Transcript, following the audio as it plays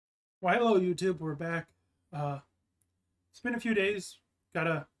Well, hello YouTube, we're back. It's been a few days.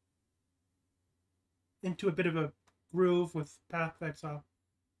 Got into a bit of a groove with Path of Exile,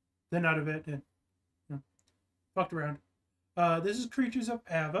 then out of it, and fucked around. This is Creatures of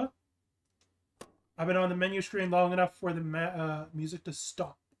Ava. I've been on the menu screen long enough for the music to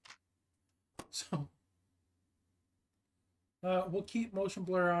stop. So, we'll keep motion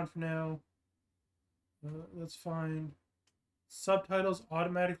blur on for now. Let's find subtitles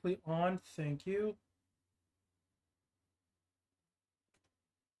automatically on. Thank you.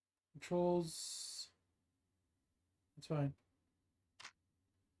 Controls. That's fine.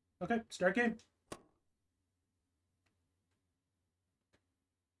 Okay, start game.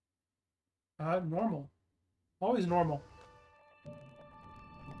 Normal. Always normal.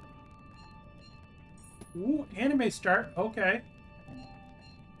 Ooh, anime start. Okay.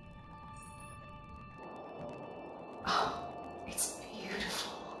 Oh, it's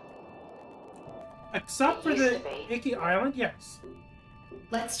beautiful. Except for the Icky Island, yes.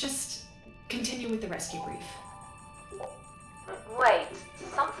 Let's just continue with the rescue brief. Wait,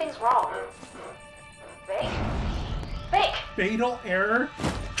 something's wrong. Vic? Vic! Fatal error.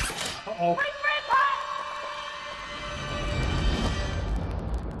 Uh-oh. My grandpa!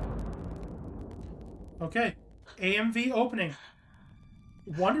 Okay. AMV opening.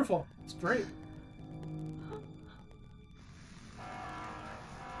 Wonderful. It's great.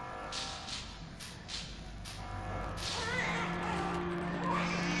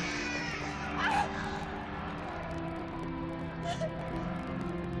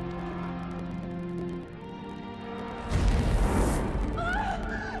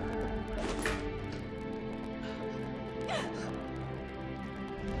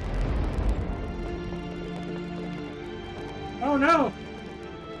 Oh no!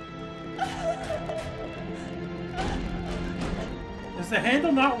 Is the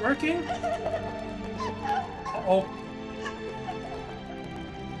handle not working? Uh-oh.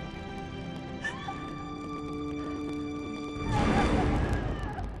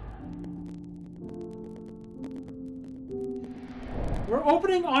 We're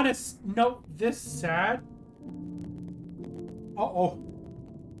opening on a note this sad. Uh-oh.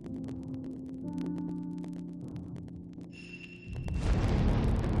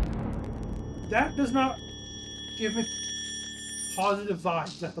 That does not give me positive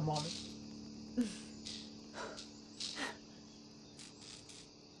vibes at the moment.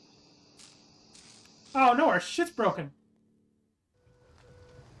 Oh no, our shit's broken.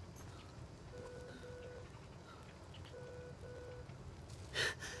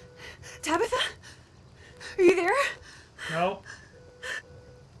 Tabitha? Are you there? No.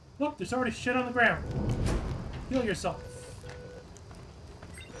 Look, there's already shit on the ground. Heal yourself.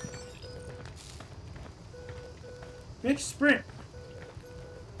 Bitch, sprint.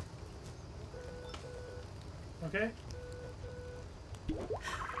 Okay.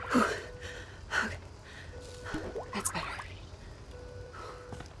 That's better.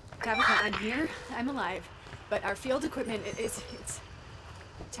 Tabitha, I'm here. I'm alive. But our field equipment it's...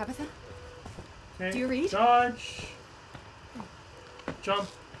 Tabitha? Okay. Do you read? Dodge. Jump.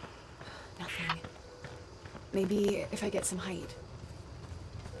 Nothing. Maybe if I get some height.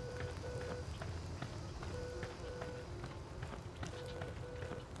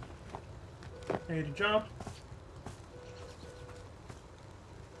 Ready to jump.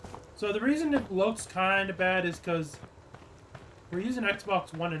 So the reason it looks kind of bad is because we're using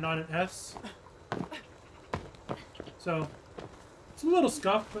Xbox One and not an S. So it's a little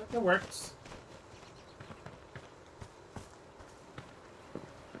scuffed, but it works.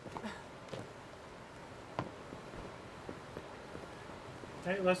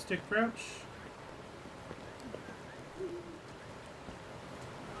 Okay, let's take crouch.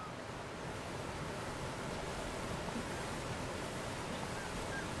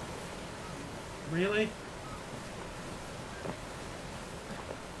 Really?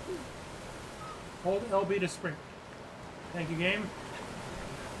 Hold LB to sprint. Thank you, game.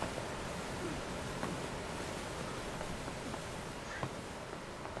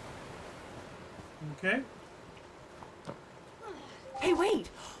 Okay. Hey, wait!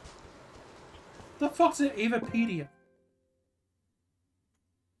 The fuck's an Avapedia?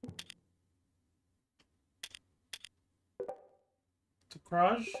 To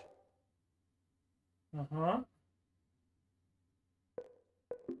Kraj? Uh-huh.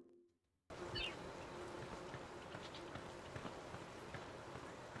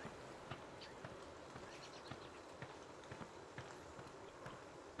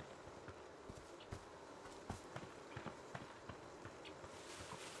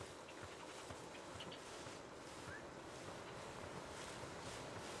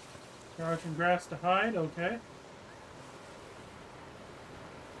 Crouch in grass to hide, okay.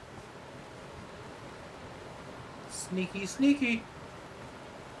 Sneaky, sneaky.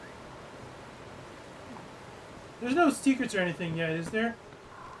 There's no secrets or anything yet, is there?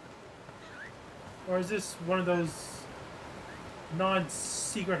 Or is this one of those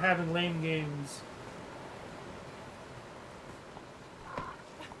non-secret having lame games?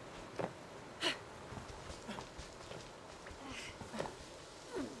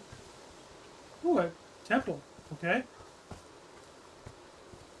 Ooh, a temple. Okay.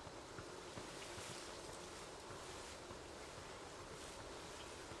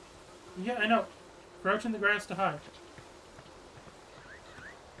 Yeah, I know. Crouch in the grass to hide.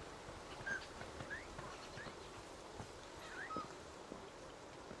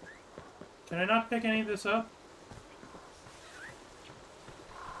 Can I not pick any of this up?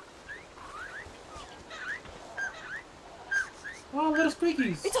 Oh, little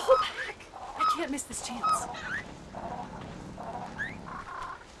squeakies! It's a whole pack! I can't miss this chance.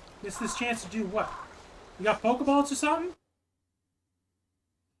 Miss this chance to do what? You got Pokeballs or something?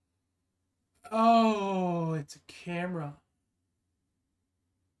 Oh, it's a camera.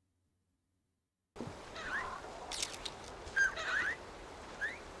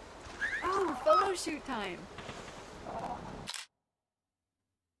 Oh, photo shoot time.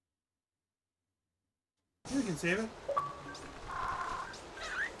 We can save it.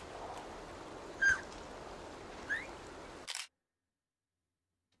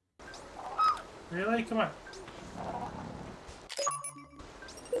 Really? Come on.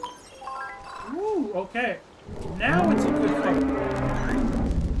 Woo, okay. Now it's a good photo.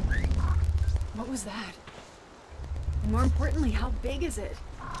 What was that? And more importantly, how big is it?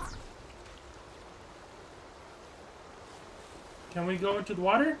 Can we go into the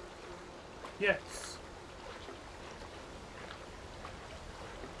water? Yes.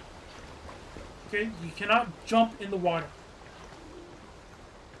 Okay, you cannot jump in the water.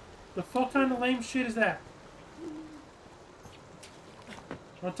 The fuck kind of lame shit is that?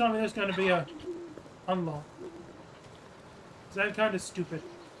 Don't tell me there's gonna be a unlock. Is that kind of stupid?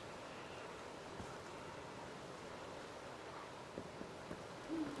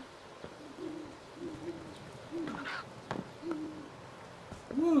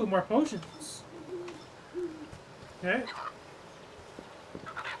 Woo, more potions. Okay.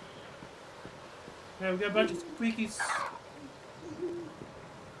 Yeah, we got a bunch of squeakies.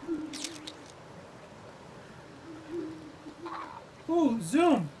 Ooh,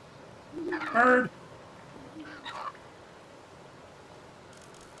 zoom! Bird!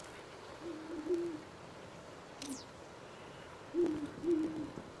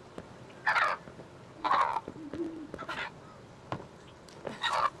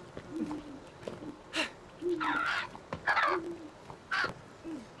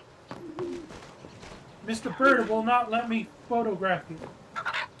 Mr. Bird will not let me photograph you.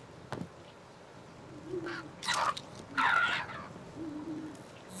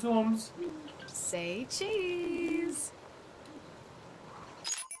 Zooms. Say cheese.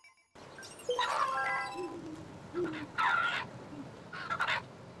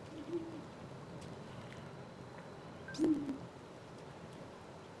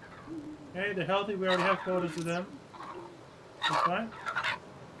 Okay, they're healthy. We already have photos of them. That's fine.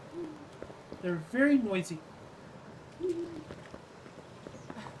 They're very noisy.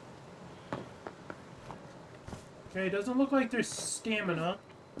 Okay, it doesn't look like there's stamina.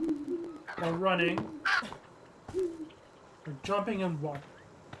 Or running. Or jumping in water.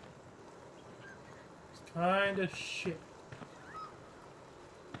 It's kind of shit.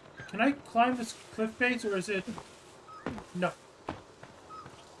 Can I climb this cliff face or is it... No.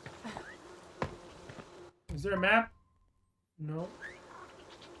 Is there a map? No.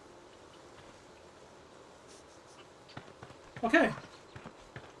 Okay.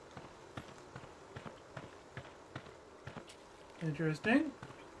 Interesting.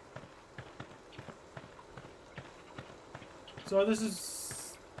 So this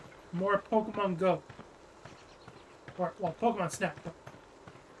is more Pokemon Go. Or, well, Pokemon Snap. But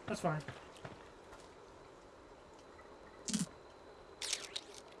that's fine.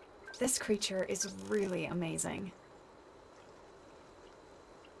 This creature is really amazing.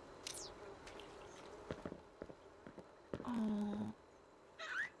 Oh.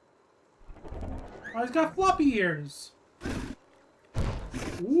 Oh, he's got floppy ears.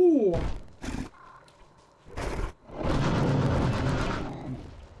 Ooh.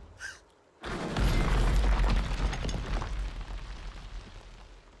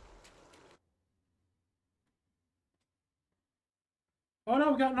 Oh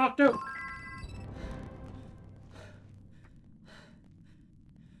no, we got knocked out.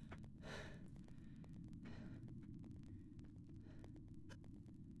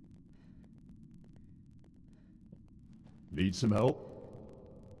 need some help?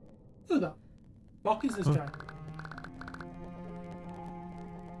 Who the fuck is this guy?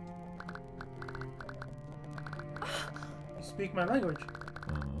 You speak my language.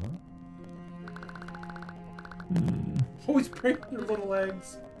 Always break their little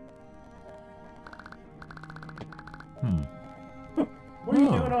legs. What are you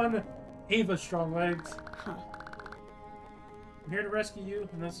doing on Ava's strong legs? Huh. I'm here to rescue you,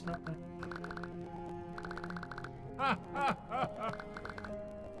 and that's not my...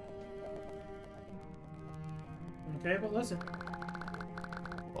 Okay, but listen.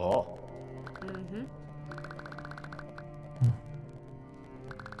 Oh. Mm-hmm.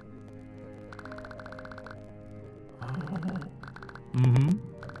 Mm-hmm.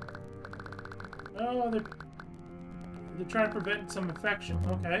 Oh, they're trying to prevent some infection.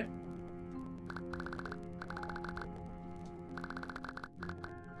 Okay.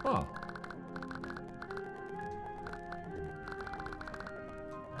 Huh.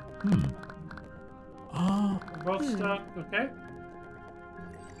 We're both stuck. Okay.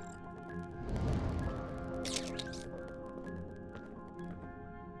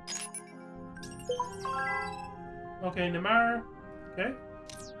 Okay, Namar. Okay.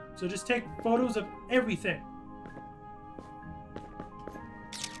 So just take photos of everything.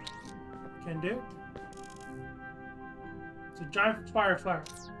 Can do. It's a giant fire flower.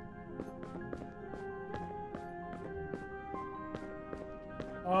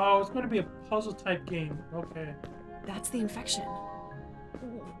 Oh, it's going to be a puzzle type game. Okay. That's the infection.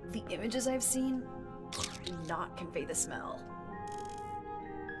 The images I've seen do not convey the smell.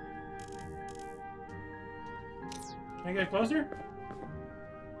 Can I get closer?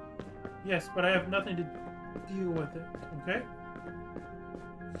 Yes, but I have nothing to deal with it. Okay.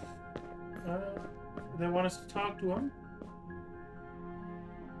 They want us to talk to him.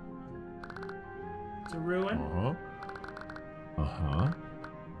 It's a ruin. Uh-huh. Huh.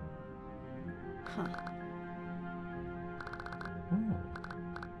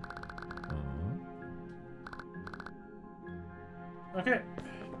 Okay.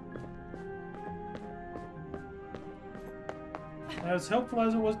 As helpful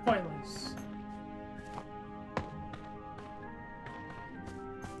as it was pointless.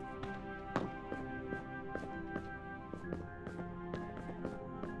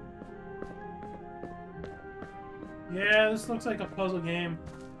 Yeah, this looks like a puzzle game.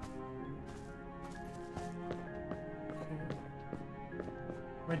 Okay.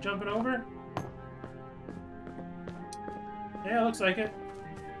 Am I jumping over? Yeah, looks like it.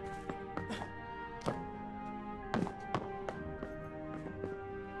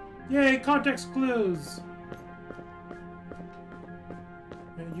 Yay, context clues!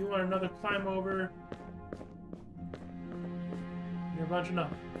 And you want another climb over. You're a bunch of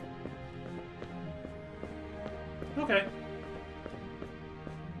nothing. Okay.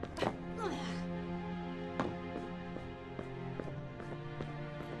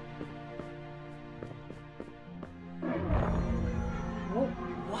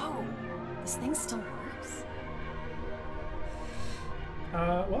 Whoa. This thing still works?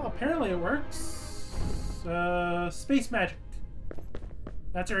 Well, apparently it works. Space magic.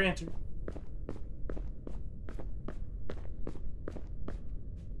 That's our answer.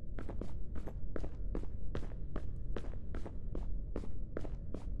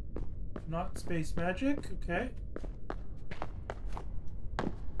 Not space magic, okay.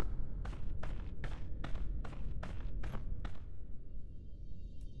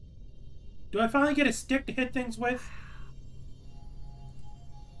 Do I finally get a stick to hit things with?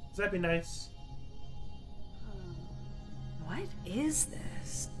 Does that be nice? What is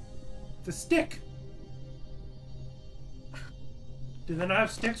this? It's a stick! Do they not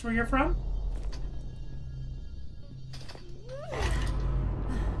have sticks where you're from?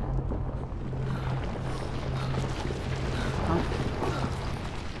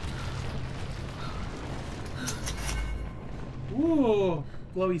 Ooh,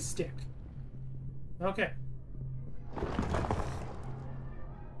 glowy stick. Okay.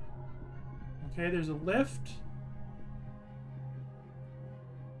 Okay, there's a lift.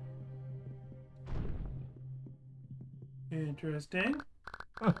 Interesting.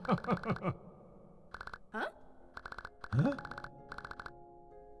 Huh? Huh?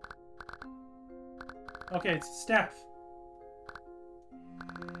 Okay, it's a staff.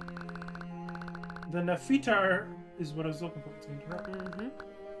 The Nafitar is what I was looking for. It's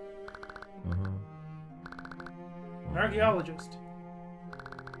Mm-hmm. an archaeologist.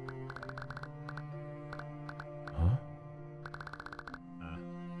 Huh?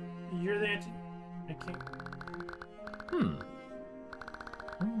 You're the anti... I can't... Oh.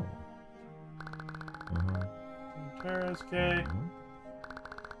 Paris, okay.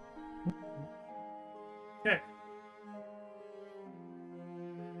 Okay.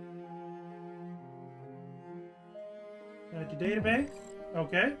 To data bank.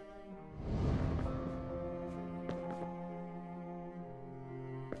 Okay.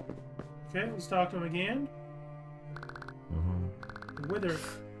 Okay, let's talk to him again. Wither.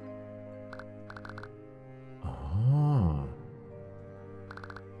 Ah.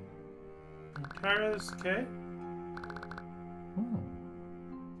 Paris, okay. Oh.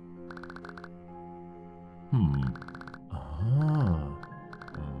 Ah.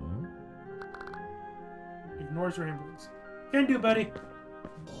 Ignores ramblings. Can do, buddy.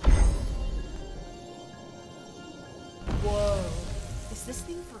 Whoa. Is this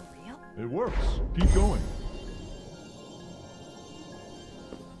thing for real? It works. Keep going.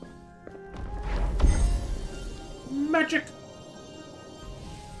 Magic!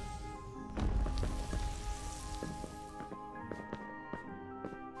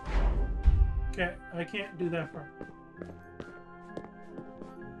 Okay, I can't do that part.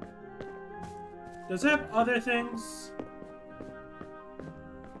 Does it have other things?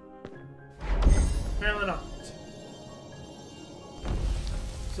 Apparently not.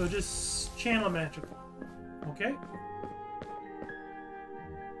 So just channel magic. Okay?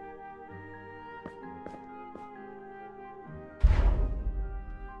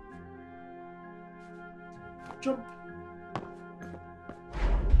 Jump.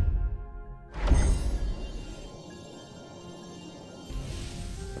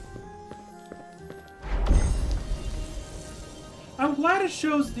 I'm glad it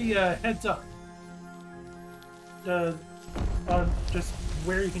shows the heads up. Just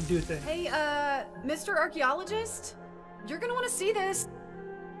where you can do things. Hey, Mr. Archaeologist? You're gonna want to see this.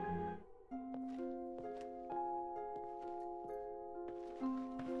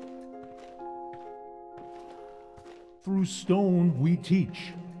 Through stone we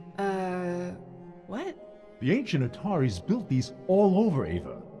teach. What? The ancient Ataris built these all over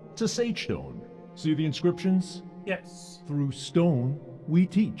Ava. It's a sage stone. See the inscriptions? Yes. Through stone we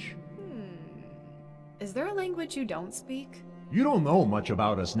teach. Is there a language you don't speak? You don't know much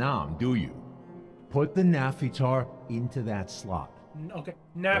about us now, do you? Put the Naphitar into that slot. Okay.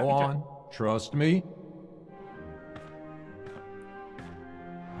 Now Go on. Trust me.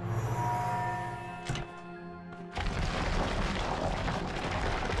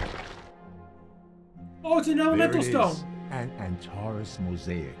 Oh, it's an elemental There it stone. is. An Antares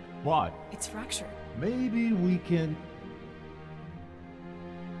mosaic. What? It's fractured. Maybe we can...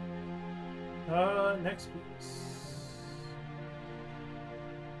 Next piece.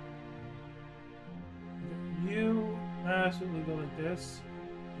 You absolutely go like this.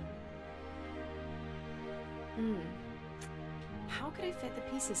 How could I fit the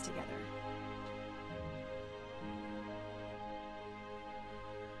pieces together?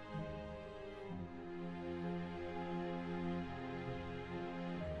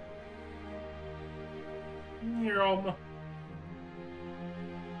 You're all.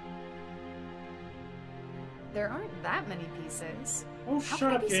 There aren't that many pieces. Oh, How shut could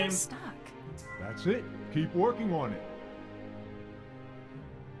I up, be game. so stuck? That's it. Keep working on it.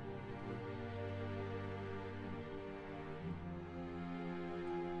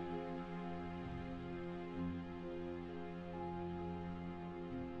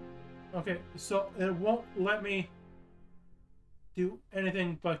 Okay, so it won't let me do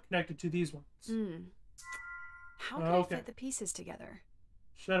anything but connect it to these ones. How could Okay. I fit the pieces together?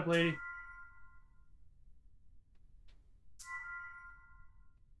 Shut up, lady.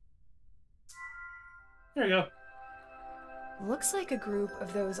 There you go. Looks like a group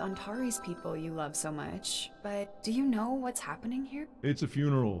of those Antares people you love so much, but do you know what's happening here? It's a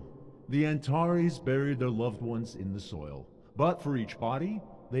funeral. The Antares buried their loved ones in the soil. But for each body,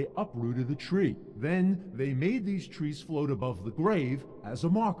 they uprooted a tree. Then they made these trees float above the grave as a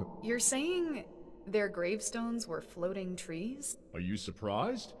marker. You're saying their gravestones were floating trees? Are you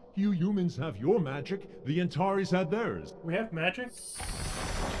surprised? You humans have your magic, the Antares had theirs. We have magic?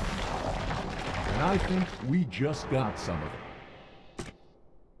 And I think we just got some of it.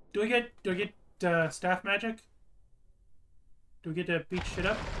 Do I get staff magic? Do we get to beat shit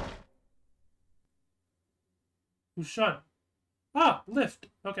up? Who's Shun? Ah, lift.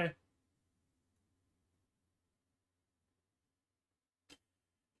 Okay.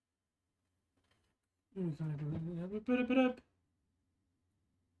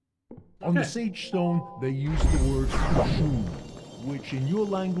 On the Okay. Sage Stone, they used the word "shun," which in your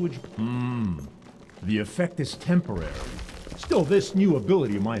language, the effect is temporary. Still, this new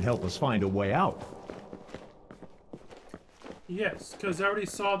ability might help us find a way out. Yes, because I already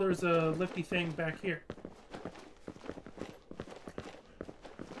saw there's a lifty thing back here.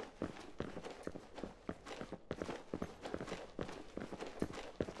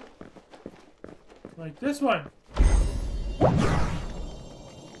 Like this one.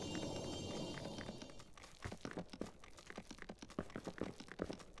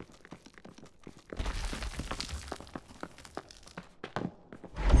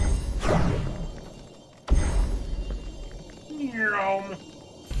 Yum.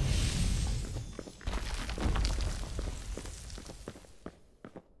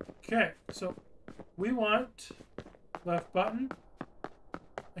 Okay, so we want left button.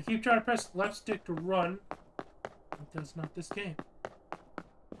 I keep trying to press left stick to run, but that's not this game.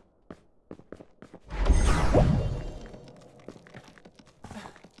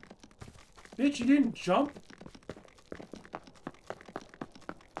 Bitch, you didn't jump?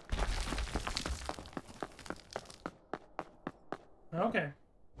 Okay.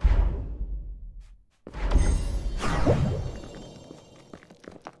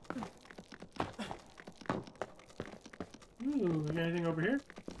 Ooh, got anything over here?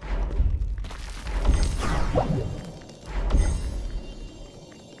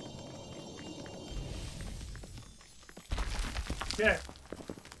 Okay.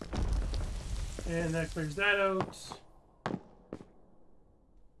 And that clears that out.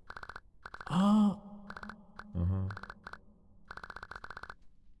 Uh-huh.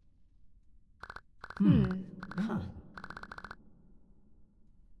 Huh.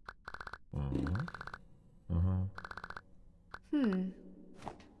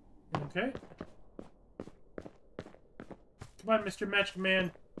 Okay. Come on, Mr. Magic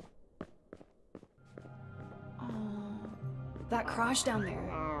Man. That Crash down there.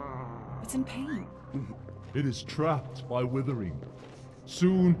 It's in pain. It is trapped by withering.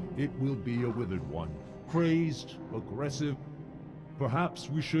 Soon it will be a withered one. Crazed, aggressive. Perhaps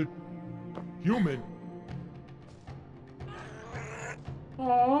we should... Human!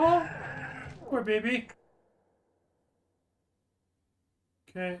 Aww. Poor baby.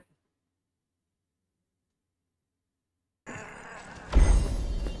 Okay.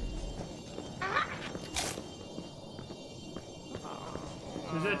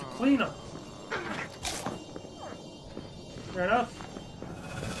 Is that to clean up? Fair enough.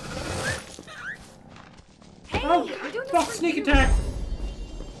 Hey, Oh, I'm doing this fuck, for sneak you. attack!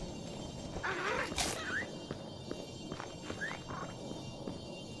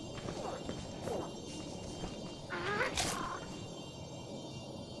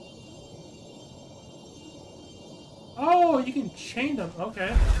 Oh, you can chain them.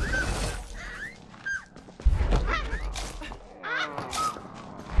 Okay.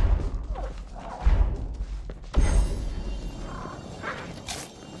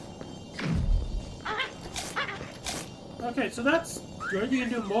 Okay, so that's good. You can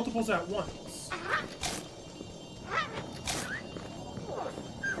do multiples at once.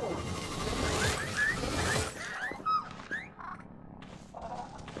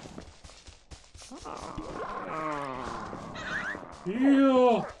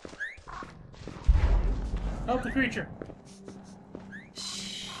 Heal! Help the creature.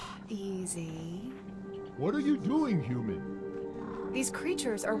 Easy. What are you doing, human? These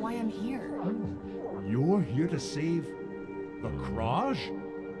creatures are why I'm here. You're here to save... the Kraj?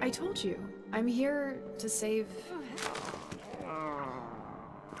 I told you. I'm here to save...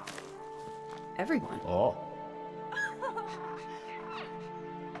 everyone. Oh.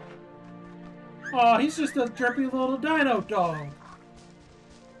 Oh, he's just a derpy little dino dog.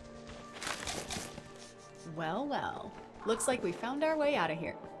 Well, well. Looks like we found our way out of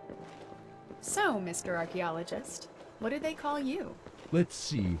here. So, Mr. Archaeologist, what do they call you? Let's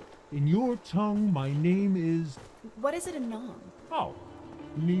see. In your tongue, my name is... What is it in Nom? Oh,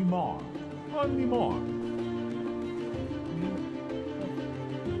 Nimar. I'm Nimar.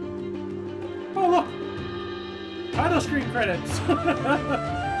 Oh, look! Title screen credits!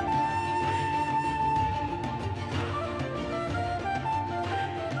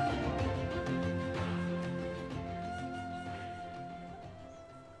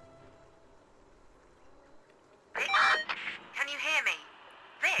 Can you hear me?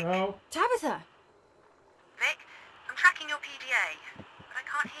 Vic? Oh, Tabitha! Vic, I'm tracking your PDA, but I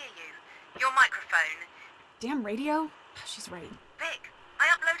can't hear you. Your microphone. Damn radio? She's right. Vic, I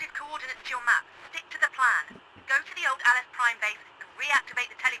uploaded coordinates to your map. Stick to the plan. Go to the old Alice Prime base and reactivate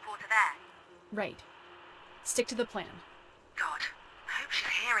the teleporter there. Right. Stick to the plan. God, I hope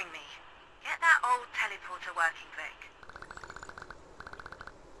she's hearing me. Get that old teleporter working, Vic.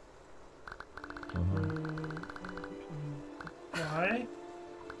 why?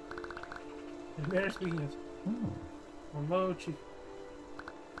 His manner speaking is... Hello, Chief.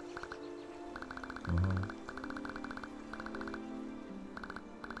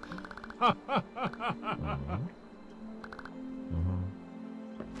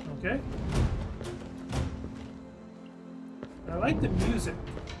 Okay. I like the music.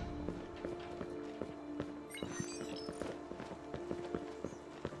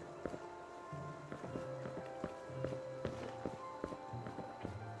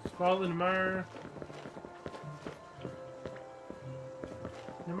 Follow Namar.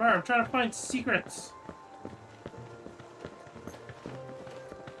 Namar, I'm trying to find secrets.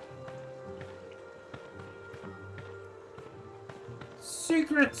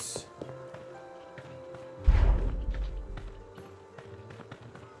 Secrets!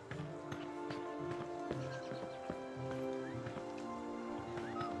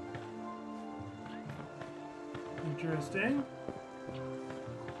 Interesting.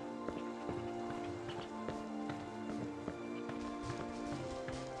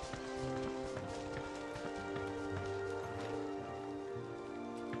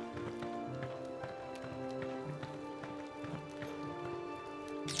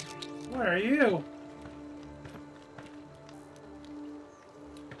 Where are you?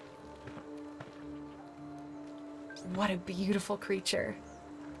 What a beautiful creature.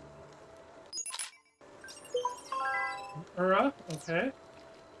 Ura, okay.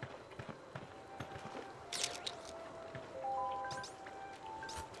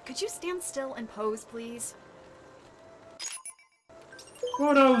 Could you stand still and pose, please?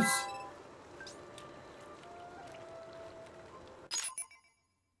 Photos!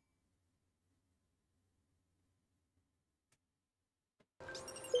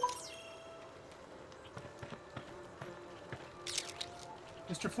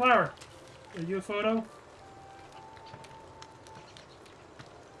 Mr. Flower, are you a photo?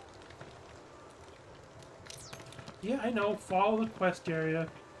 Yeah, I know. Follow the quest area.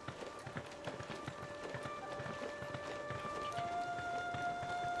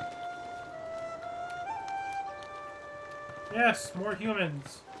 Yes, more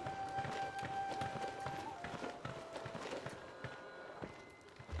humans.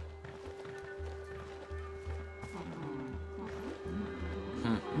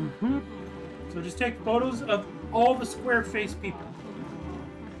 So just take photos of all the square-faced people.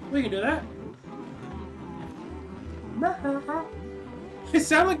 We can do that. They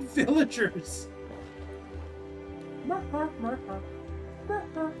sound like villagers.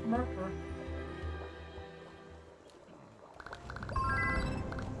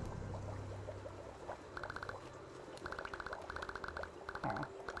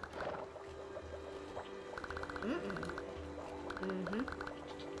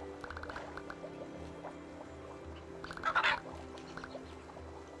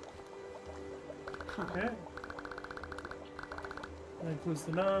 Okay. That includes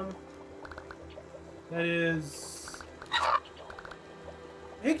the nom. That is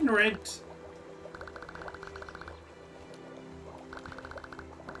ignorant.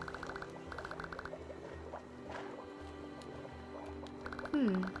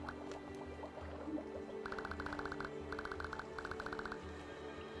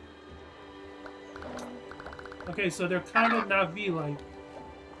 Okay, so they're kind of Na'vi-like.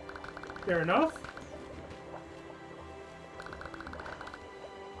 Fair enough.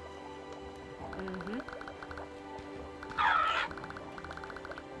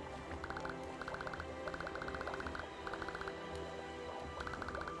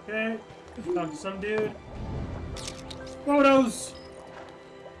 Okay, talk to some dude. Photos!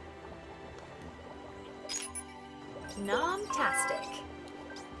 Nom-tastic.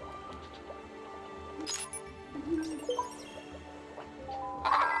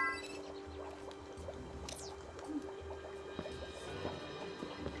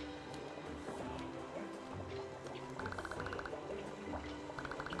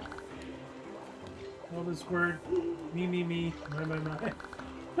 All this word, me, my.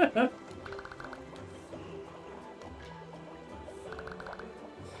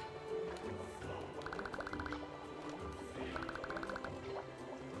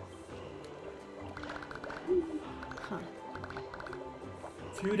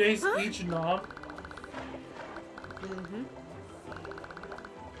 Few days each knob.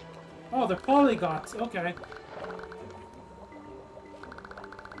 Oh, they're polygons. Okay.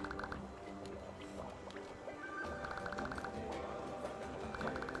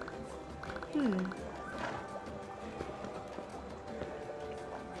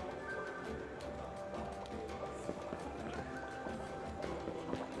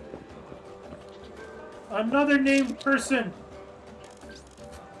 Another named person.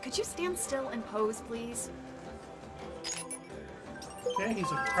 Could you stand still and pose, please? Okay,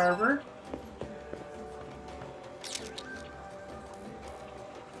 he's a carver.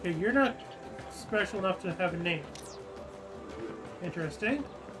 Okay, you're not special enough to have a name. Interesting.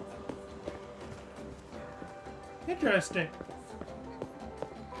 Interesting.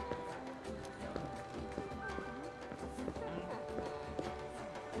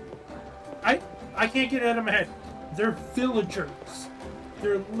 I can't get it out of my head. They're villagers.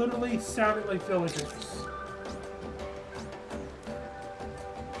 They're literally sounding like villagers.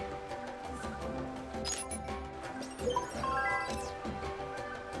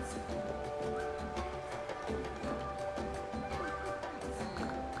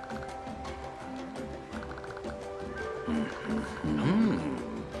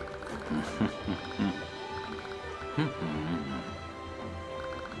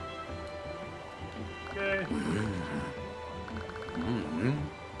 Okay.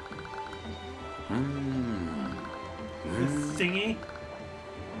 The thingy.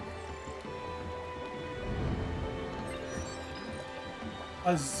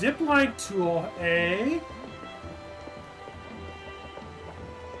 A zipline tool, eh?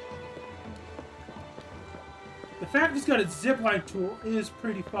 The fact it's got a zipline tool is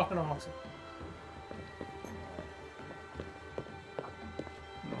pretty fucking awesome.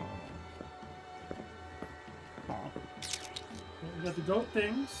 We got the goat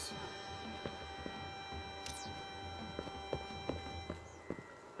things.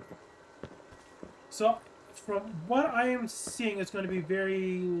 So, from what I am seeing, it's going to be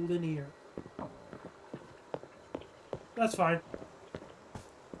very linear. That's fine.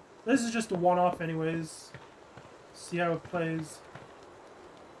 This is just a one-off anyways. See how it plays.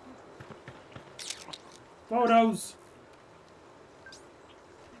 Photos!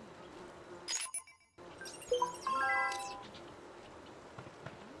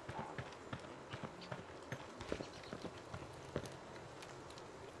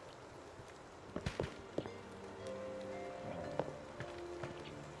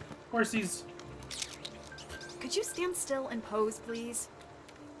 Horsies. Could you stand still and pose, please?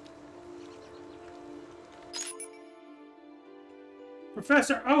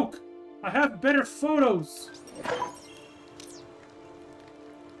 Professor Oak! I have better photos!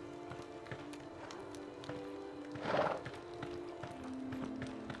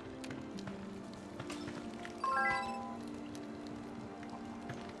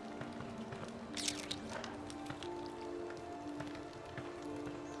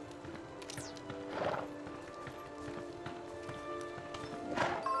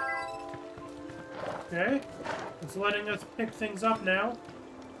 Okay, it's letting us pick things up now,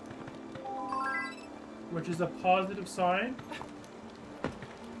 which is a positive sign,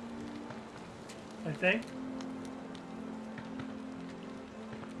 I think.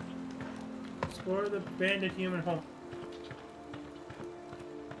 Explore the bandit human home.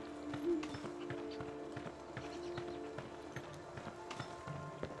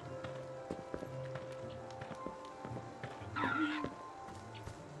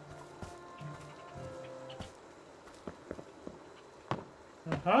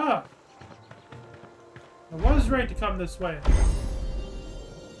 Aha! I was right to come this way.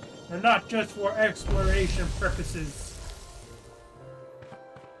 And not just for exploration purposes.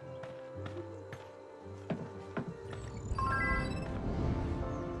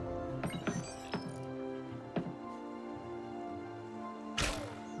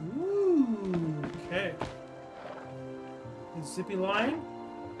 Ooh, okay. The zippy line.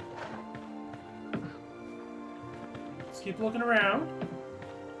 Let's keep looking around.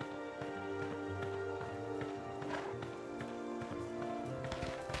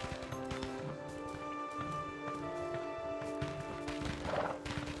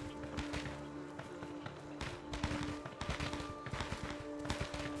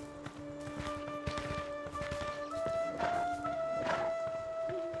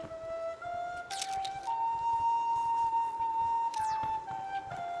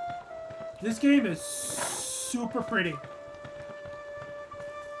 This game is super pretty.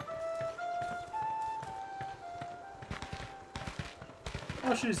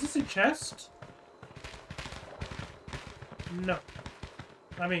 Oh shit, is this a chest? No.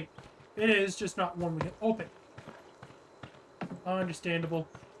 I mean, it is, just not one we can open. Understandable.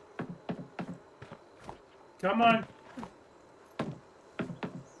 Come on.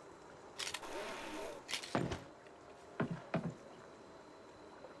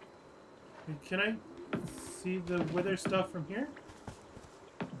 Can I see the wither stuff from here?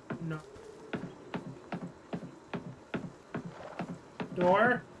 No.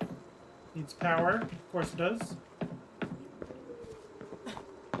 Door. Needs power. Of course it does.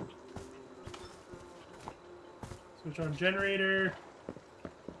 Switch on generator.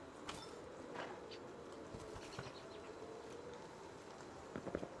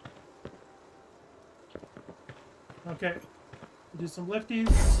 Okay. Do some lifties.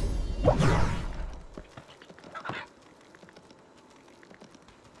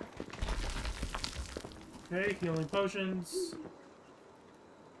 Okay, healing potions.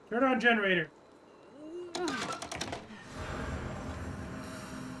 Turn on generator.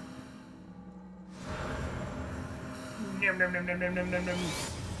 Nom, nom, nom, nom, nom, nom, nom, nom.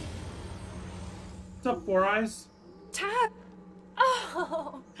 What's up, Four Eyes? Tap!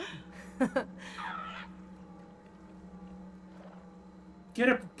 Oh! Get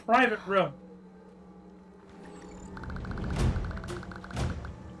a private room.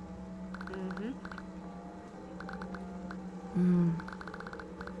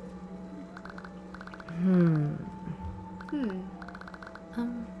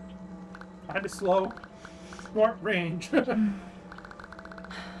 Kind of slow. Short range. Stick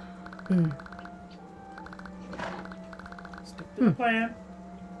to the plan.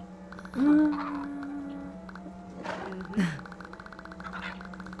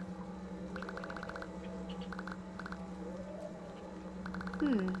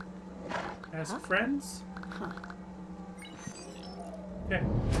 Ask friends? Huh. Okay.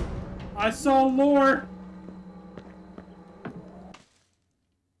 I saw lore!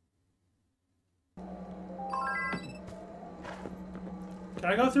 Can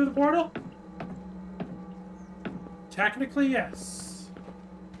I go through the portal? Technically, yes.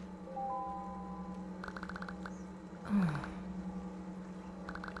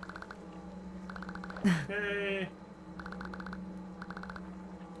 Okay.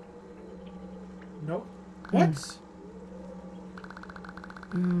 Nope. What?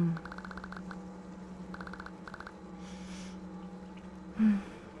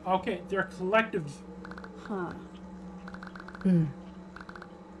 Okay, they're collective. Huh.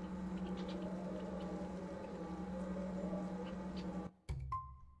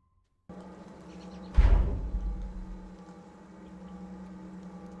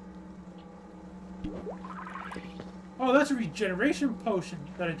 Oh, that's a regeneration potion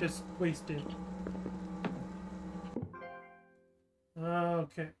that I just wasted.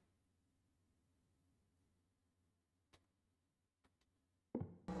 Okay.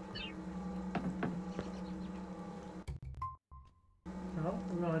 No,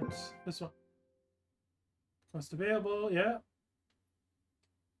 we want this one. Cost available, yeah.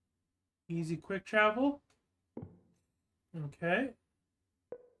 Easy quick travel. Okay.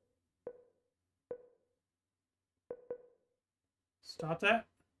 Stop that.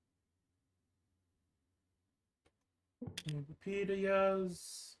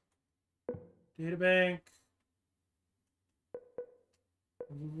 Wikipedia's databank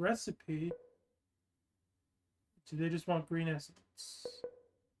recipe. Do they just want green essence?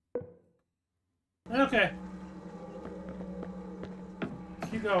 Okay.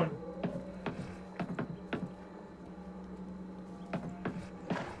 Keep going.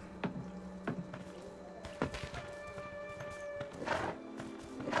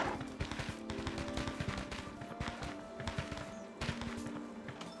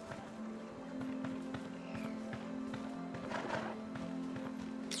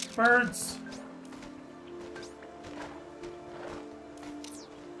 Birds.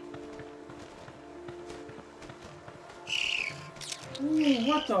 Ooh,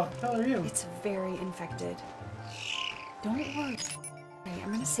 what the hell are you? It's very infected. Don't worry. Okay,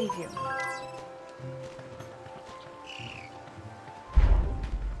 I'm gonna save you.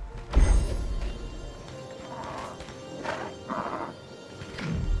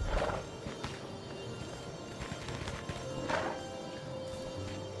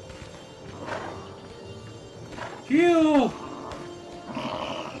 Heal!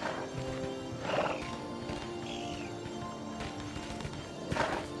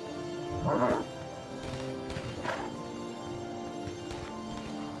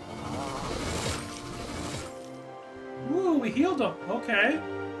 Ooh, we healed him. Okay.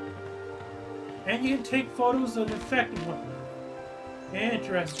 And you can take photos of the infected one.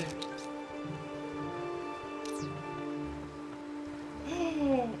 Interesting.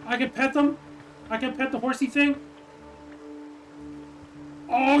 Oh, I can pet them? I can pet the horsey thing?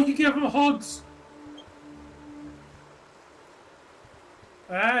 Oh, you give him hugs!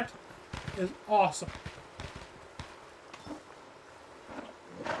 That is awesome.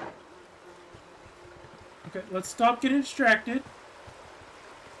 Okay, let's stop getting distracted.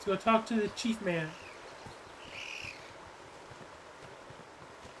 Let's go talk to the chief man.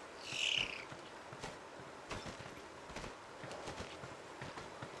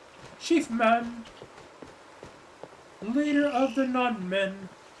 Chief man, leader of the non-men.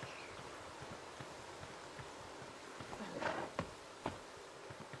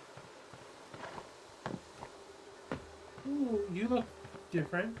 Ooh, you look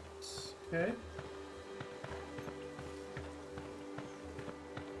different. Okay.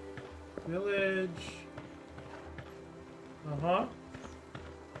 Village. Uh-huh.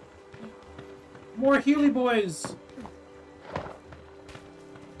 More Healy boys.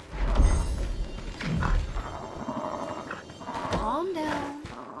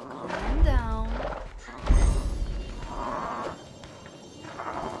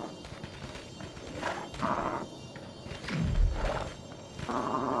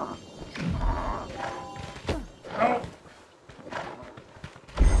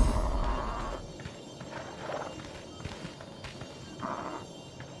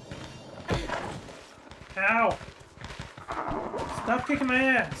 kicking my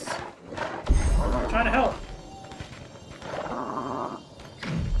ass. I'm trying to help.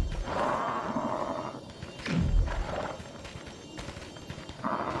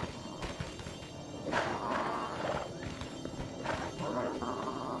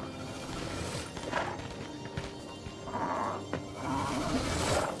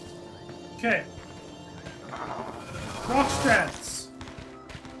 Okay. Rock strats.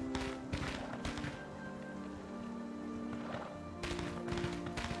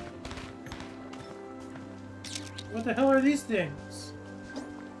 What the hell are these things?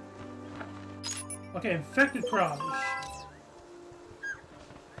 Okay, infected Kraj.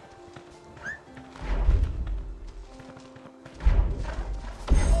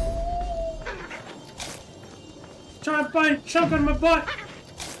 Try and find a chunk on my butt.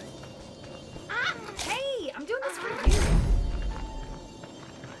 Hey, I'm doing this for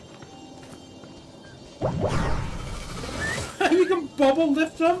you. You can bubble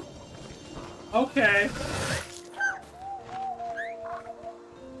lift them? Okay.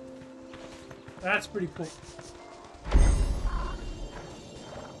 That's pretty cool.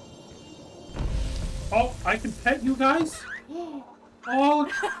 Oh, I can pet you guys? Oh,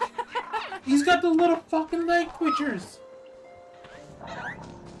 he's got the little fucking leg twitchers.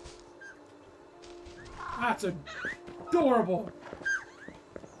 That's adorable.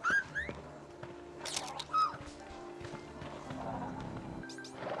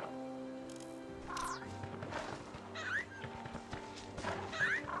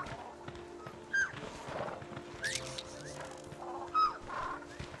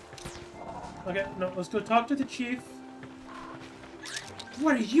 Okay, no, let's go talk to the chief.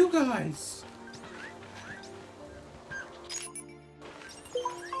 What are you guys?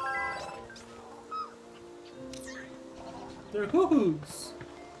 They're hoo-hoos.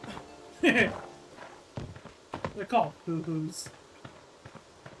 They're called hoo-hoos.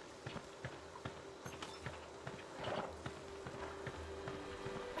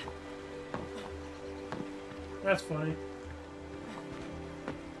 That's funny.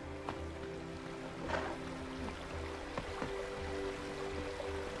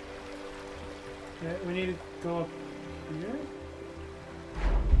 Okay, we need to go up here.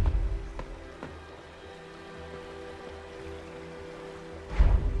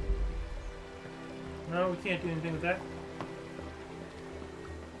 No, we can't do anything with that.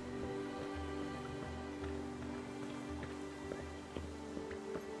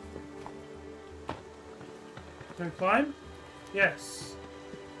 Can we climb? Yes.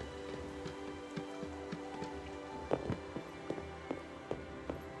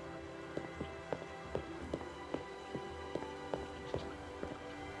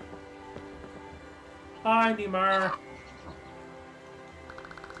 Hi, Neymar.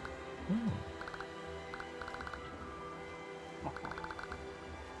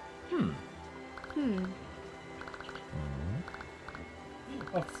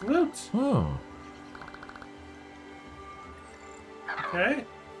 A flute. Oh. Okay.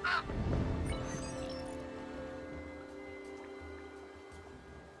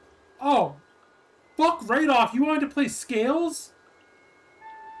 Oh, fuck right off. You wanted to play scales?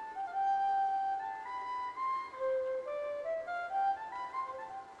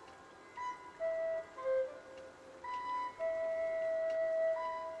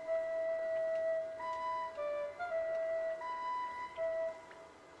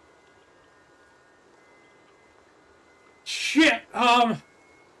 Shit,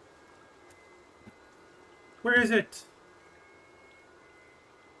 where is it?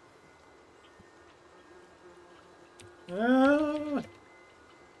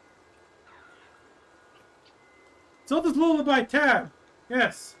 Zelda's Lullaby tab.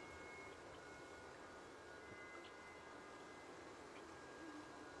 Yes.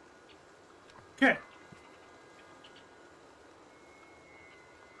 Okay.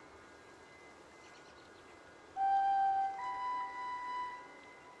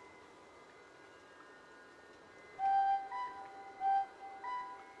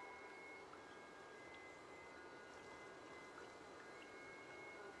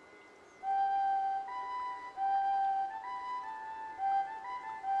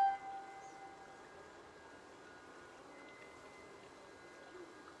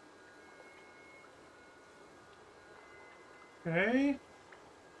 Okay.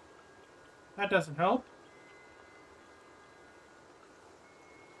 That doesn't help.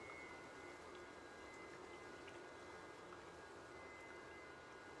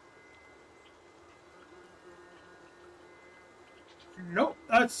 Nope,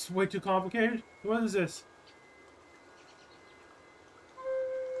 that's way too complicated. What is this?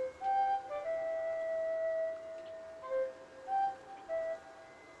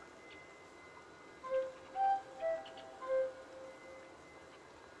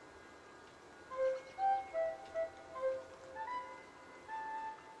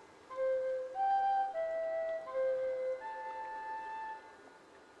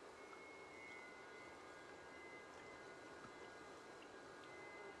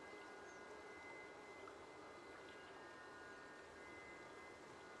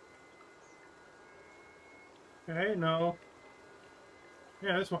 Okay, no.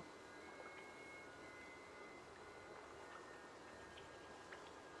 Yeah, this one.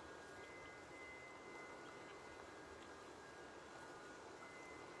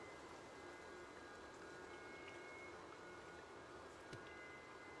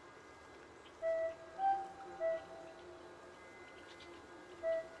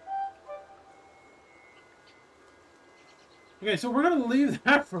 Okay, so we're gonna leave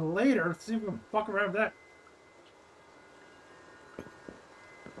that for later. Let's see if we can fuck around with that.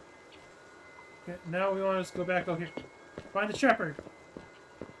 Okay, now we want to just go back. Okay, find the shepherd.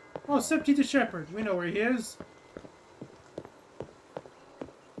 Oh, Septi the shepherd. We know where he is.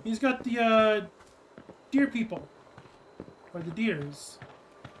 He's got the deer people, or the deers.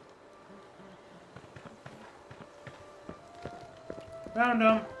 Found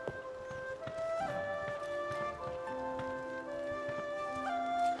him.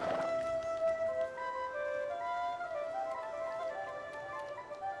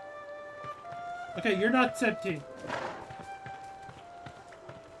 Okay, you're not Septi.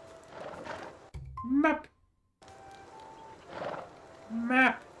 Map.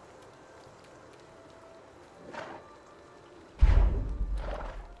 Map.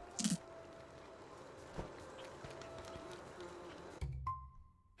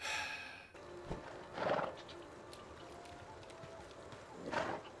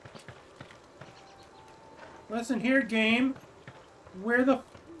 Listen here, game.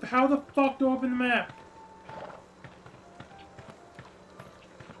 How the fuck do I open the map?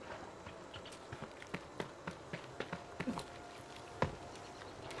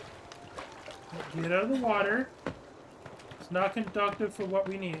 Get out of the water. It's not conductive for what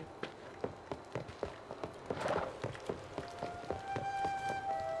we need.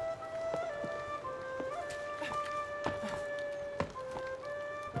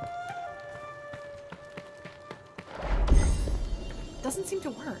 Doesn't seem to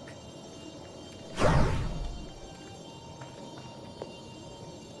work.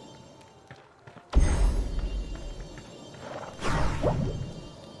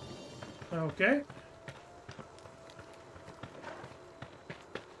 Okay.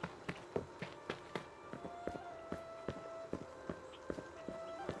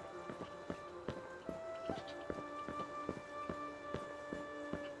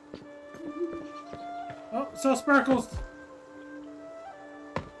 Oh, so sparkles.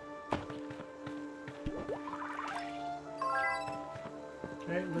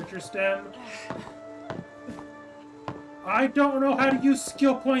 Okay, lift your stem. I don't know how to use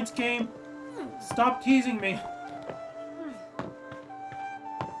skill points, game. Stop teasing me.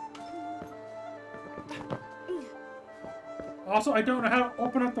 Also, I don't know how to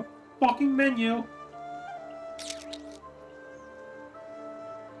open up the fucking menu.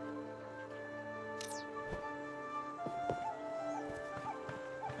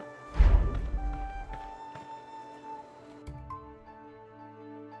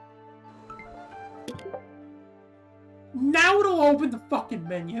 Now it'll open the fucking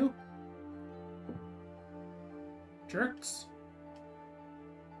menu. Jerks.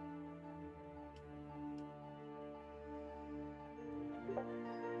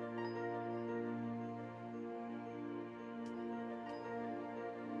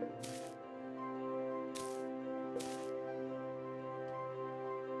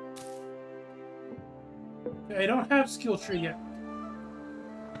 Okay, I don't have skill tree yet.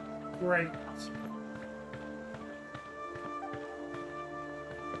 Great.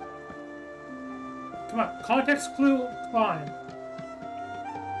 Come on, context clue climb.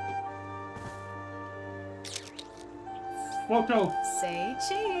 Photo. Say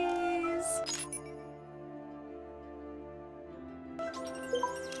cheese.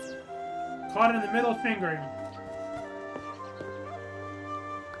 Caught in the middle fingering.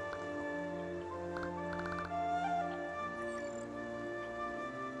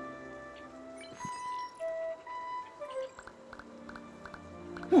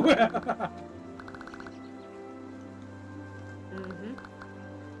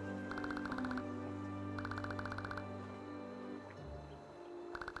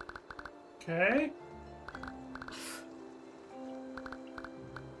 Okay.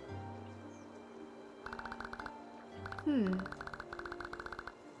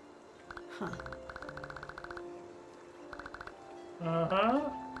 Huh. Uh-huh.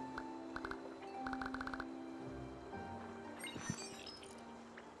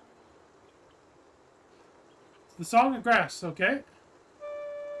 The Song of Grass, okay?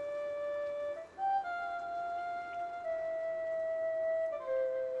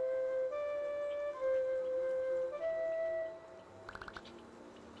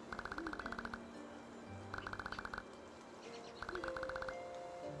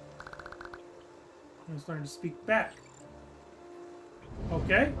 I'm starting to speak back.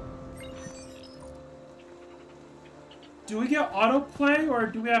 Okay. Do we get autoplay, or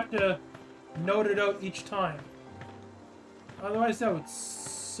do we have to note it out each time? Otherwise, that would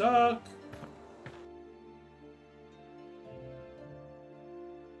suck.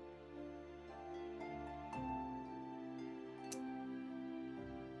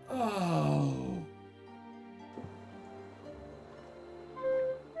 Oh.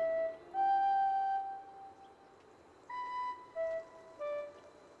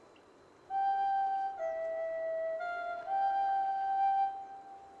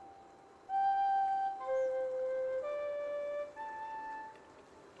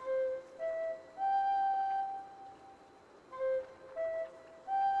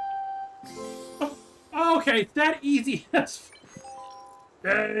 Okay, it's that easy. That's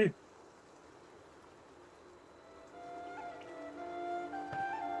okay.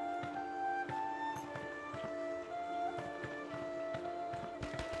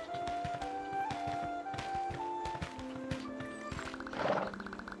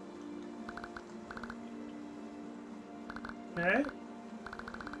 Okay.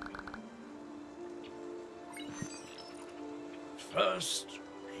 First,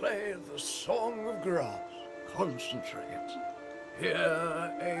 play the Song of Grass. Concentrate. Hear,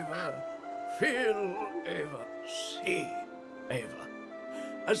 Ava. Feel, Ava. See, Ava.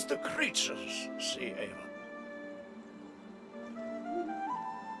 As the creatures see, Ava.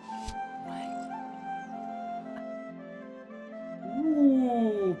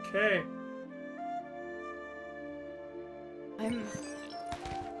 Ooh, okay.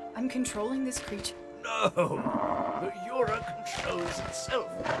 I'm controlling this creature. No! The Yura controls itself.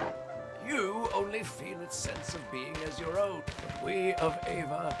 You only feel its sense of being as your own. But we of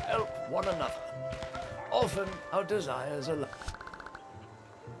Ava help one another. Often our desires align.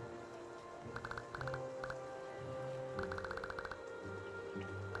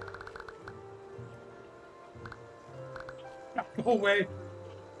 Go away.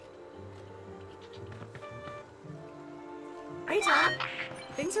 Aita,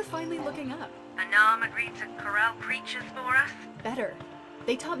 things are finally looking up. Anam agreed to corral creatures for us. Better.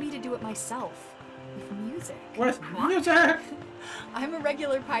 They taught me to do it myself. With music. With music! I'm a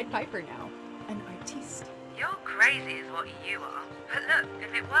regular Pied Piper now. An artiste. You're crazy is what you are. But look,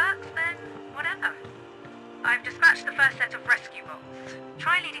 if it works, then whatever. I've dispatched the first set of rescue bots.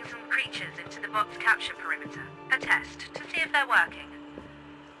 Try leading some creatures into the bot's capture perimeter. A test, to see if they're working.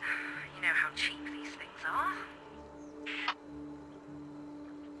 You know how cheap these things are.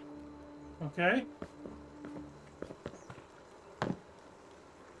 Okay.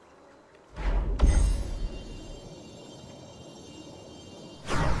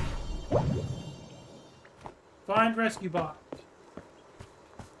 Find rescue bot.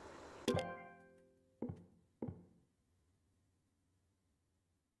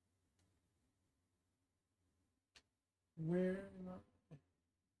 Where am I?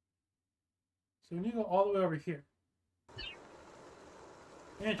 So we need to go all the way over here.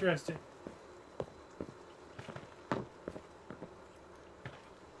 Interesting.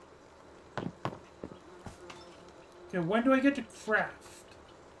 Okay, when do I get to craft?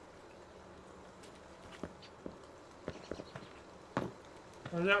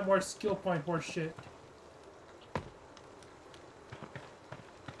 Or is that more skill point horse shit?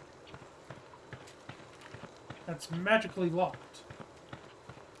 That's magically locked.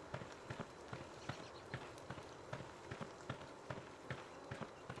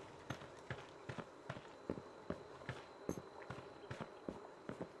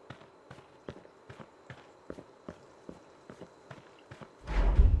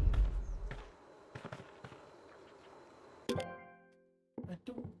 I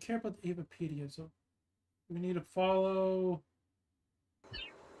don't care about the Avapedia, so we need to follow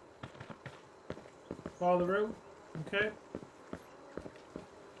the route. Okay.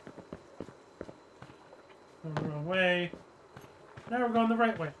 Going the wrong way. Now we're going the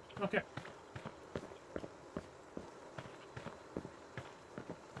right way. Okay.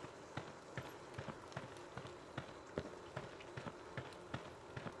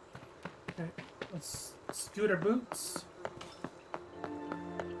 Okay. Let's scooter boots.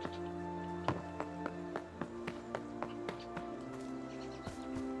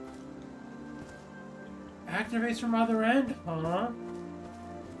 Activates from other end? Huh?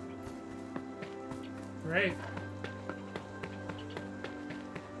 Great.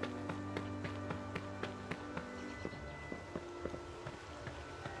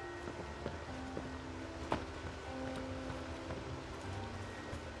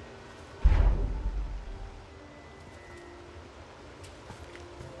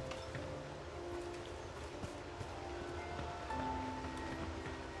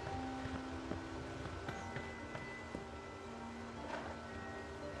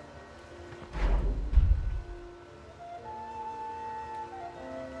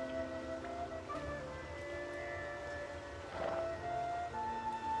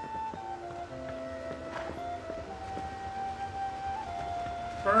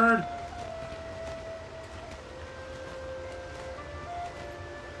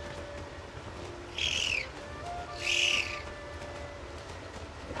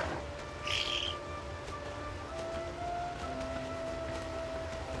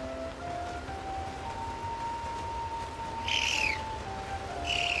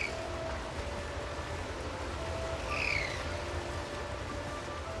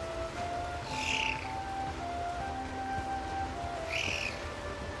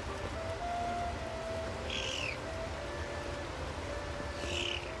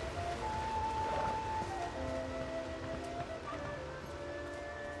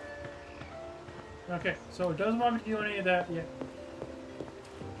 Okay, so it doesn't want me to do any of that yet.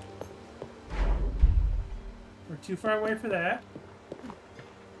 We're too far away for that.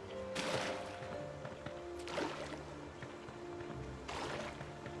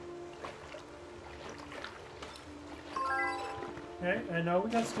 Okay, I know we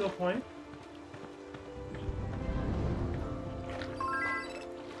got skill point.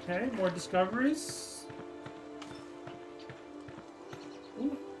 Okay, more discoveries.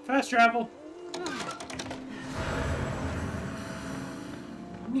 Ooh, fast travel.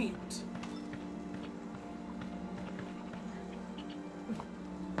 Neat.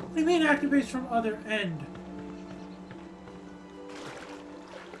 What do you mean activates from other end?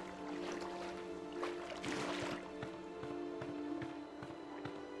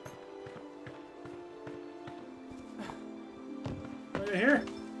 Over here.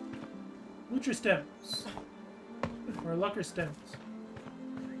 Lucha stems. Or Lucker stems.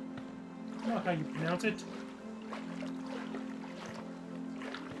 I don't know how you pronounce it.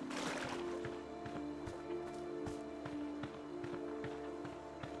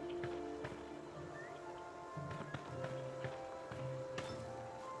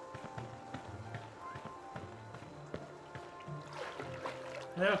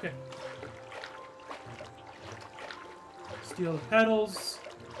 Okay. Steal the petals.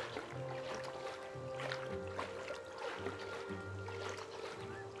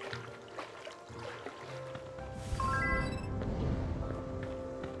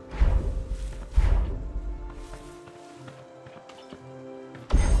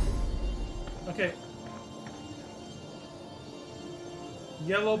 Okay.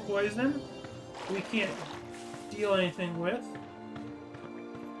 Yellow poison. We can't deal anything with.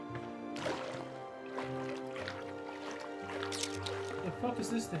 The fuck is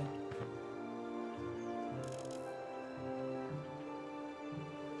this thing?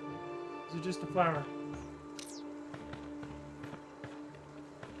 Is it just a flower?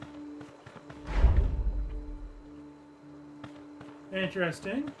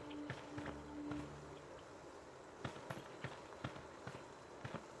 Interesting.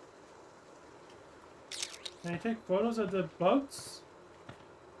 Can I take photos of the bugs?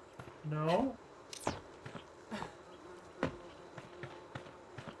 No.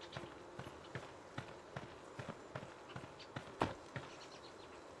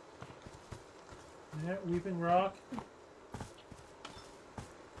 Yeah, Weeping Rock.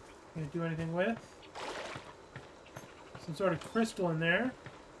 Can't do anything with. Some sort of crystal in there.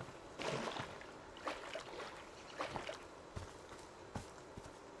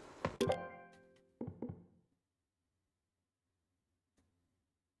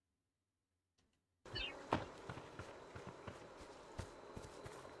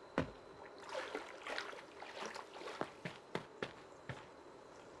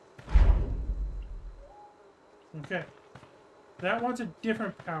 Okay. That one's a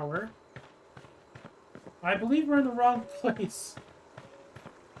different power. I believe we're in the wrong place.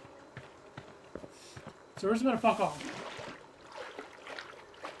 So we're just gonna fuck off.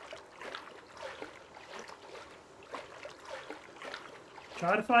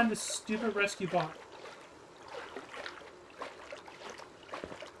 Try to find this stupid rescue bot.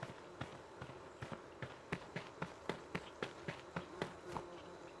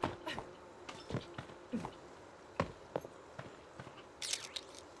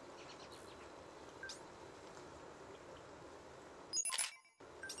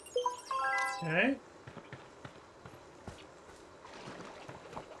 Okay.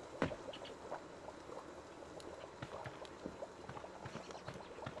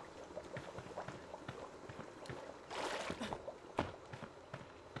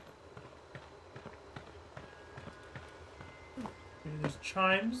 Okay, there's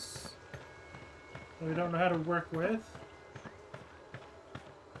chimes that we don't know how to work with.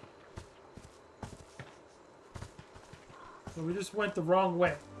 So we just went the wrong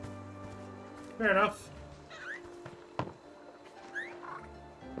way. Fair enough.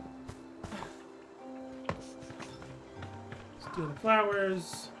 Steal the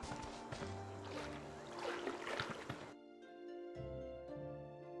flowers.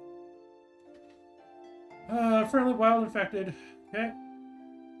 Friendly wild infected. Okay.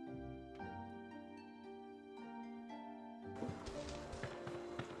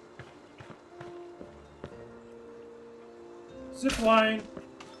 Zipline.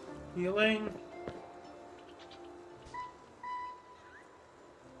 Healing.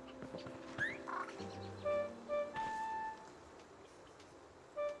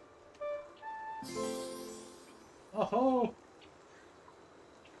 Oh-ho!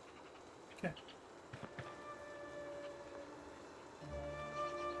 Okay.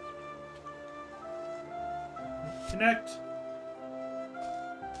 Connect.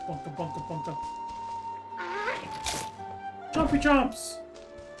 Bunka, bunka, bunka. Jumpy jumps!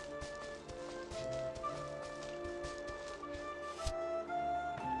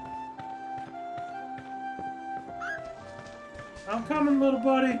 I'm coming, little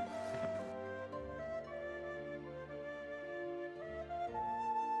buddy.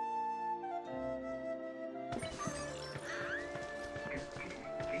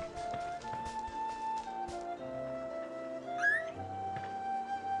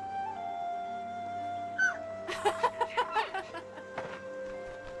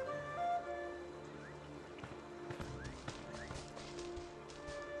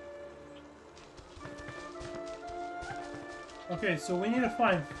 Okay, so we need to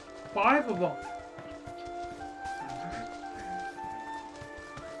find 5 of them.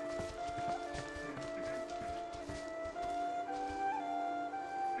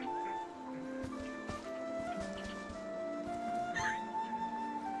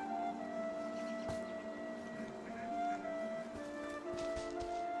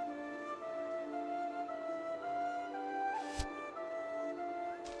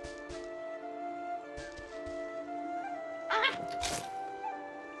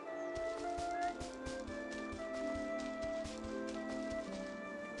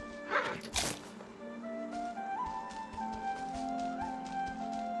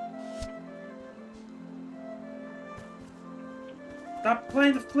 Stop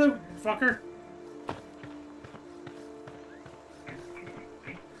playing the flute, fucker.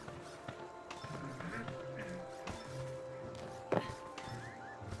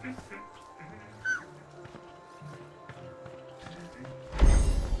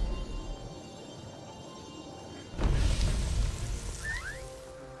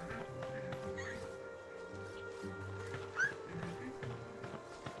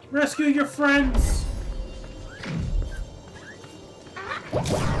 Rescue your friends!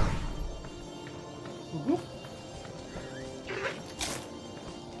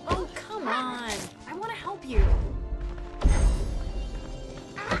 Oh, come on. I want to help you.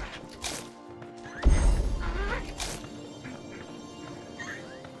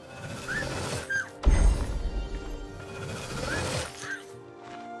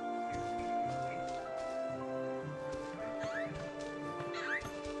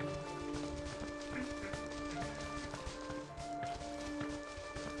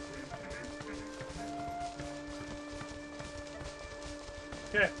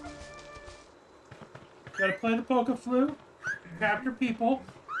 Okay. Gotta play the polka flute, capture people,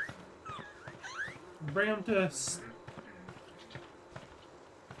 bring them to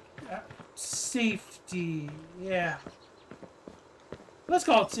safety. Yeah. Let's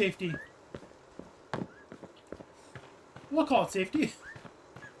call it safety. We'll call it safety.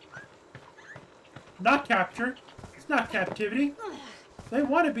 Not capture. It's not captivity. They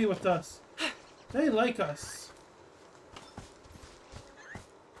want to be with us. They like us.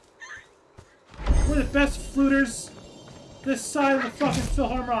 We're the best fluters this side of the fucking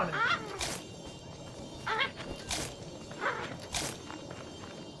Philharmonic.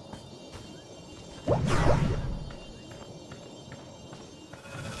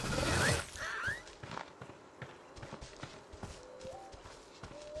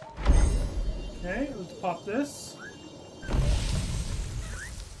 Okay, let's pop this.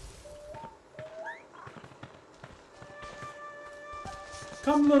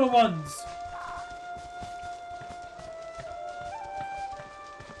 Come, little ones.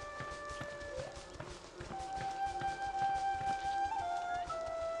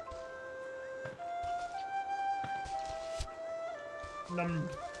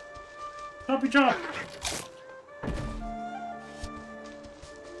 Jumpy jump!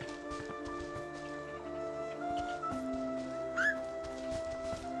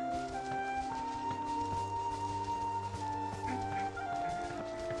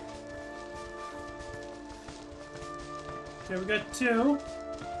 Okay, we got 2.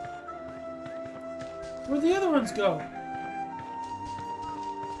 Where'd the other ones go?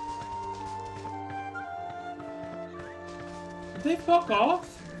 Did they fuck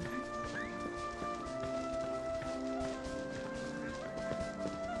off?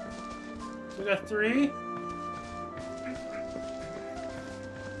 We got 3.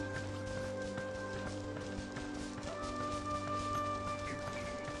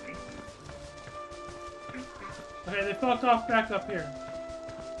 Okay, they fucked off back up here.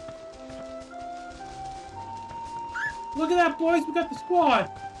 Look at that, boys! We got the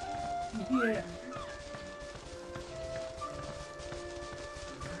squad! Yeah.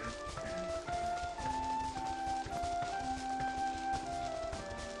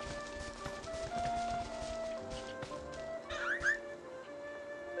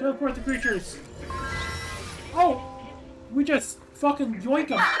 Teleport the creatures. Oh! We just fucking yoink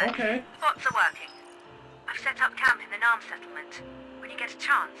them. Okay. Bots are working. I've set up camp in the Nam settlement. When you get a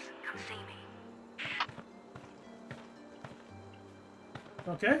chance, come see me.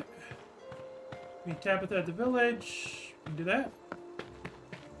 Okay. We Tabitha at the village. We can do that.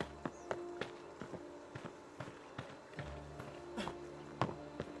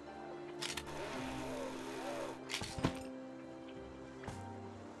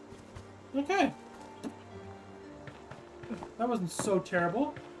 Okay. That wasn't so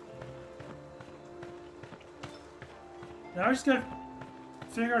terrible. Now I just gotta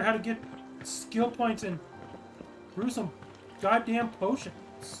figure out how to get skill points and brew some goddamn potions.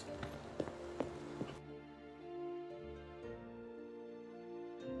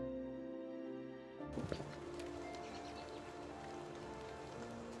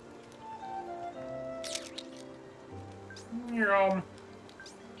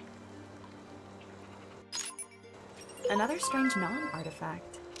 Another strange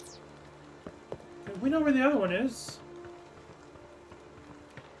non-artifact. We know where the other one is.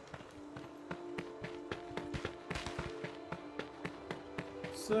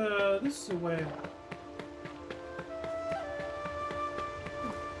 So this is the way.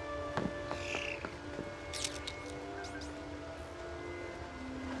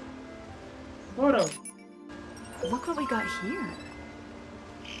 Photo. Look what we got here.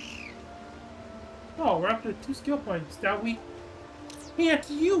 Oh, we're up to 2 skill points that we can't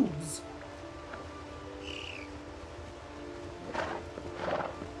use.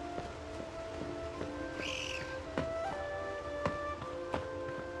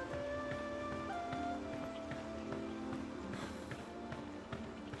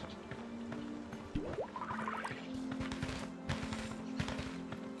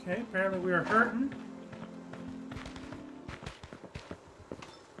 Okay, apparently we are hurting.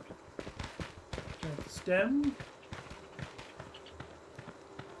 Stem.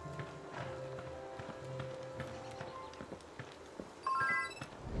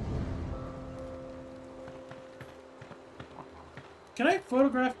 Can I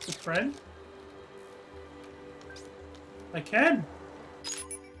photograph the friend? I can.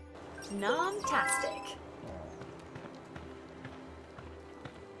 Nom-tastic.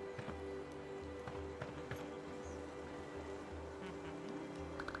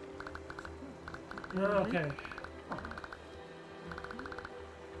 Okay.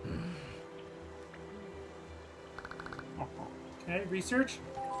 Okay, research.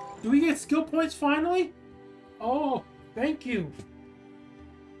 Do we get skill points finally? Oh, thank you.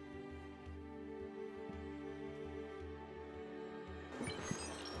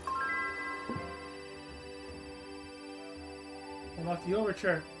 Unlock the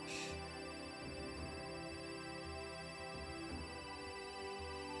overcharge.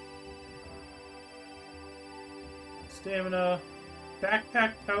 Stamina,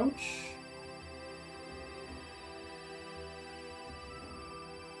 backpack pouch.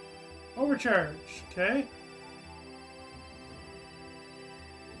 Overcharge, okay.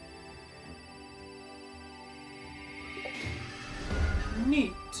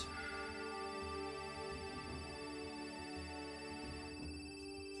 Neat.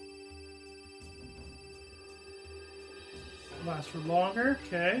 Lasts for longer,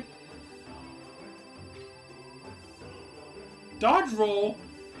 okay. Dodge roll.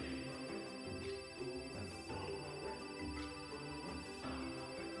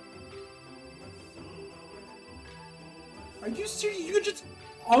 Are you serious? You could just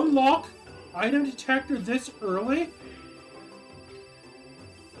unlock item detector this early?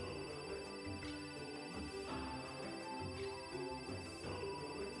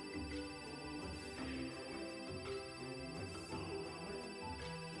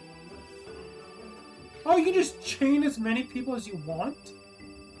 Oh, you can just chain as many people as you want?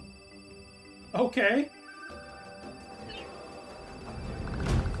 Okay.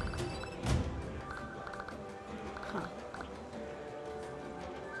 Huh.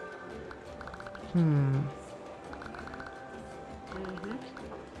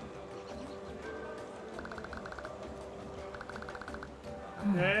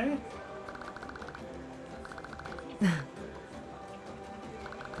 Okay.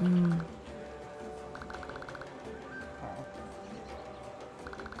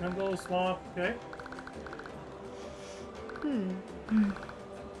 Jungle, swamp, okay.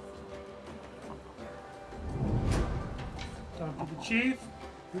 Talk to the chief.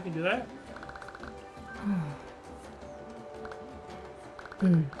 We can do that.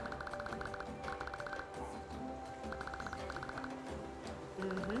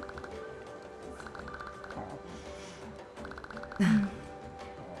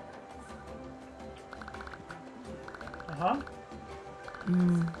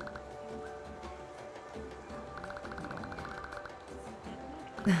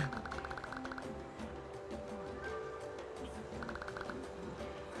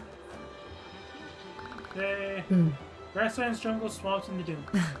 Okay. Grasslands, jungles, swamps, and the dune.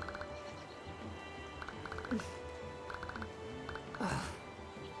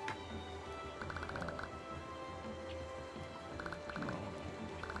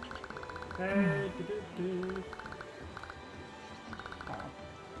 Okay.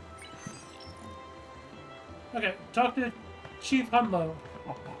 Okay, talk to Chief Hunlow.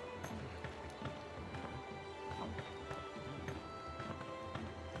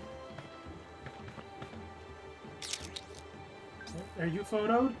 Are you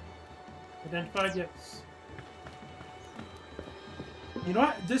photoed? Identified, yes. You know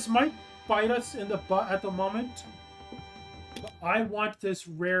what? This might bite us in the butt at the moment. But I want this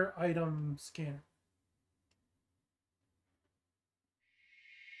rare item scanner.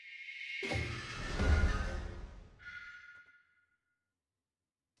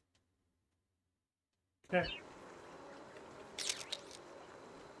 Okay.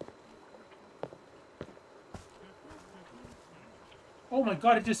 Oh my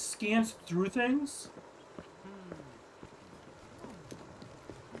god, it just scans through things?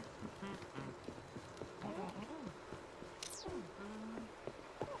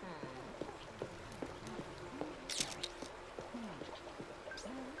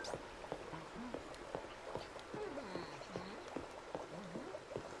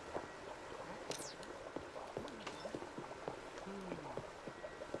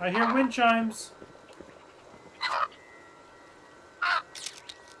 I hear wind chimes.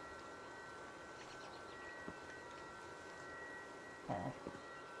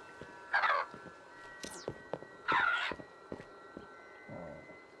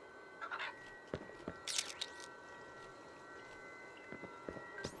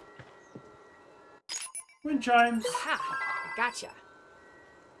 Wind chimes. Ha! I gotcha.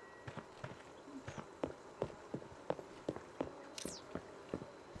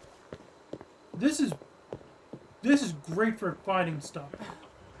 This is great for finding stuff.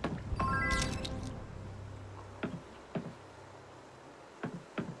 Okay,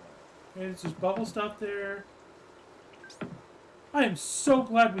 there's just bubble stuff there. I am so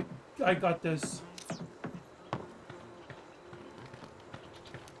glad I got this.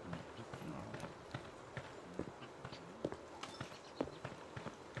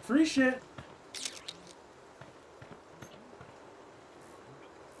 Free shit.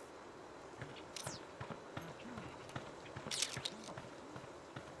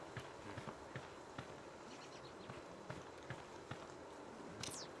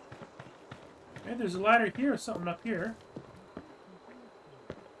 Okay, there's a ladder here, something up here.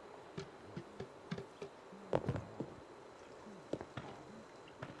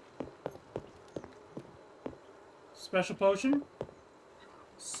 Special potion.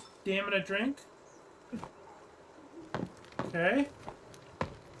 Stamina drink. Okay.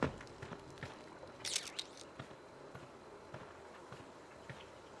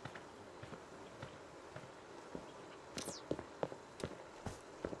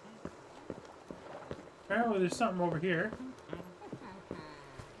 Apparently there's something over here.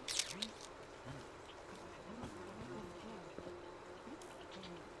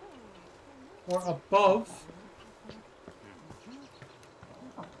 Or above.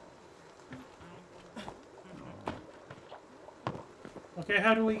 Okay,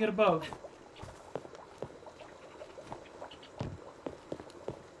 how do we get above?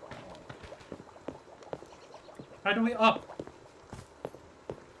 How do we up?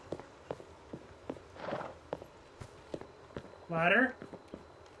 Ladder.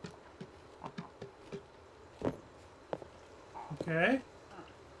 Okay.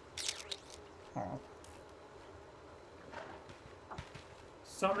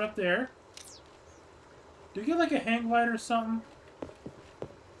 Something up there. Do you get like a hang glider or something?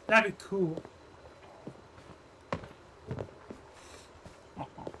 That'd be cool.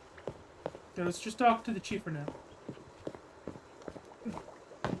 Okay, let's just talk to the chief for now.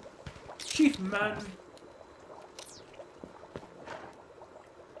 Chief man.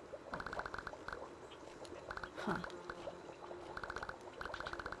 Huh.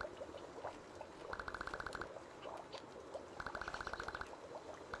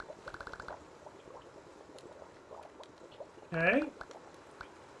 Okay.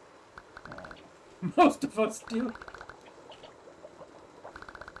 Most of us do.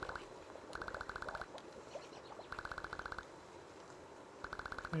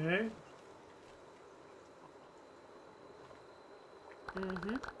 Okay.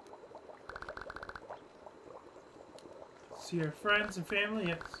 See our friends and family,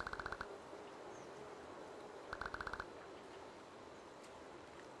 yes.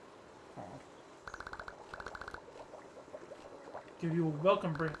 give you a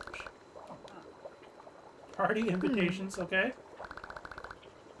welcome branch. Party invitations, okay.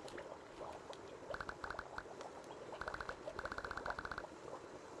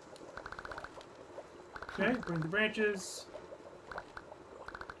 Okay, bring the branches.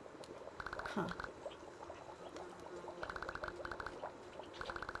 Huh.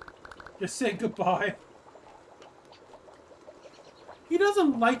 Just say goodbye. He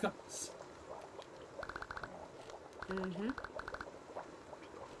doesn't like us. Mm-hmm.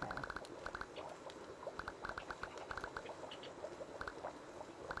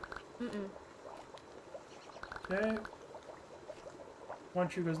 Okay. One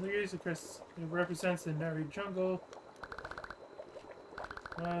tree goes leaves, of course, it represents the Nari jungle.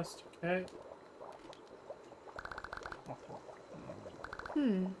 Last, okay.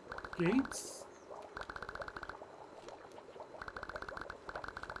 Gates.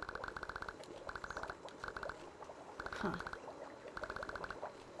 Huh.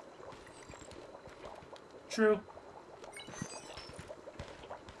 True.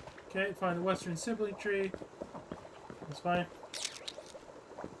 Okay, find the western sibling tree. That's fine.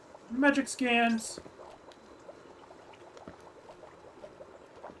 Magic scans.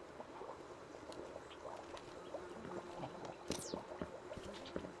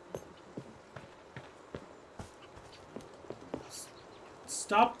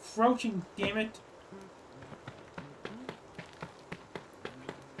 Stop crouching, damn it.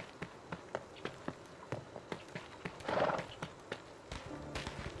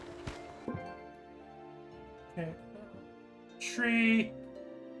 Okay. Tree.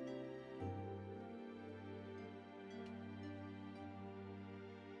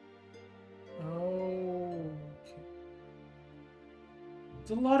 Okay.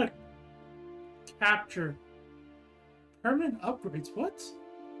 It's a lot of capture. Permanent upgrades, what?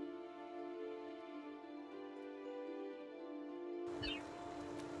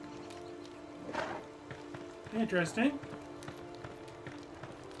 Interesting.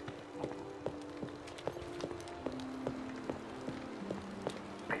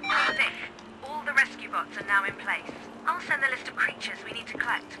 Vic, all the rescue bots are now in place. I'll send the list of creatures we need to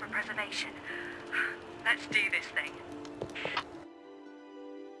collect for preservation. Let's do this thing.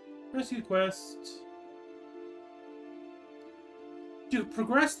 Rescue quest. To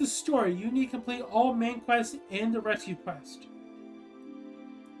progress the story, you need to complete all main quests and the rescue quest.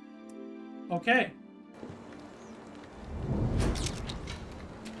 Okay.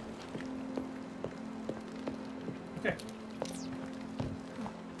 Okay.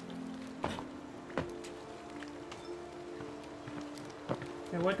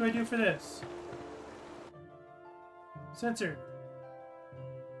 Okay, what do I do for this? Sensor.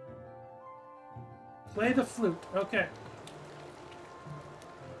 Play the flute. Okay.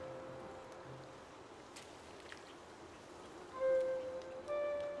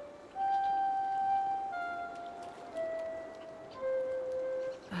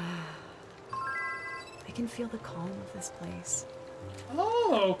 I can feel the calm of this place.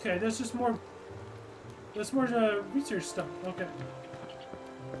 Oh, okay. There's just more. There's more research stuff. Okay.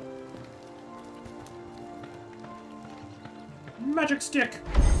 Magic stick.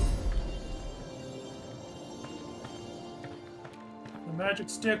 The magic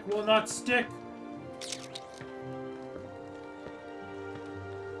stick will not stick.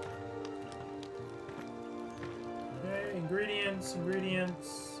 Okay, ingredients,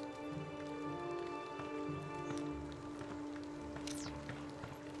 ingredients.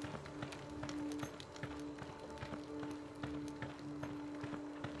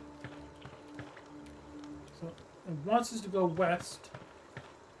 So it wants us to go west,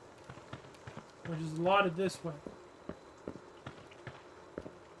 which is a lot of this way.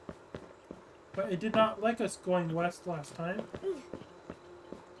 But it did not like us going west last time.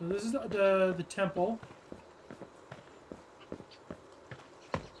 So this is the temple.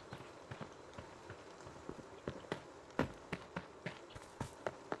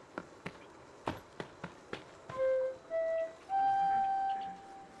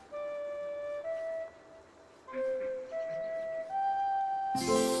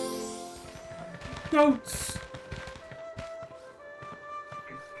 Goats!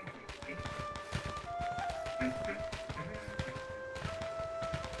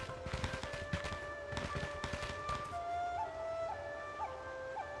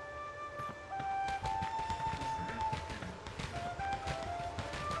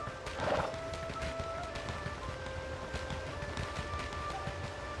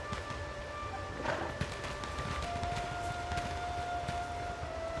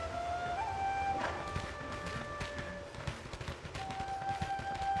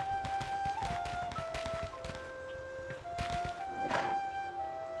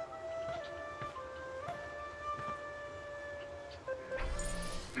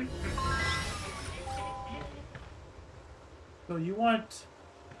 So you want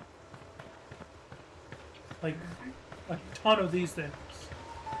like a ton of these things.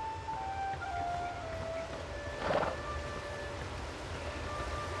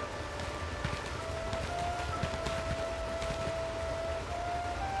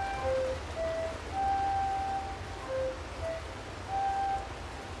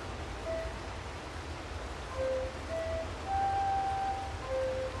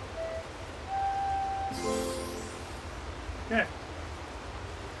 Okay.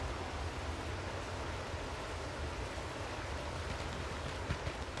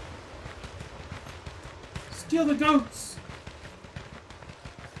 Steal the goats!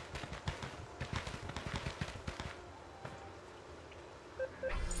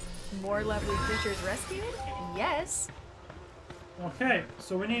 More lovely creatures rescued? Yes. Okay,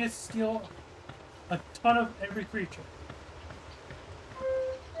 so we need to steal a ton of every creature.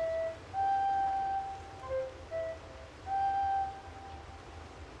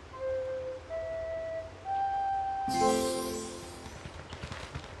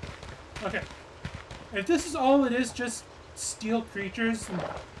 Okay. If this is all it is, just steal creatures and,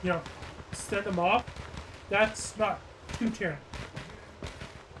 you know, send them off, that's not too terrible.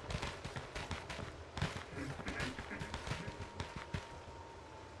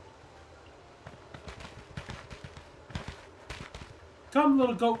 Come,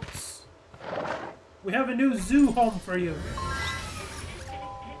 little goats. We have a new zoo home for you.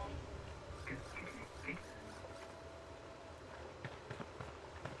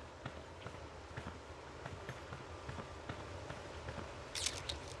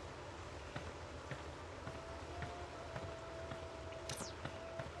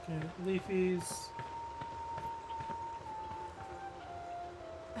 Okay, leafies.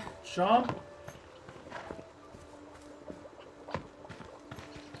 Sean?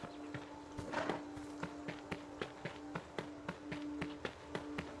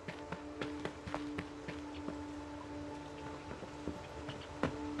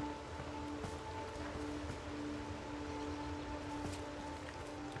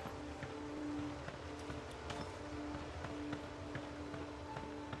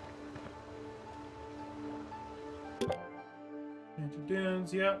 Into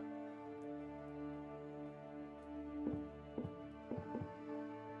dunes, yep.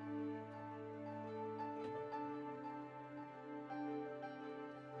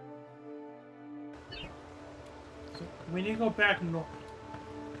 So we need to go back north.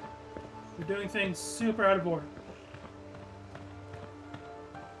 We're doing things super out of order.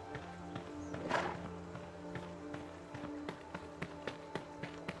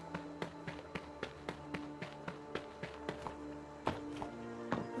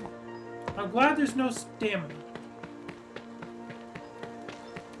 I'm glad there's no stamina.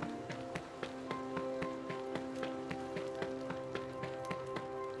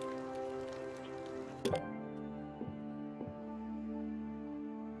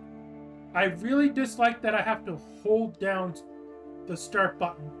 I really dislike that I have to hold down the start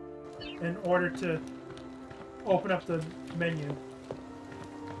button in order to open up the menu.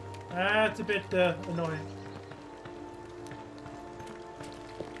 That's a bit annoying.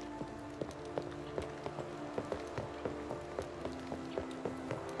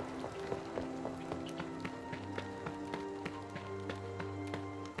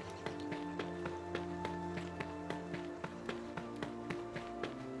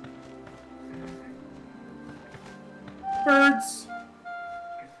 Birds!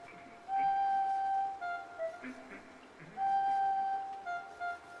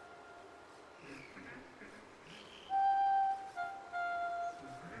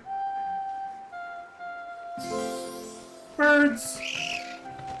 Birds!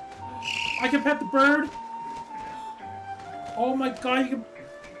 I can pet the bird! Oh my god, you can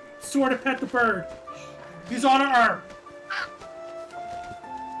sort of pet the bird! He's on an arm!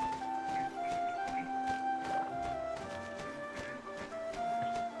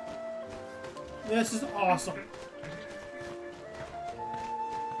 This is awesome.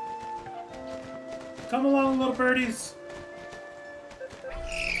 Come along, little birdies.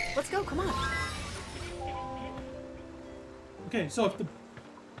 Let's go, come on. Okay, so if the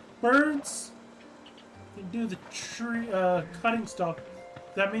birds can do the tree cutting stuff,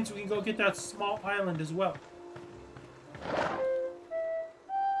 that means we can go get that small island as well.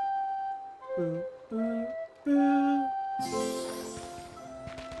 Boo, boo, boo.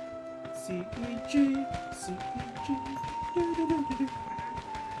 C-E-G, C-E-G, do-do-do-do-do.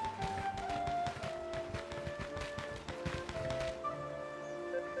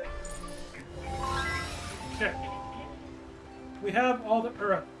 Okay. We have all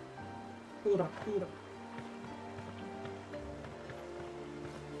the, Hoorah, hoorah.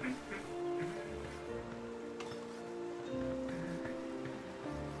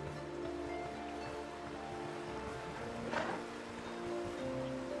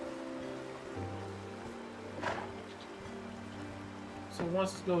 So it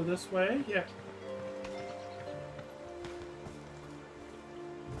wants to go this way? Yeah.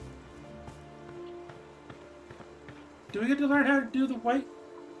 Do we get to learn how to do the white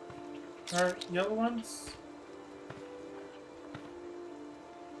or yellow ones?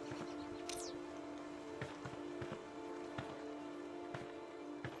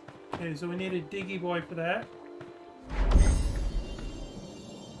 Okay, so we need a diggy boy for that.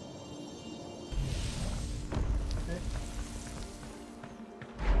 Okay.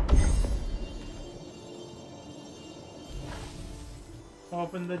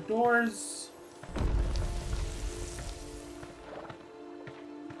 Open the doors.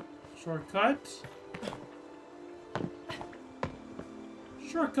 Shortcut.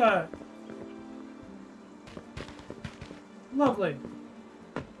 Shortcut. Lovely.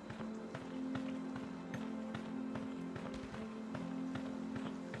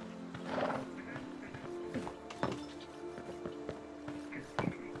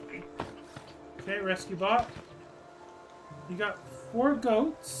 Okay, rescue bot. You got 4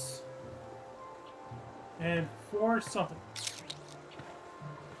 goats and 4 something.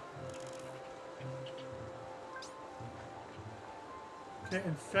 Okay,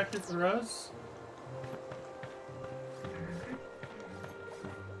 infected for us.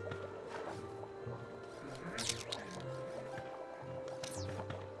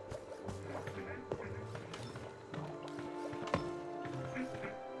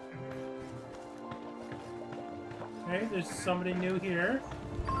 Okay, there's somebody new here.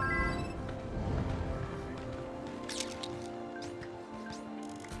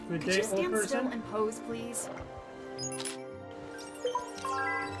 Good Could day, you old stand person. still and pose, please?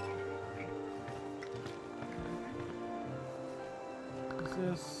 Is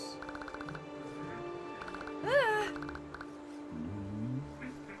this? Ah!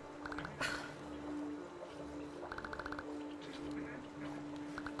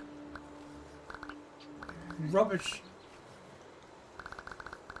 Rubbish.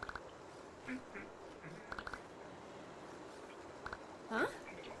 Huh?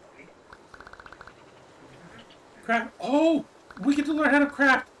 Craft. Oh! We get to learn how to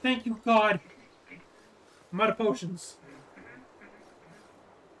craft! Thank you, God! I'm out of potions.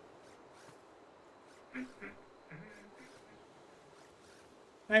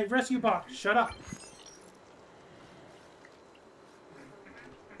 Hey, rescue bot, shut up.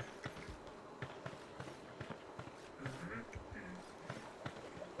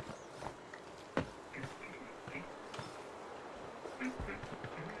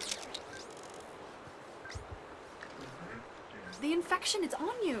 The infection is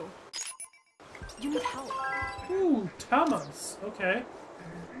on you. You need help. Ooh, Tamas. Okay.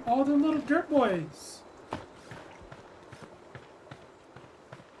 All the little dirt boys.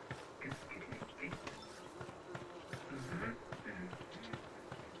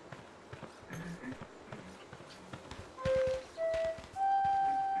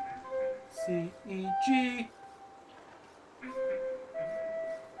 C-E-G.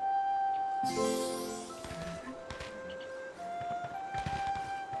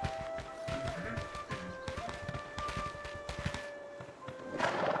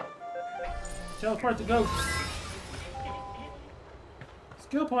 Teleport the ghosts.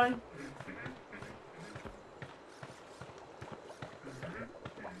 Skill point.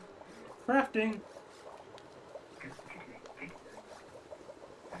 Crafting.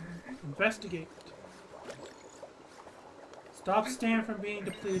 Investigate. Stop stand from being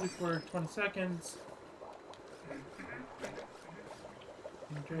depleted for 20 seconds.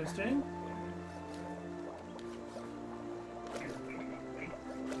 Interesting.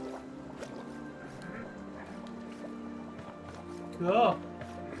 Cool.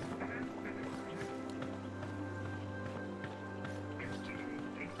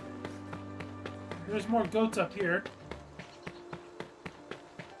 There's more goats up here.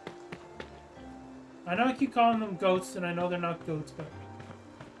 I know I keep calling them goats, and I know they're not goats, but...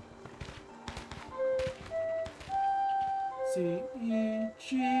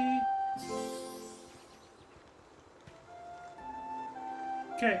 C-E-G...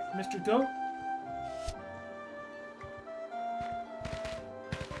 Okay, Mr. Goat.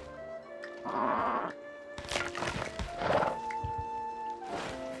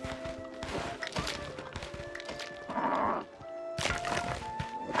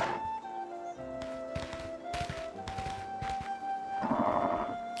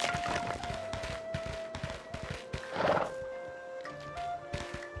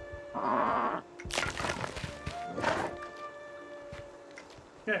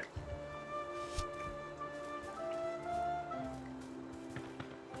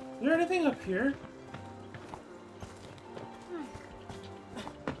 there anything up here?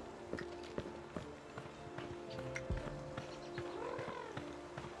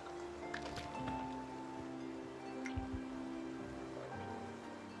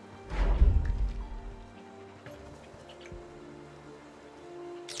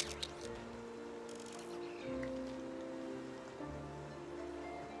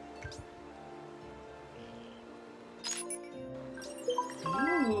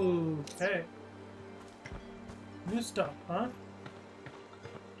 Ooh, okay. New stuff, huh?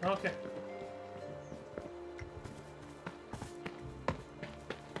 Okay.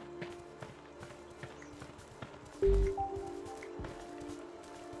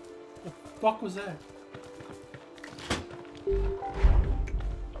 The fuck was that?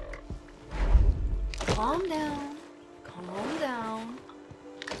 Calm down. Calm down.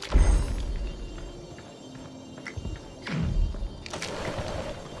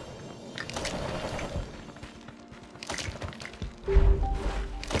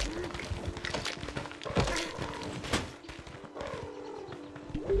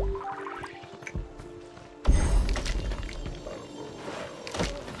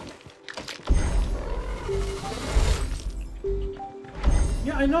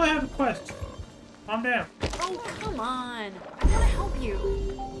 Yeah, I know I have a quest. Calm down. Oh, come on. I want to help you.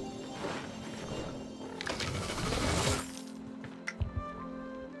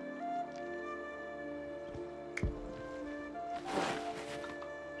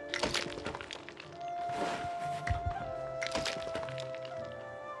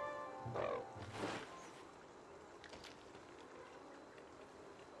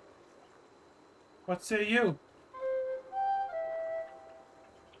 What say you?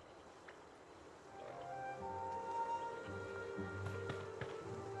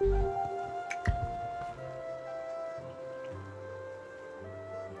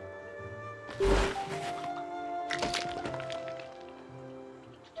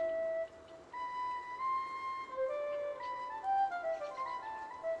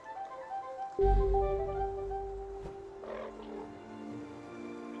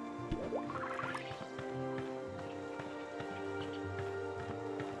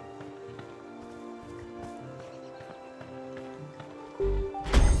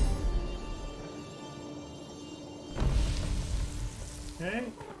 Okay.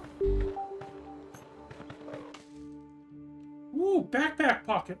 Ooh, backpack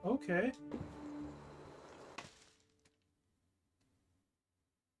pocket. Okay.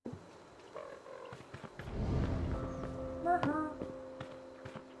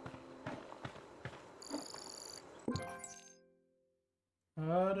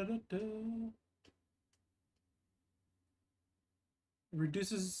 Da-da-da.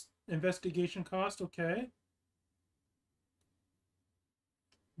 Reduces investigation cost. Okay.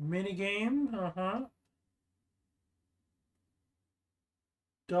 Minigame. Uh-huh.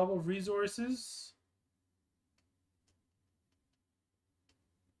 Double resources.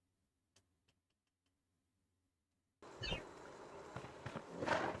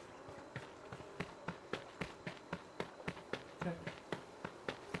 Okay.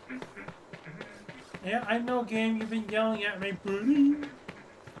 Yeah, I know, game. You've been yelling at me, buddy.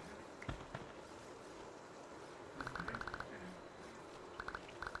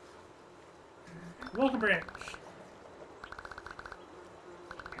 Welcome, Branch.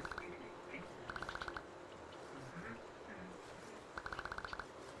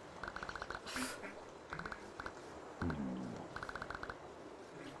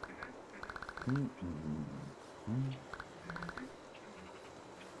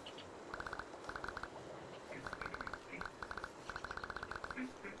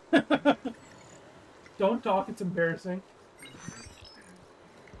 Don't talk, it's embarrassing.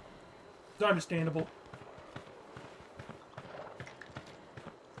 It's understandable.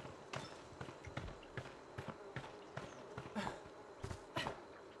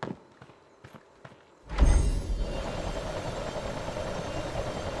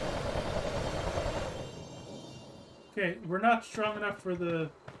 Okay, we're not strong enough for the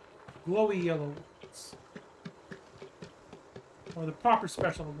glowy yellow ones. Or the proper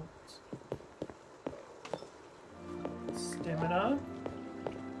special ones. Stamina.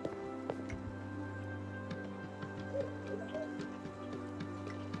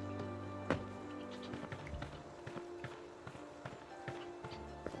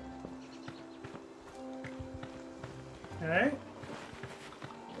 Okay.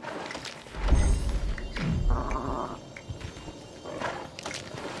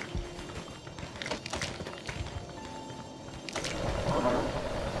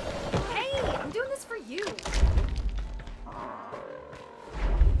 Hey, I'm doing this for you.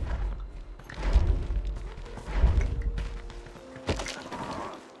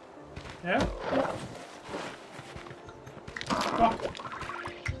 Yeah? Fuck.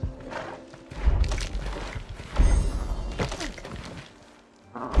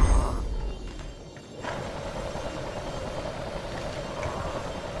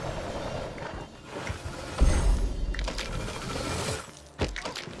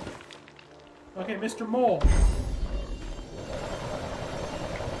 Okay, Mr. Mole.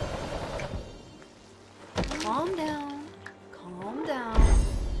 Calm down. Calm down.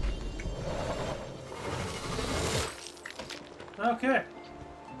 Okay.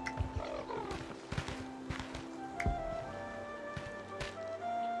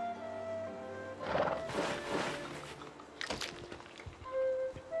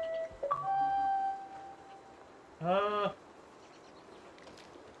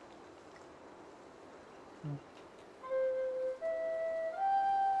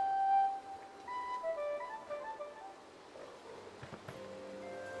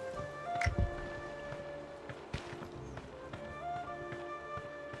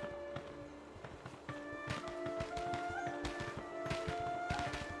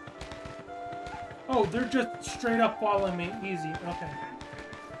 Oh, they're just straight up following me. Easy. Okay.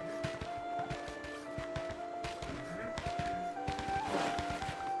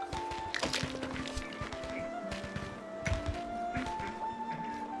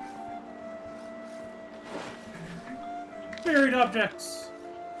 Buried objects.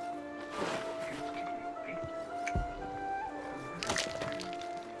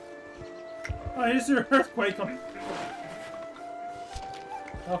 Oh, is there an earthquake?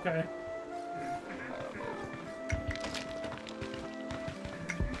 Okay.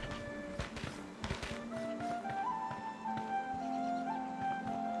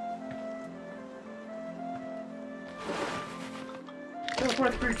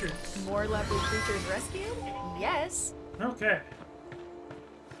 Teleport creatures. More lovely creatures rescued? Yes. Okay.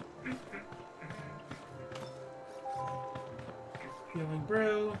 Healing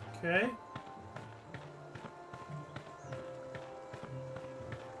brew. Okay.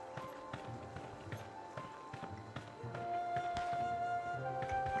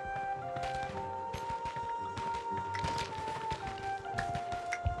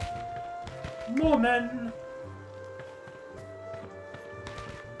 More men.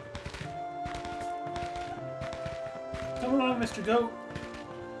 Come along, Mr. Goat.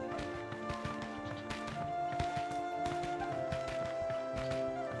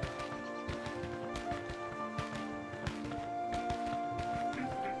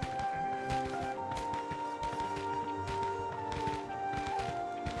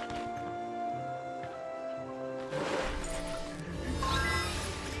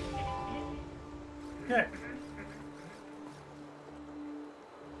 Okay.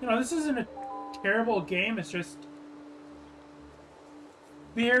 You know, this isn't a terrible game, it's just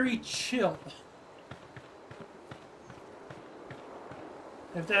very chill.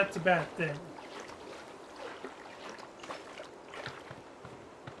 If that's a bad thing.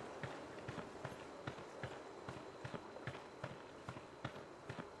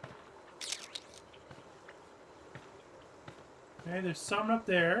 Okay, there's something up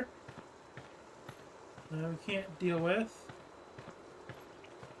there that we can't deal with.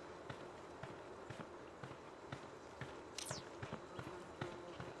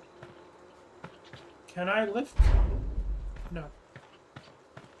 Can I lift? No.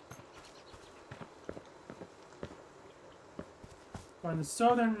 Find the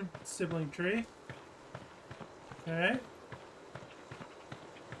southern sibling tree. Okay.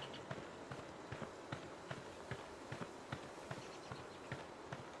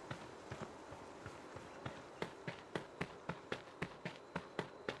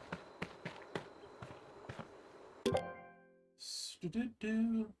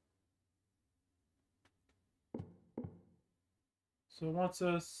 Do-do-do. So it wants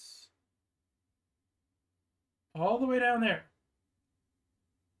us all the way down there.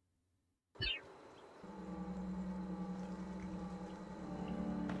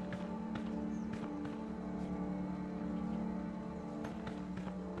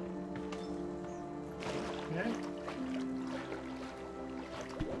 Okay.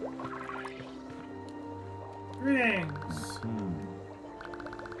 Greetings.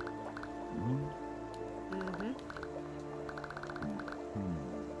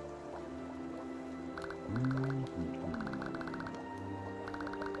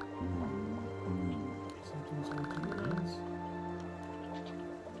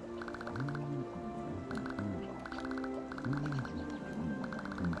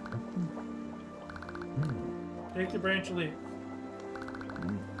 Take the branch and leave.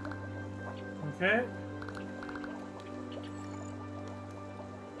 Okay.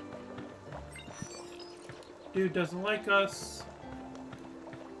 Dude doesn't like us.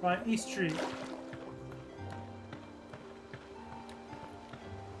 Find East Street.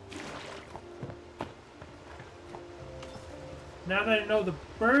 Now that I know the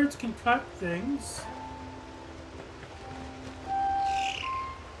birds can cut things.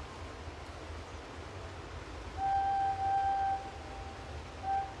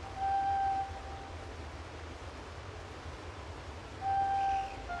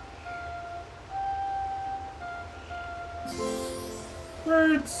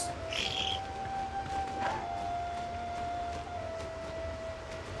 Birds!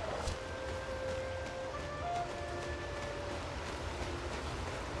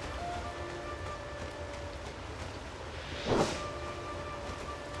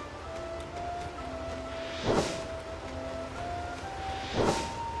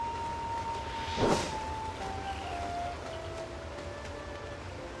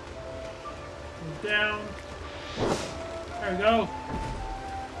 Down. There we go.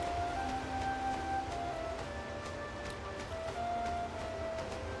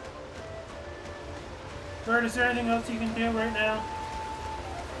 Bird, is there anything else you can do right now?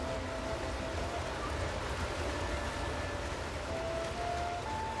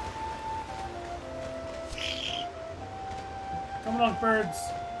 Come along, birds.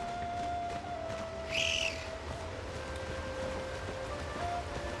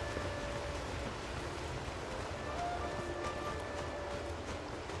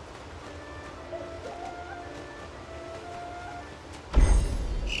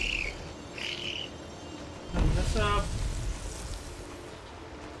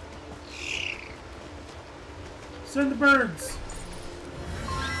 Send the birds!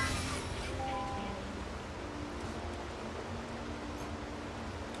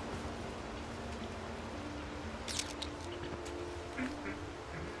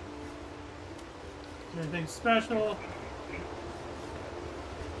 Anything special?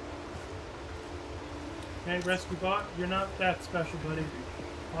 Hey, rescue bot, you're not that special, buddy.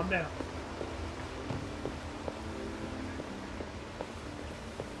 Calm down.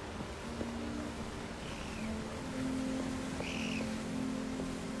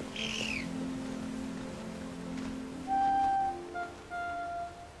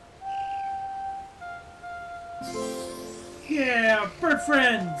 Yeah, bird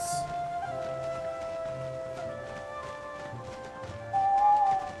friends!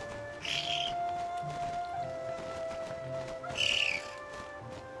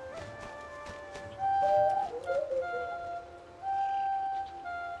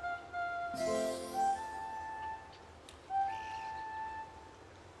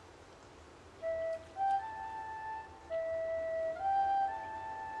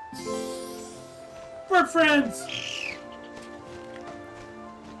 Bird friends!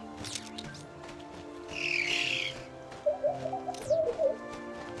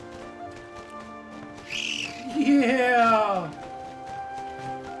 Yeah!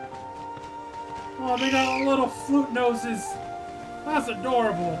 Oh, they got little flute noses. That's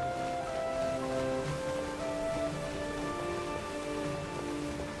adorable.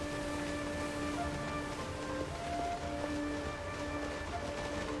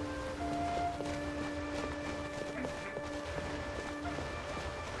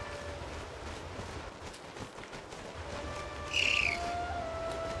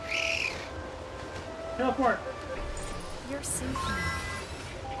 Teleport. You're safe now.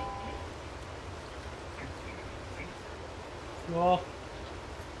 Cool.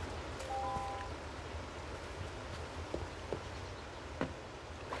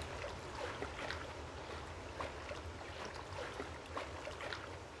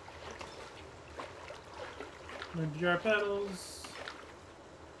 Jar petals.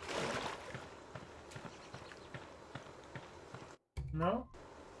 No?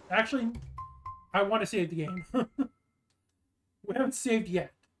 Actually, I want to save the game. We haven't saved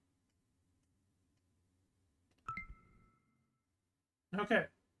yet. Okay.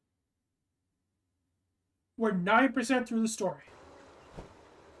 We're 9% through the story.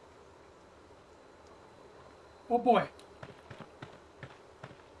 Oh boy.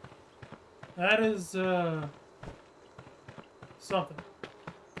 That is, something.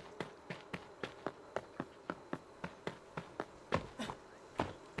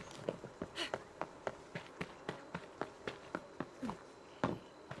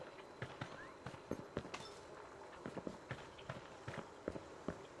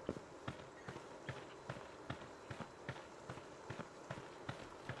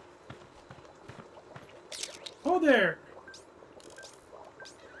 Oh there!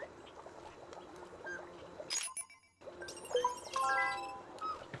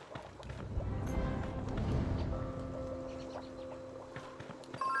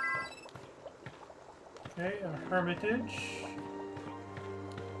 Okay, a hermitage.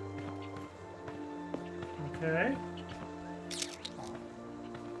 Okay.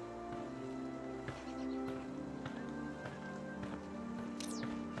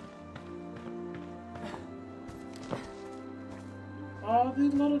 All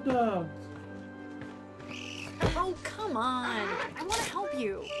these little dogs. Oh, come on. I want to help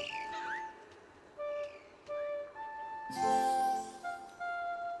you.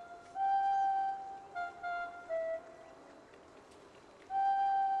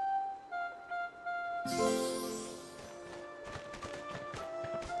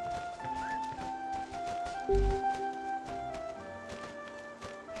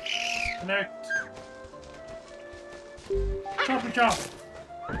 Connect. Chop and chop.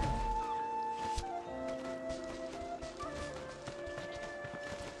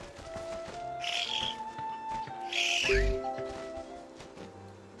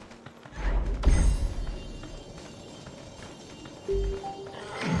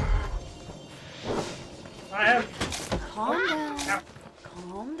 I have. Calm down. Ow.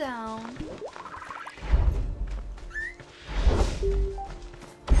 Calm down.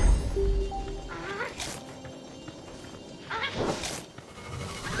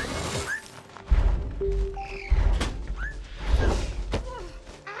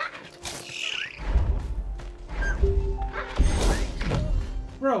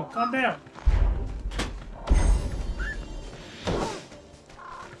 Bro, calm down.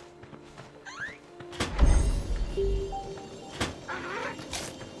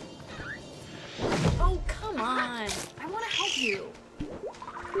 Oh, come on. I want to help you.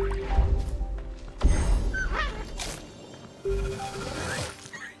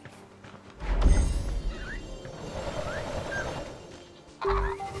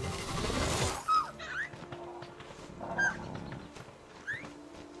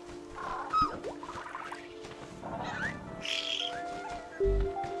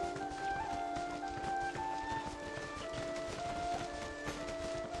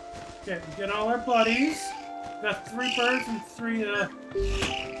 Okay, we get all our buddies. Got 3 birds and 3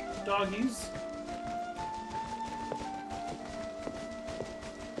 doggies.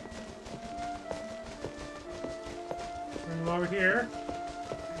 Bring them over here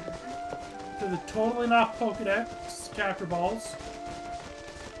to the totally not Pokedex chapter balls.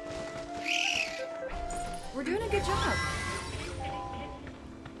 We're doing a good job.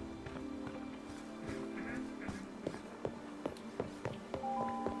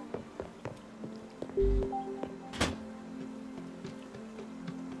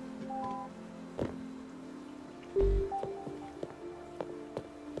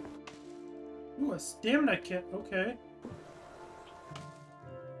 Ooh, a stamina kit. Okay.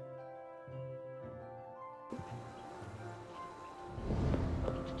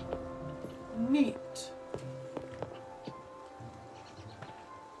 Neat.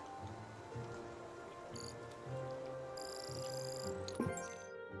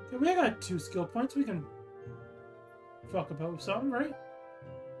 Okay, we got 2 skill points. We can fuck about with something, right?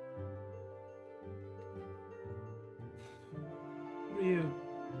 What are you?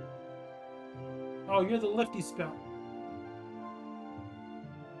 Oh, you're the lifty spell.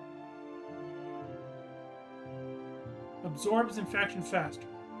 Absorbs infection faster.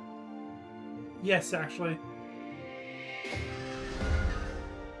 Yes, actually.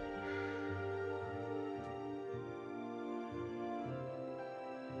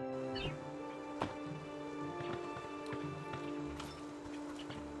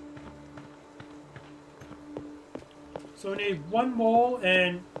 So we need 1 mole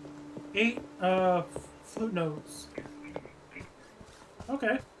and 8 flute notes.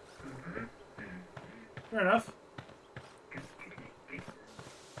 Okay. Fair enough.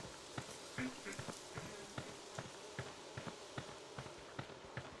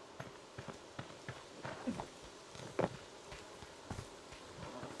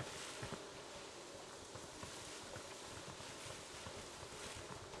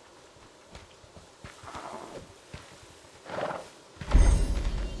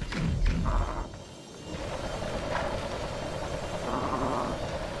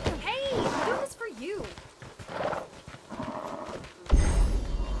 Hey, I'm doing this for you.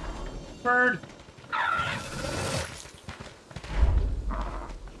 Bird.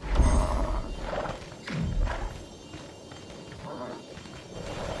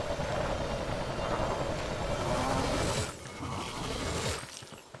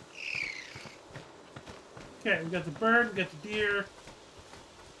 Okay, we got the bird, we got the deer.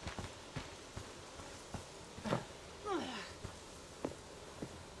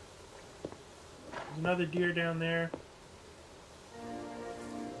 There's another deer down there.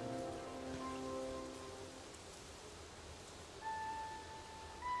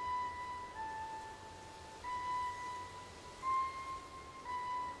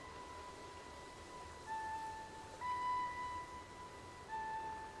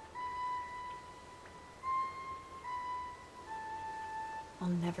 I'll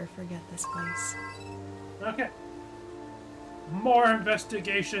never forget this place. Okay. More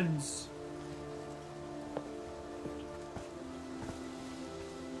investigations.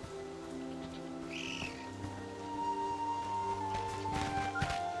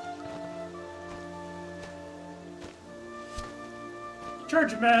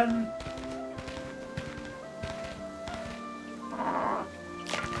 Churchmen!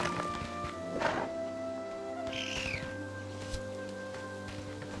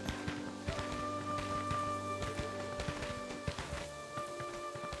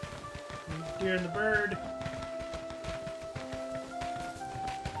 Deer and the bird.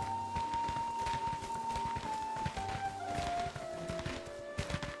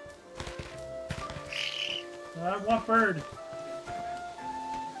 I want bird.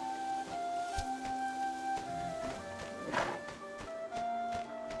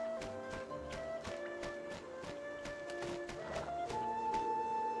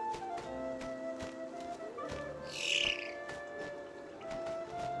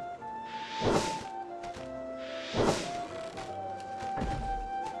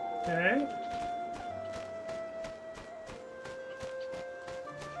 Okay.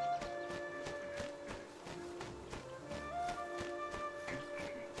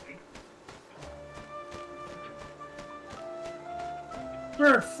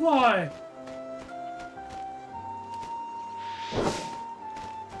 Bird, fly!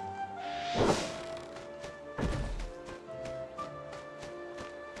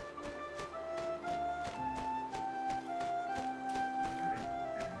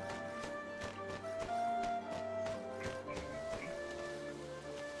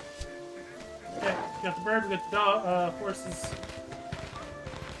 Okay, we got the bird, we got the horses.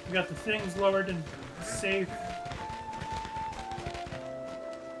 We got the things lowered and safe.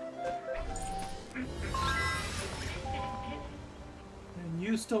 And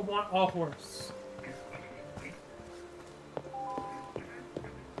you still want a horse.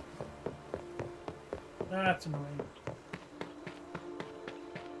 That's annoying.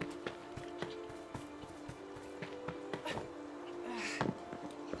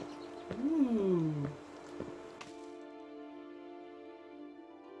 Ooh.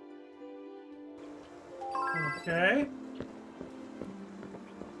 Okay.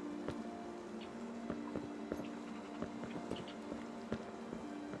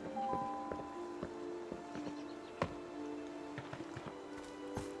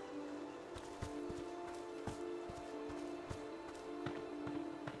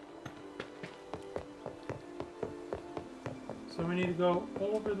 So we need to go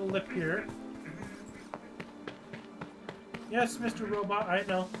over the lip here. Yes, Mr. Robot, I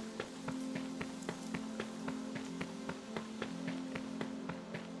know.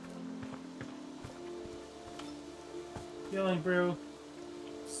 Healing brew.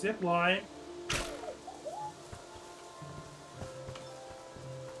 Zip line.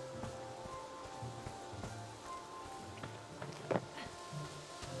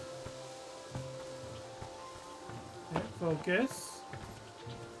 Okay, focus.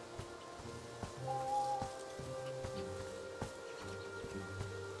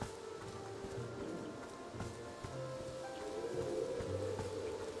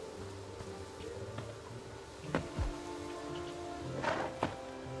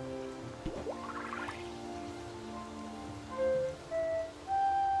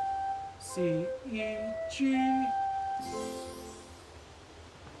 C-E-G.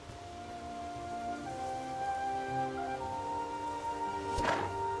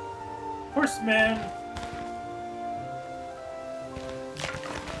 Horseman.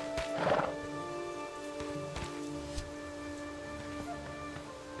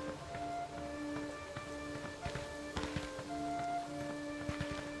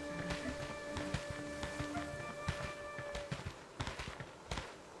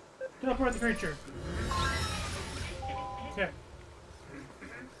 Teleport the creature. Okay.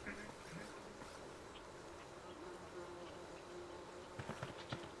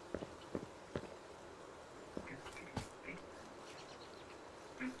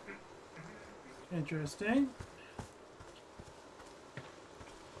 Interesting.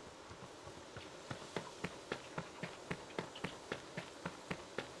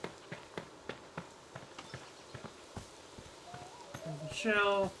 There's a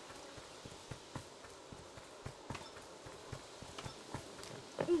shell.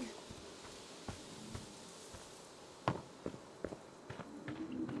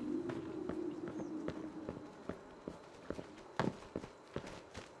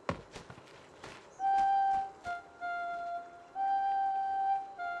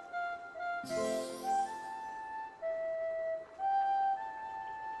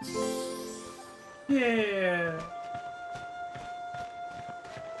 Yeah.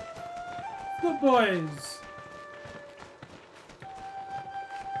 Good boys.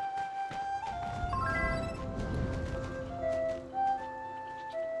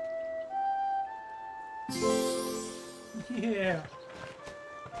 Yeah.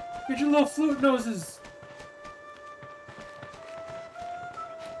 Get your little flute noses.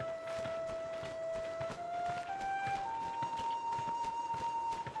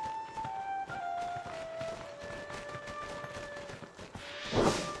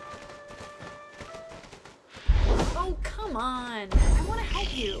 Oh, come on. I want to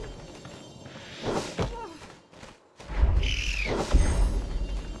help you.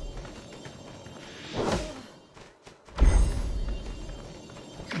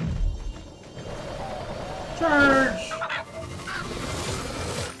 Charge!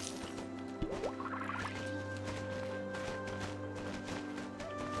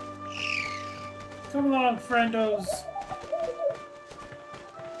 Come along, friendos.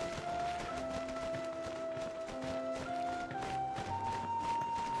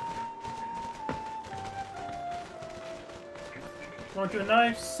 Going to a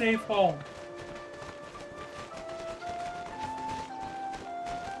nice, safe home.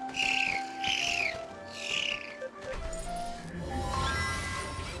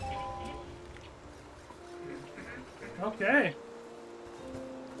 Okay.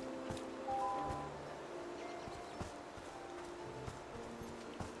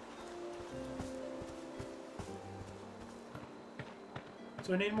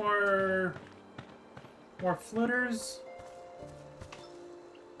 So I need more fluters.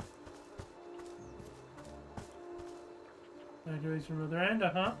 Activates from the other end,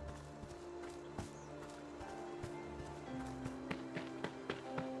 uh-huh.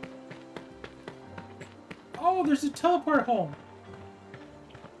 Oh, there's a teleport home.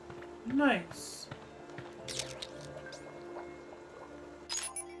 Nice.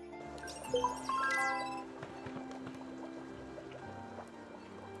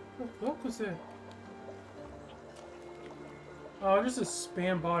 What was it? Oh, just a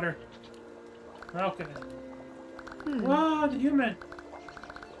spam botter. Okay. Whoa, the human.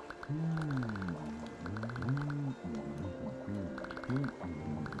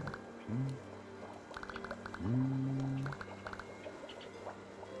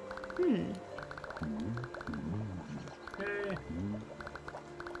 Okay.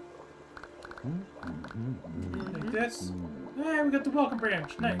 Like this. Hey, we got the welcome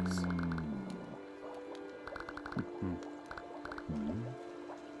branch. Nice.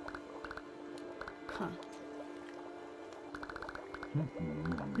 Huh.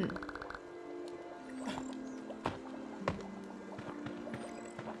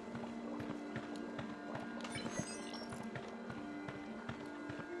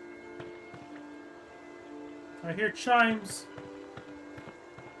 I hear chimes.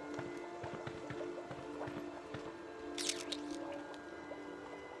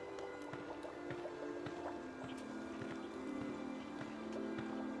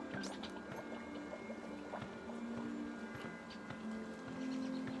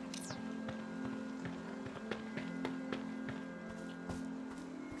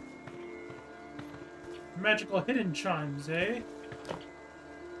 Magical hidden chimes, eh?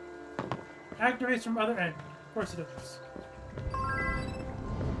 Activates from other end. Of course it does.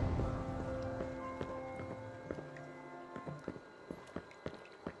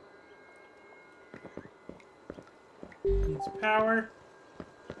 Needs power.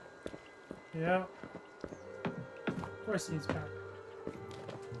 Yeah. Of course it needs power.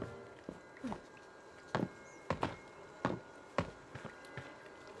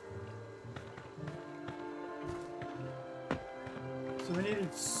 So we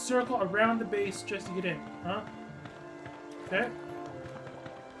need to circle around the base just to get in, huh? Okay.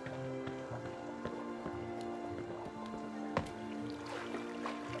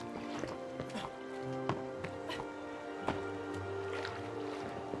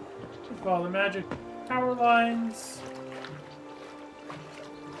 Follow the magic power lines.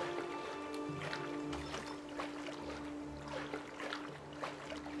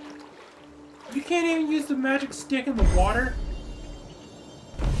 You can't even use the magic stick in the water?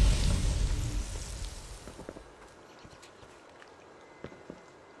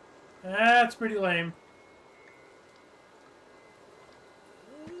 That's pretty lame.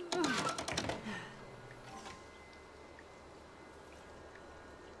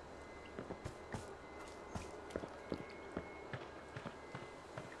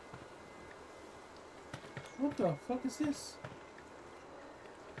 What the fuck is this?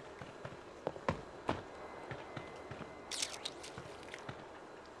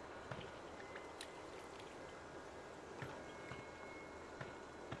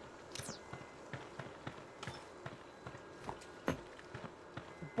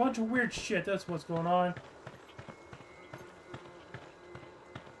 bunch of weird shit. That's what's going on.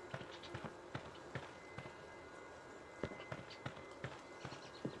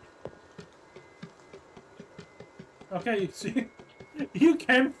 Okay, you see, you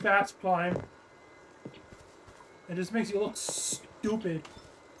can fast climb. It just makes you look stupid.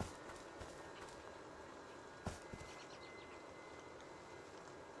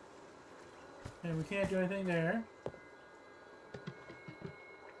 And we can't do anything there.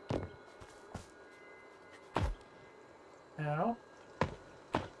 Ow.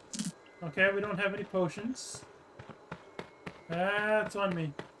 Okay, we don't have any potions. That's on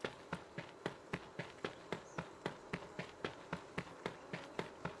me.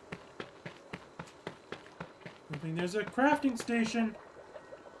 I think there's a crafting station.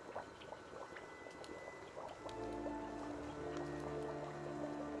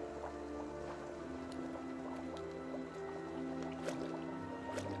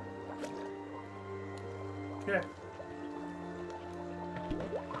 Okay.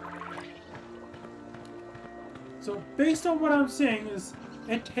 So based on what I'm seeing is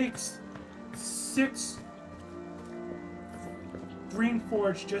it takes 6 green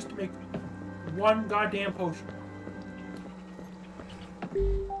forge just to make one goddamn potion.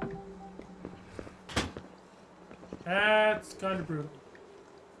 That's kind of brutal.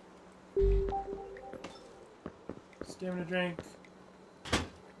 Stamina drink.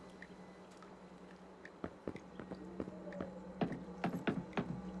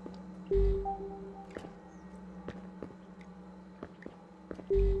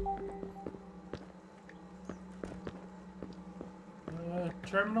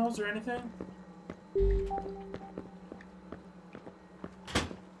 Terminals or anything?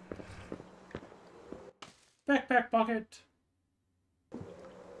 Backpack pocket.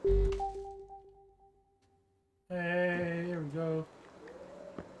 Hey, here we go.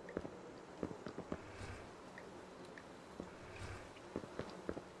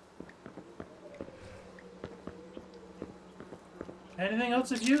 Anything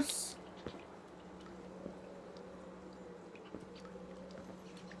else of use?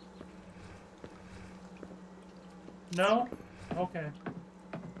 No? Okay.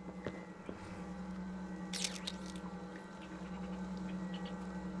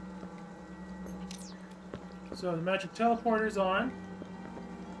 So the magic teleporter's on.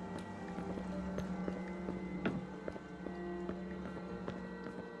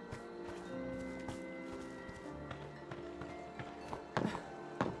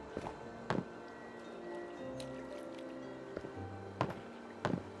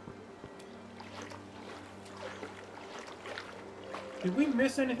 Did we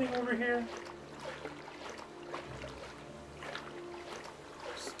miss anything over here?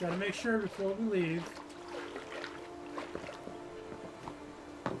 Just gotta make sure before we leave.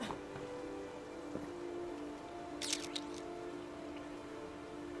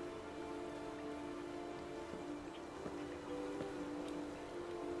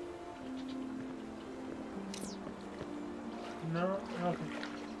 No? Okay.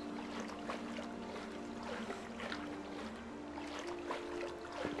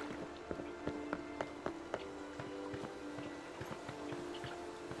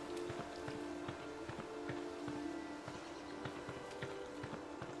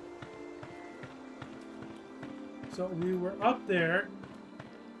 So we were up there.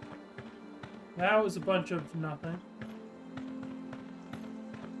 That was a bunch of nothing.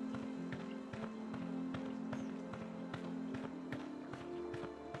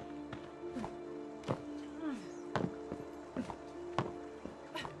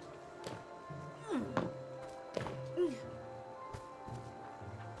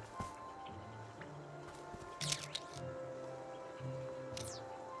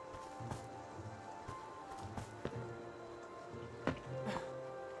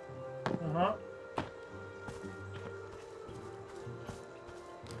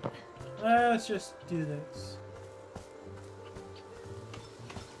 Let's just do this.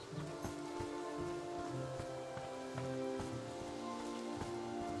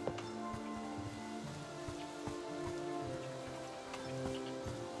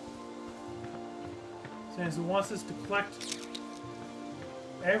 Since it wants us to collect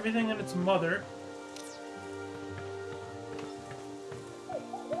everything in its mother.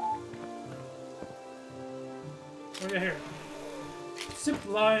 What do we got here? Zip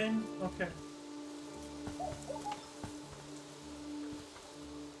line. Okay.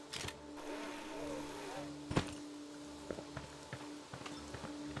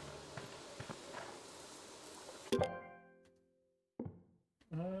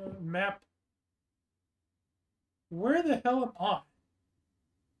 Map. Where the hell am I?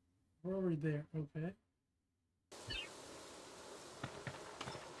 We're over there. Okay.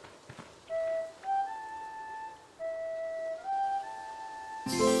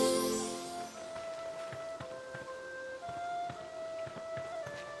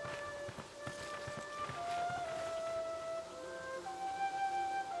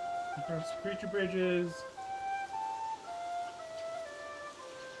 Across creature bridges.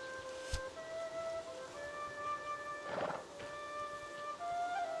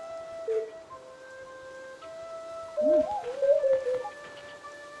 Ooh.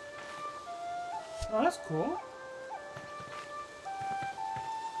 Oh, that's cool.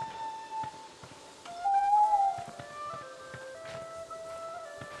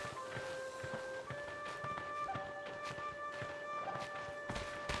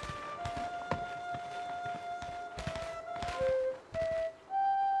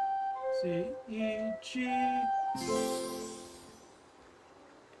 C, E, G.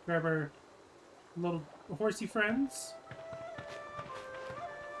 Grab our little horsey friends.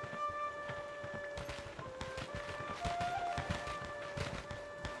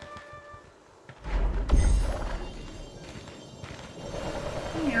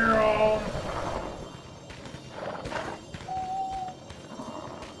 Meow.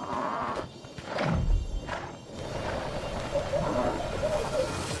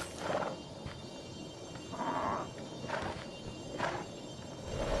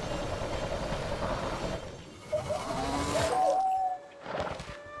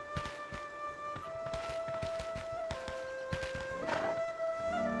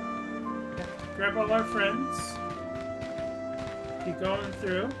 Grab all our friends. Keep going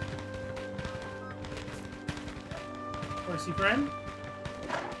through. Horsey friend.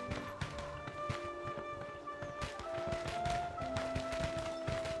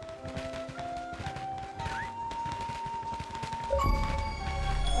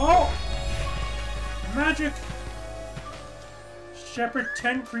 Oh! Magic! Shepherd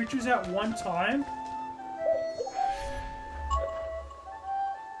 10 creatures at one time?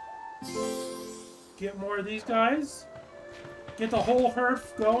 Get more of these guys. Get the whole herd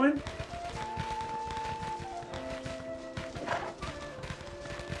going.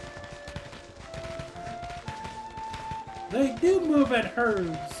 They do move in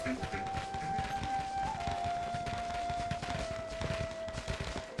herds.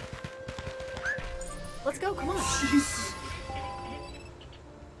 Let's go, come on. Jeez.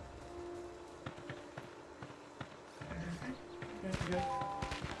 Okay.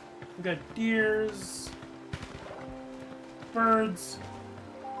 We got deers, birds,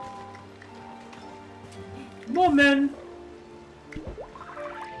 woman.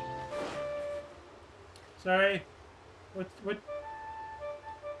 Sorry. What?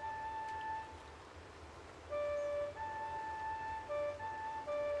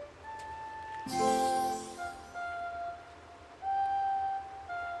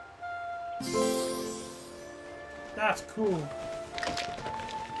 That's cool.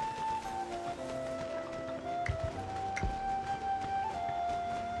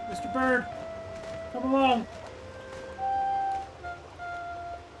 Mr. Bird, come along.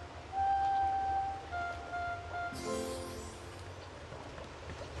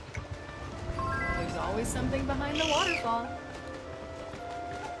 There's always something behind the waterfall.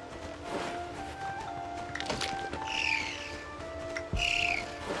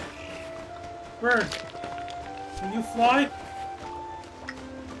 Bird, can you fly?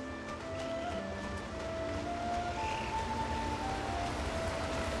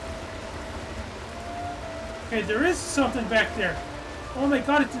 Okay, there is something back there. Oh my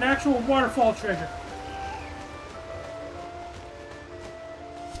god, it's an actual waterfall treasure.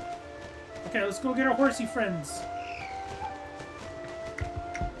 Okay, let's go get our horsey friends.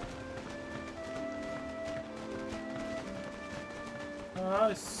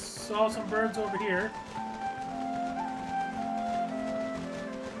 I saw some birds over here.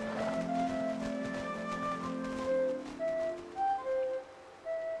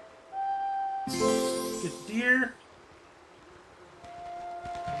 Get deer.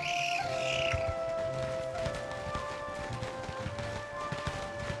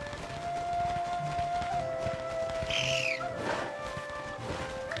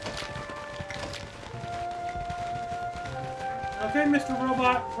 Okay, Mr.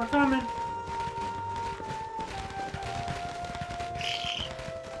 Robot, we're coming.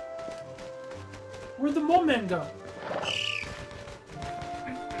 Where'd the mole men go?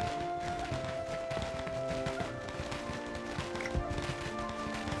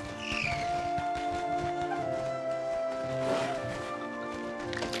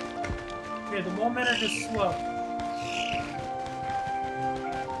 Okay, the mole men are just slow.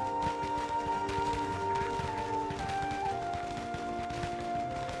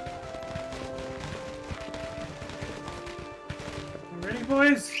 Ready,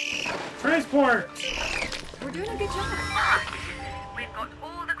 boys? Transport! We're doing a good job. We've got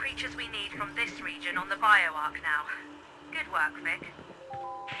all the creatures we need from this region on the bioarc now. Good work, Vic.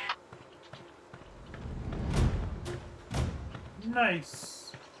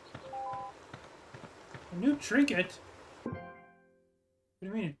 Nice. A new trinket? What do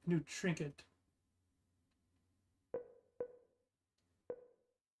you mean, a new trinket?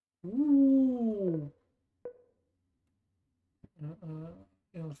 Ooh.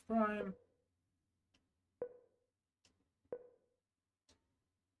 Ilus Prime.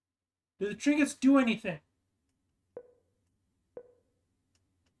 Do the trinkets do anything?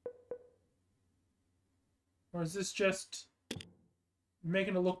 Or is this just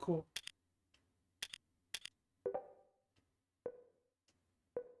making it look cool?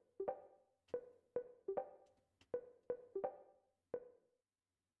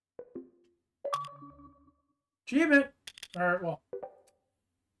 Achievement! Or, well,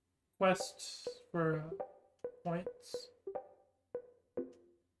 quest for points.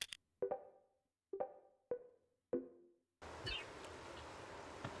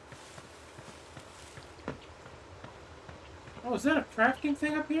 Oh, is that a crafting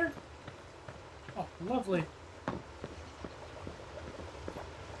thing up here? Oh, lovely.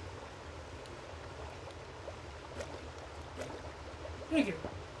 Thank you.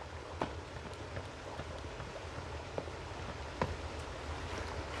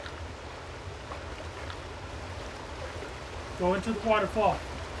 Go into the waterfall.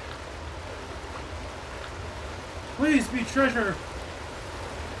 Please be treasure.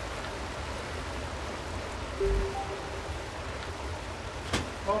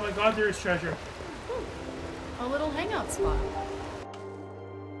 Oh my god, there is treasure. A little hangout spot.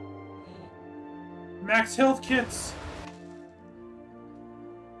 Max health kits.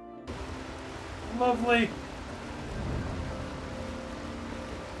 Lovely.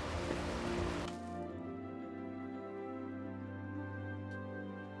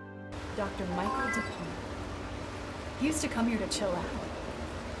 Dr. Michael DuPont. He used to come here to chill out.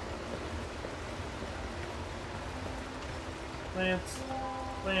 Plants.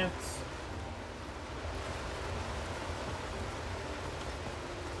 Plants.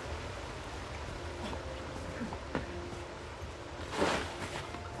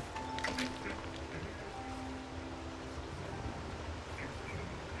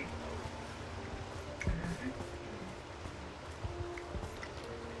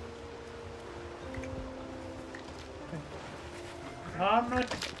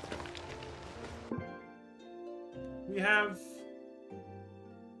 We have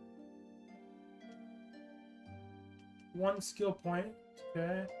one skill point.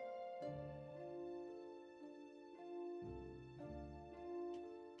 Okay.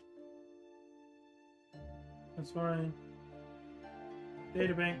 That's fine.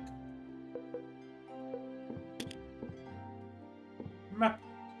 Databank. Map.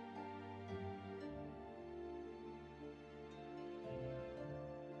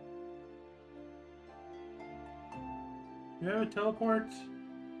 Do you have a teleport?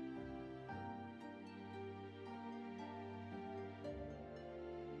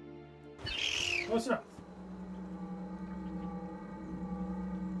 Close enough.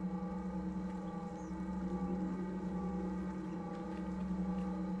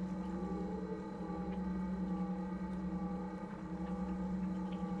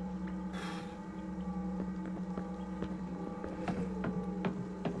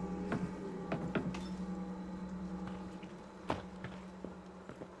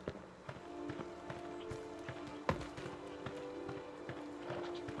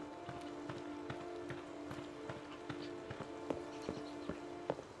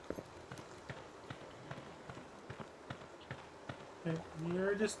 Okay,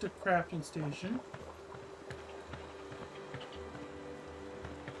 you're just a crafting station.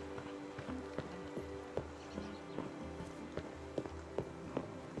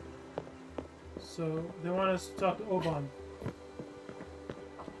 So they want us to talk to Oban.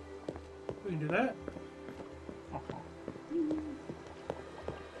 We can do that.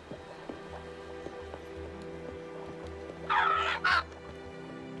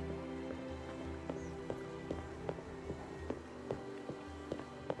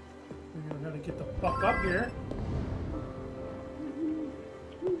 We gotta get the fuck up here.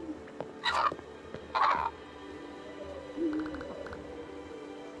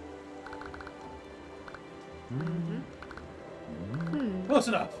 Close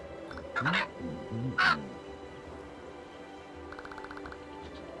enough.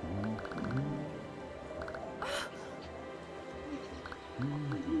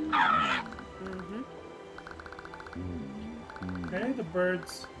 Okay, the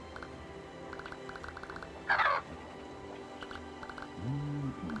birds.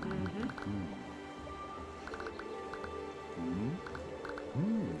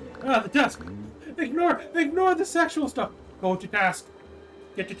 Ah, the desk. Ignore the sexual stuff. Go to task.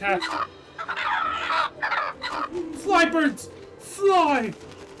 Get to task. Fly, birds! Fly!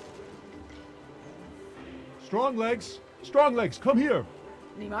 Strong legs, come here.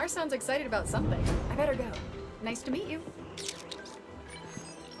 Nimar sounds excited about something. I better go. Nice to meet you.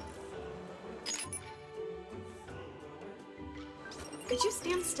 Could you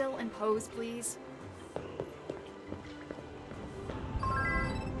stand still and pose, please?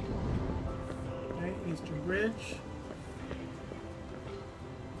 Okay, Eastern Bridge.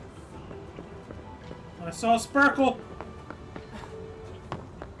 I saw a sparkle.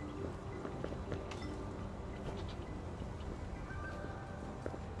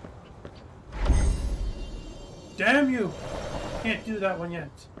 Damn you! Can't do that one yet.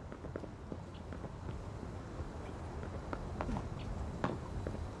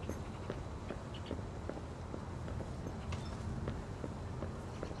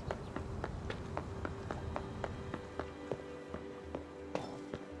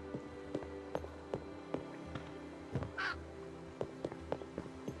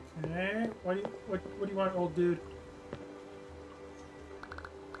 Okay, what do you want, old dude?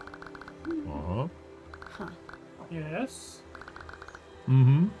 Uh-huh. Huh. Yes.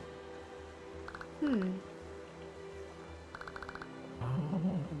 Mm-hmm.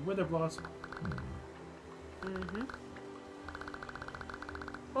 Wither blossom.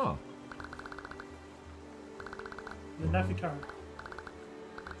 Huh. The Nefertari.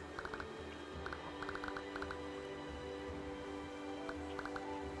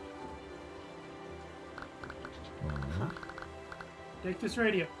 Take this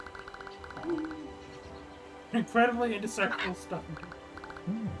radio. Incredibly indecipherable stuff.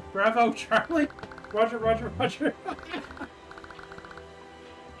 Bravo, Charlie. Roger, Roger, Roger.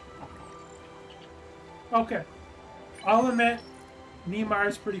 Okay. I'll admit,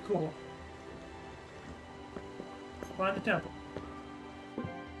 Nimar's pretty cool. Find the temple.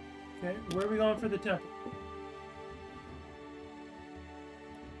 Okay, where are we going for the temple?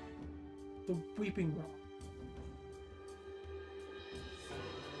 The Weeping Well.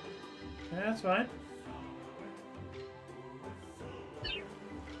 Okay, that's fine.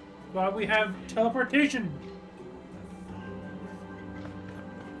 But we have teleportation.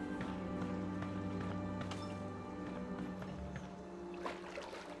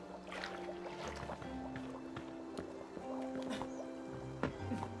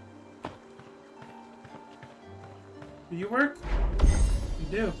 Do you work? You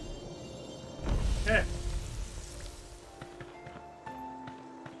do. Okay.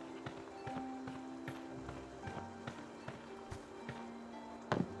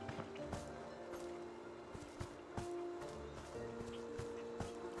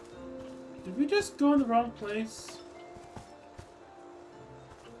 Did we just go in the wrong place?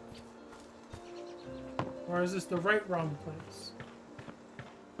 Or is this the right wrong place?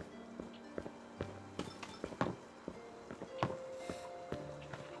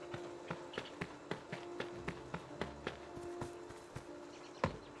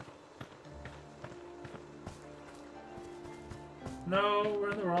 No,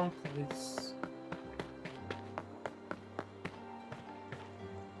 we're in the wrong place.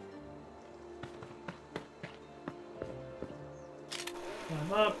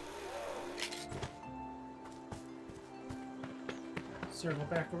 Climb up. Circle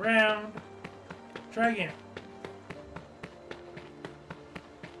back around. Try again.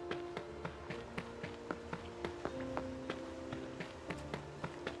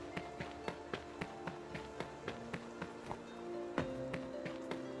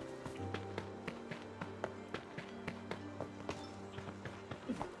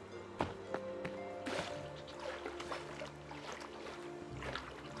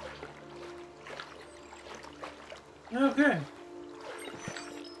 Okay.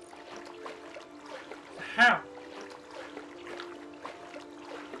 How?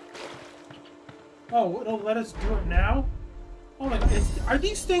 Oh, it'll let us do it now? Oh my god, are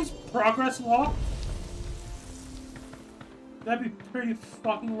these things progress locked? That'd be pretty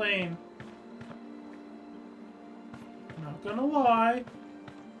fucking lame. Not gonna lie.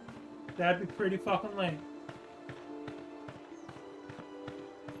 That'd be pretty fucking lame.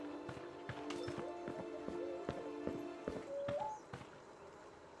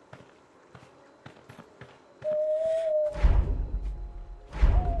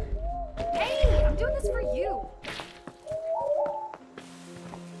 Hey, I'm doing this for you.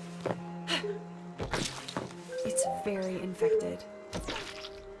 It's very infected.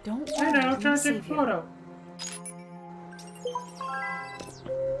 Don't Hey worry, now, I'm trying gonna to take a save you. photo.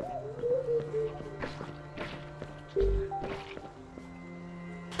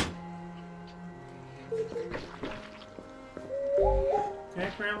 Okay,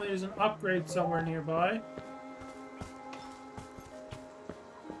 apparently there's an upgrade somewhere nearby.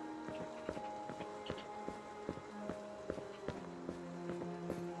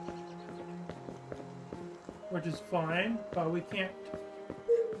 Which is fine, but we can't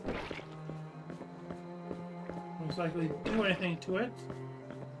most likely do anything to it.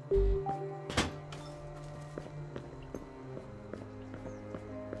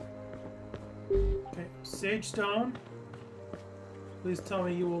 Okay, Sage Stone. Please tell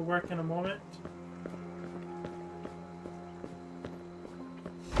me you will work in a moment.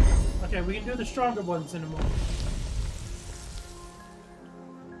 Okay, we can do the stronger ones in a moment.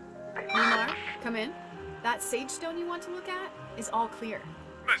 Lumar, come in. That sage stone you want to look at is all clear.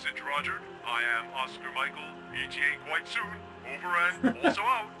 Message Roger. I am Oscar Michael. ETA quite soon. Over and also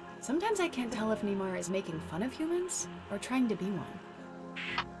out. Sometimes I can't tell if Neymar is making fun of humans or trying to be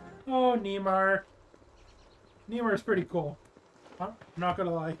one. Oh, Neymar. Neymar's pretty cool. I'm not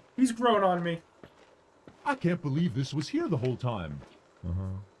gonna lie. He's grown on me. I can't believe this was here the whole time.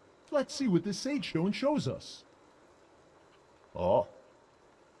 Let's see what this sage stone shows us. Oh,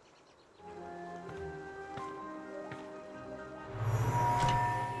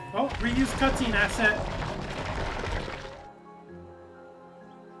 Oh, reuse cutscene asset.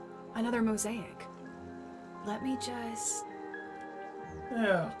 Another mosaic. Let me just...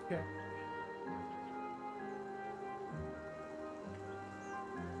 Yeah, okay.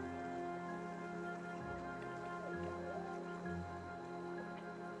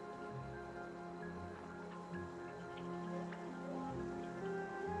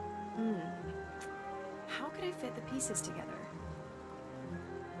 How could I fit the pieces together?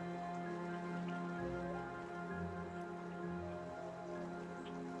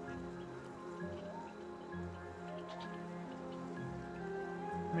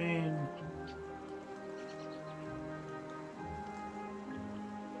 I mean,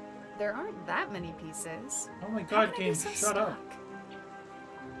 There aren't that many pieces. oh my How god, can I be game, so shut up. stuck?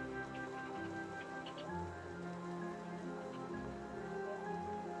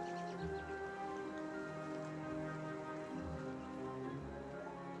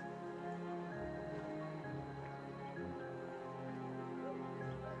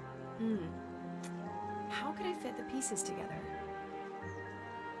 How could I fit the pieces together?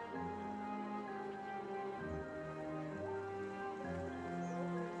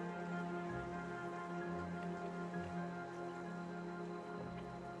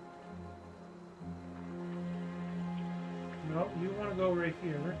 No, you want to go right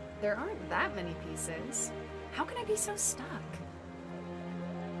here. There aren't that many pieces. How can I be so stuck?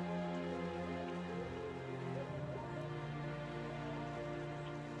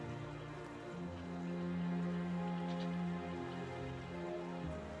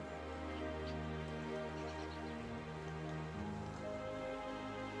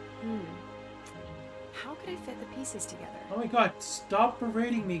 How could I fit the pieces together? Oh my god, stop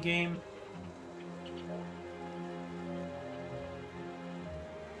berating me, game.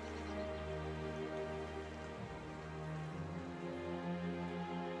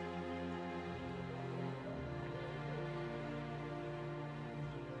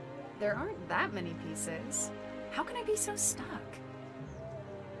 There aren't that many pieces. How can I be so stuck?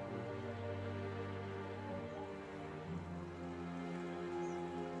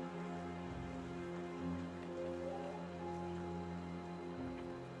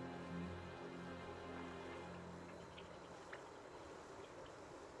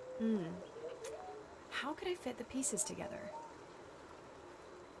 How could I fit the pieces together?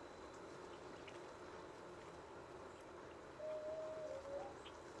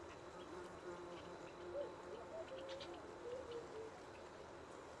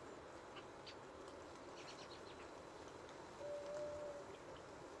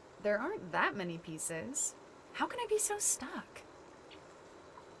 There aren't that many pieces. How can I be so stuck?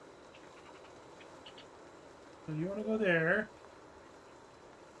 So you want to go there.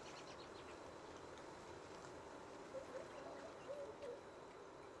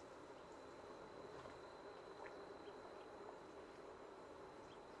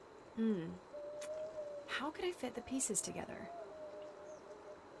 How could I fit the pieces together?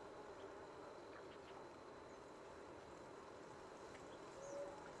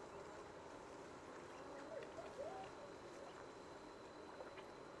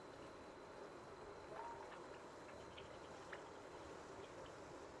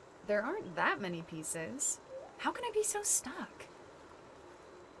 There aren't that many pieces. How can I be so stuck?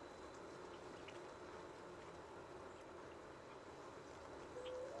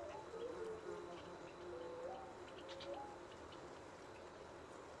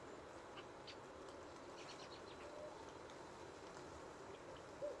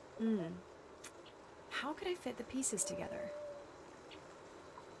 How could I fit the pieces together?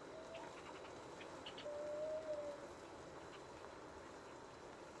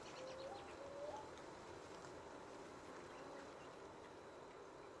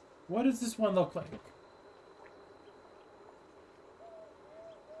 What does this one look like?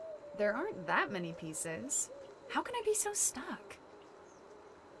 There aren't that many pieces. How can I be so stuck?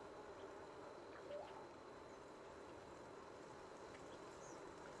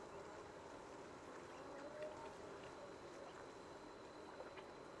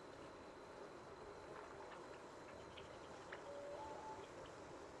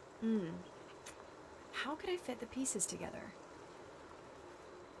 How could I fit the pieces together?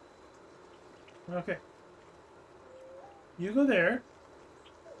 Okay. You go there.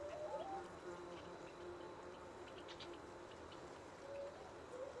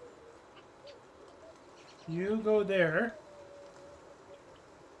 You go there.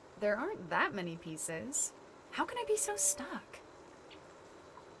 There aren't that many pieces. How can I be so stuck?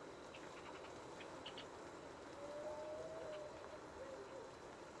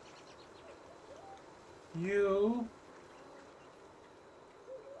 You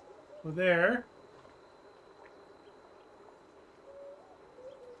go there.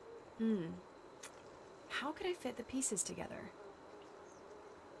 How could I fit the pieces together?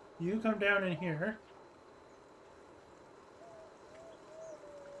 You come down in here.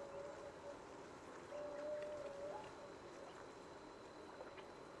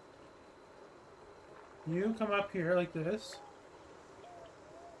 You come up here like this.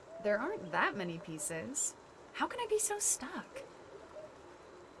 There aren't that many pieces. How can I be so stuck?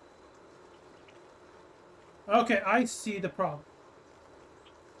 Okay, I see the problem.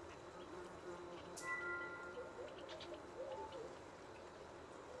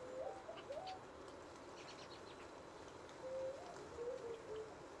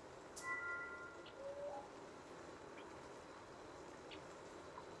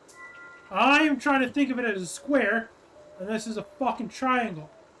 I'm trying to think of it as a square, and this is a fucking triangle.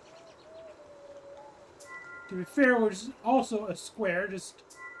 To be fair, it was also a square, just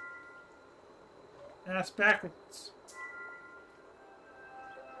ass backwards.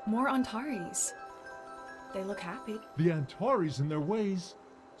 More Antares. They look happy. The Antares and their ways.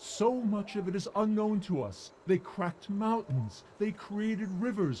 So much of it is unknown to us. They cracked mountains. They created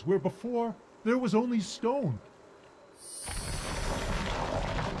rivers where before there was only stone.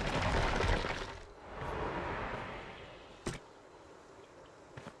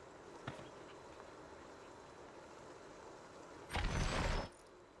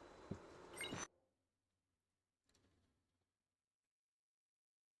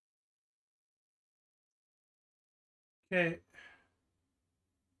 Okay.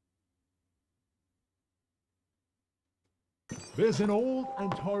 There's an old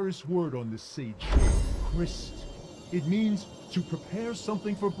Antares word on this sage tree, Christ. It means to prepare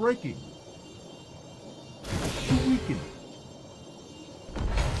something for breaking. To weaken.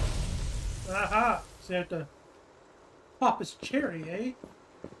 Aha! So you have to pop his cherry, eh?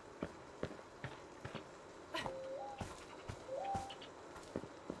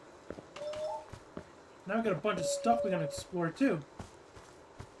 Now we got a bunch of stuff we're gonna explore too.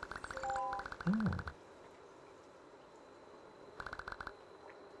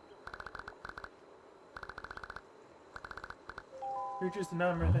 Here's just the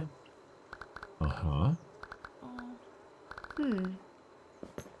number thing. Uh-huh.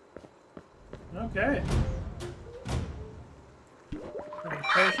 Okay. Got a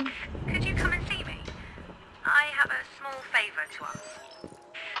potion? Could you come and see me? I have a small favor to ask.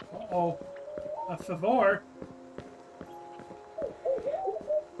 Uh-oh. A favor?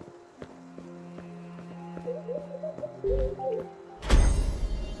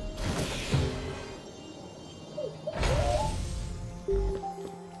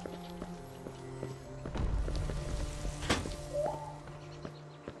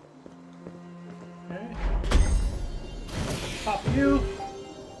 Okay. Pop you.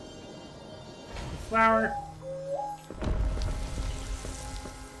 The flower.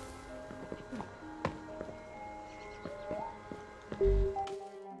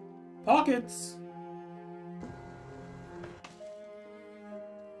 Pockets.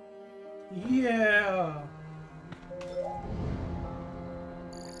 Yeah.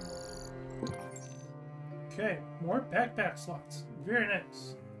 Okay, more backpack slots. Very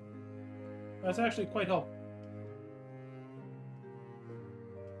nice. That's actually quite helpful.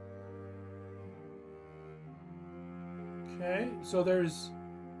 Okay, so there's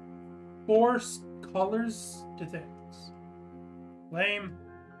 4 colors to things. Lame.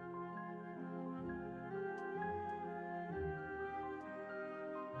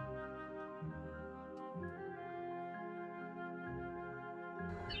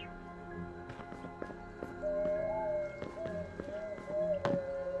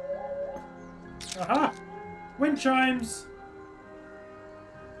 Aha! Wind chimes!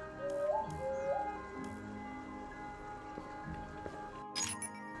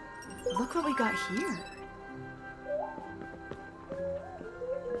 Look what we got here.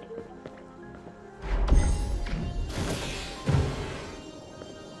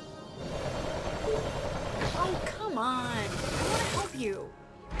 Oh, come on. I want to help you.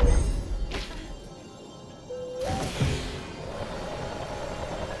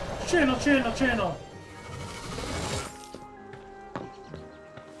 Channel!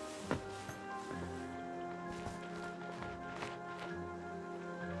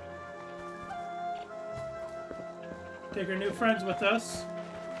 Take our new friends with us.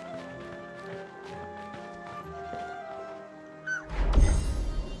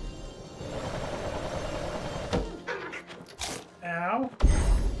 Ow.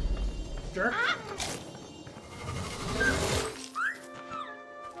 Jerk.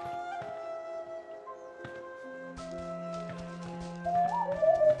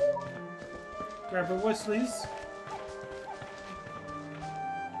 Grab our Whistlies.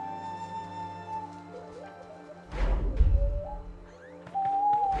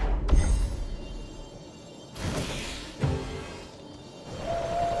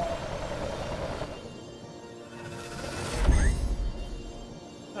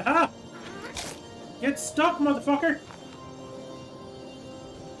 Aha! Get stuck, motherfucker!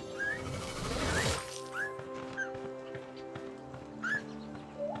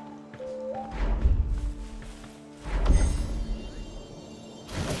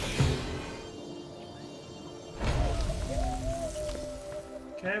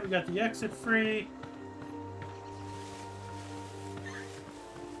 Okay, we got the exit free.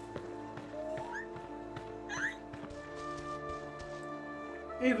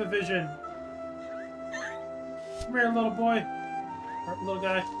 Ava Vision. Come here, little boy. Or little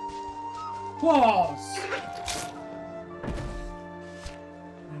guy. Claws!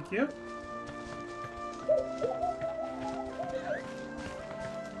 Thank you.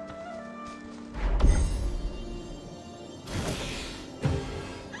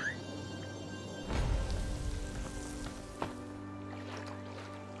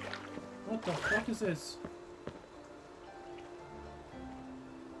 What the fuck is this?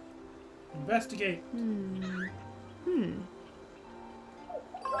 Investigate.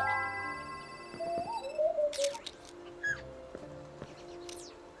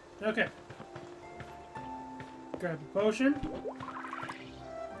 Okay. Grab a potion.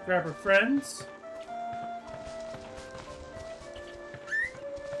 Grab her friends.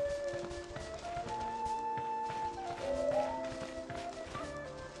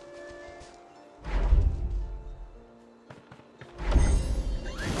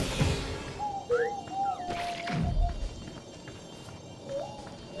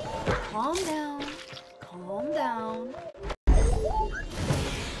 Calm down. Calm down.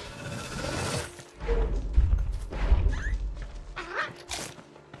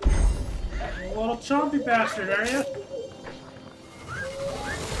 You little chompy bastard, are you?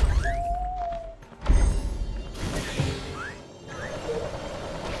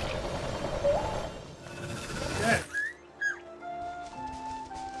 Okay.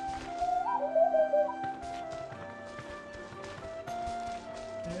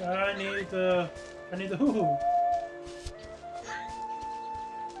 I need the hoo-hoo.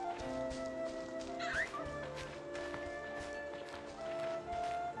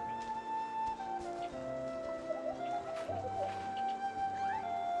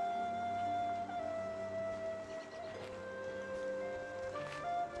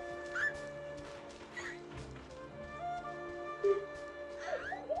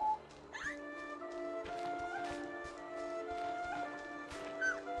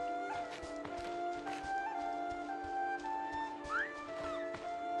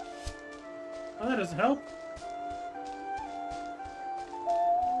 Oh, that doesn't help.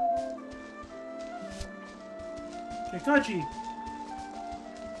 Kakachi.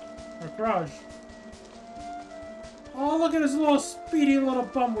 Or Kraj. Oh, look at his little speedy little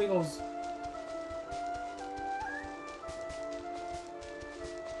bum wiggles.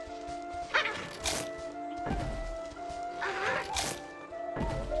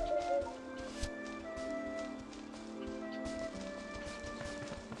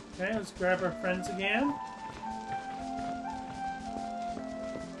 Okay, let's grab our friends again.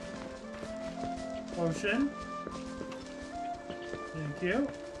 Potion. Thank you.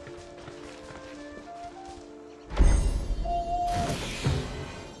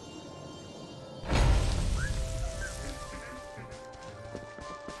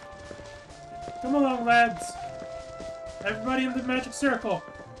 Come along, lads. Everybody in the magic circle.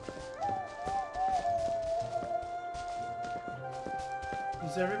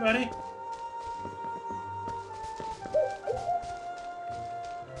 Is everybody?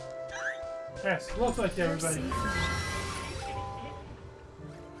 Yes, looks like everybody.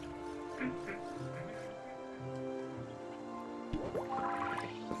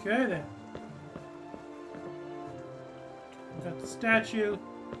 Okay then. We got the statue,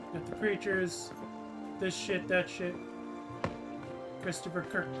 got the creatures, this shit, that shit. Christopher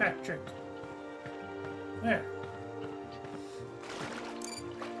Kirkpatrick. There.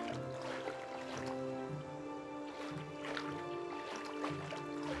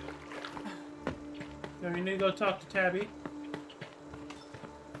 So we need to go talk to Tabby.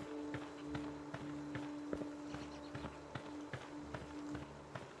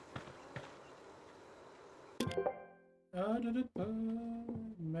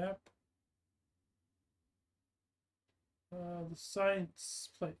 Map. The science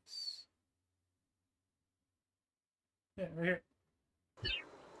place. Yeah, right here.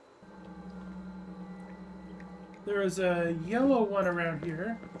 There is a yellow one around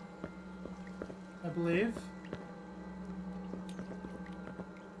here, I believe.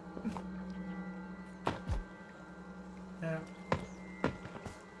 Yeah.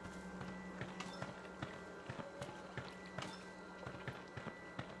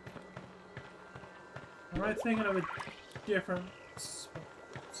 Am I thinking of a different spot?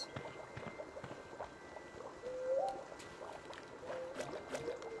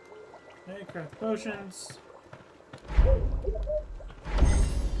 Okay, craft potions.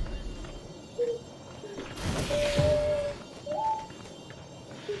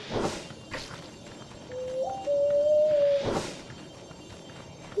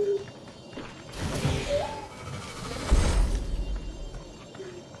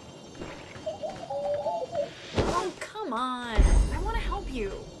 Oh, come on. I want to help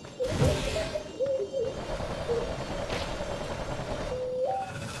you.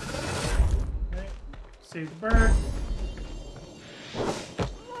 Okay, save the bird.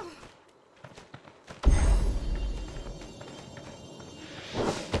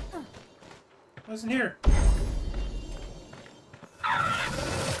 Wasn't here.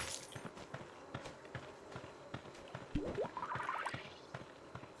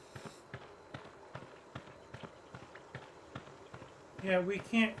 Yeah, we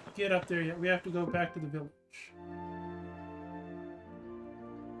can't get up there yet. We have to go back to the village.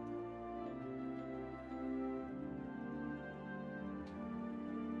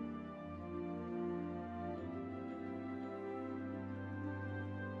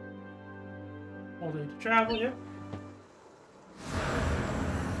 All day to travel, yep.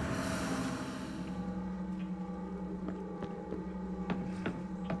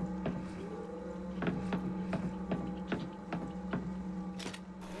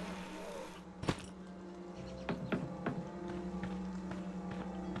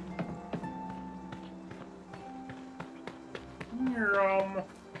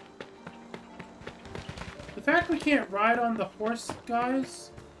 The fact we can't ride on the horse,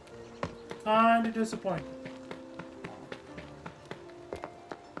 guys, kinda disappointing.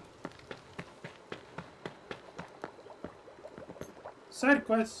 Side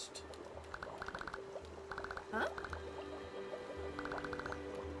quest. Huh?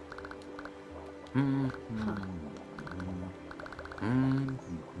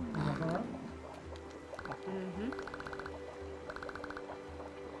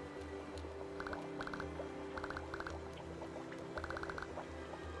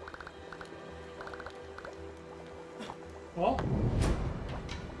 Well.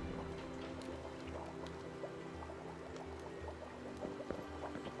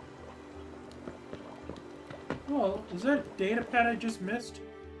 Well, is that a data pad I just missed?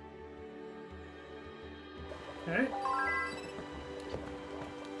 Okay.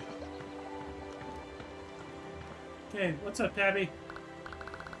 Okay, what's up, Tabby?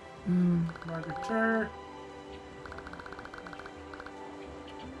 Margaret.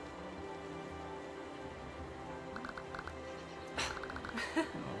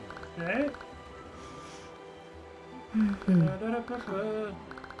 Okay.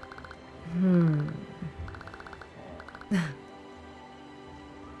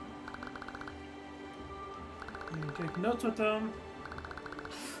 Take notes with them.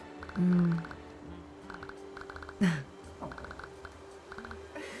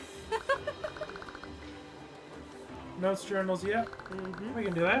 Notes, journals, yeah. We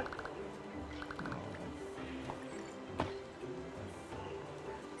can do that.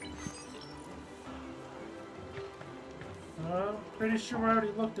 Pretty sure we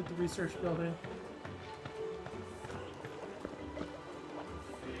already looked at the research building.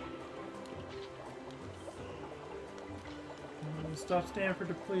 Stop stand for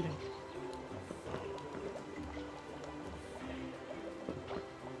depleting.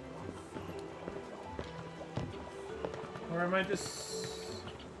 Or am I just...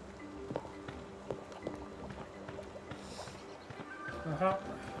 Uh-huh.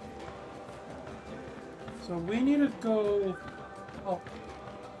 So we need to go... Oh.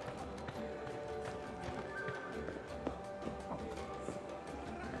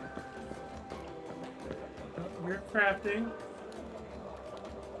 You're crafting.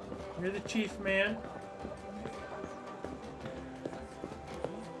 You're the chief man.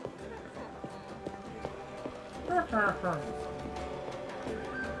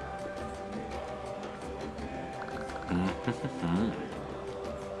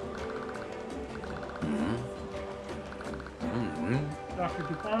 Dr.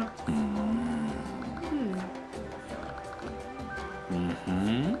 DuPont.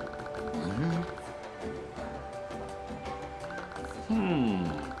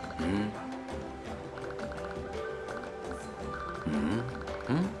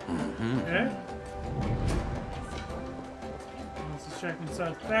 Okay. This is checking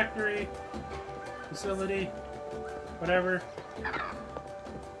inside the factory, facility, whatever.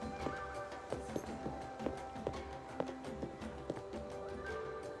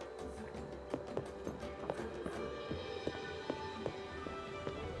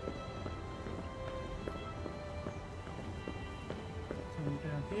 Come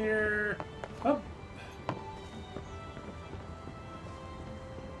down here. Up.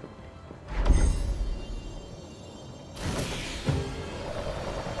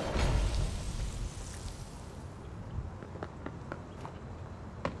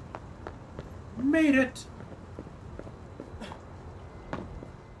 Made it!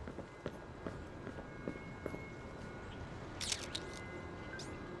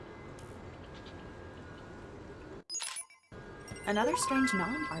 Another strange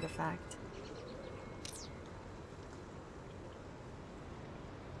non-artifact.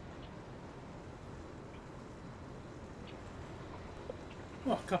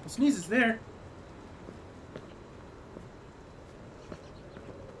 Oh, a couple sneezes there.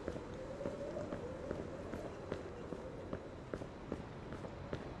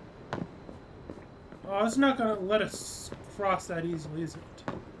 Oh, it's not gonna let us cross that easily, is it?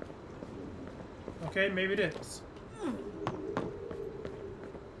 Okay, maybe it is.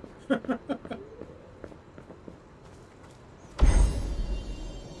 Come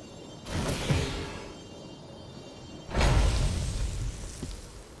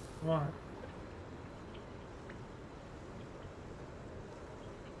on.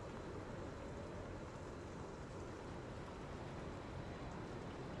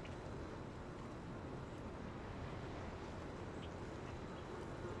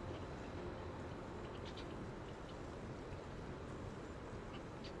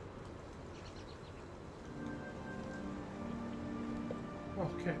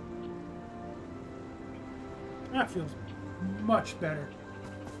 Okay. That feels much better.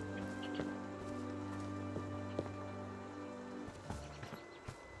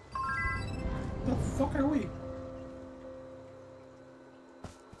 The fuck are we?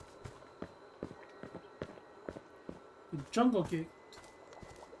 The Jungle Gate.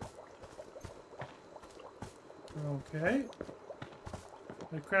 Okay.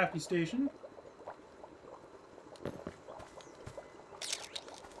 The crafty station.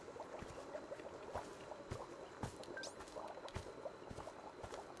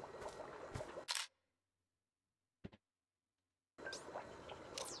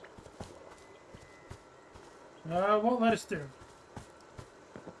 Won't let us through.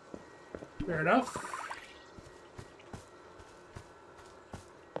 Fair enough.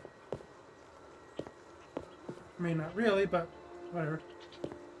 I mean, not really, but whatever.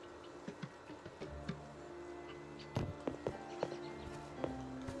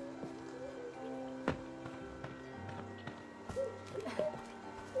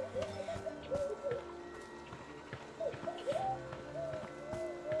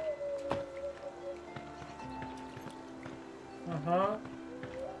 Uh-huh.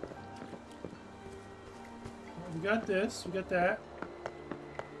 We got this. We got that.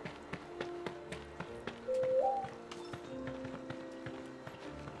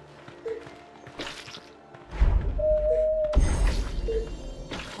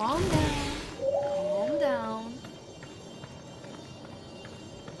 Calm down. Calm down.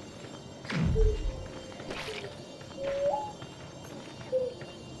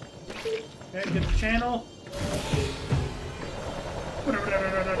 Okay, get the channel.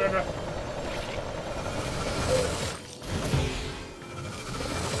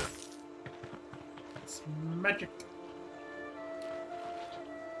 It's magic.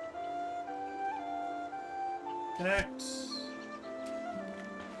 Connect.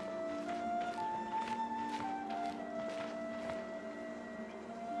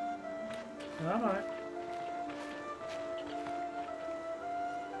 Come on.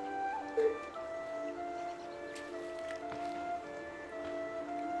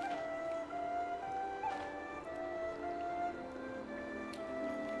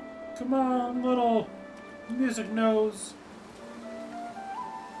 Come on, little music nose.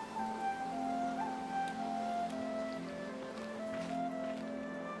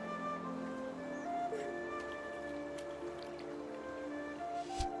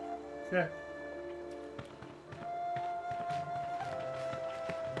 Okay.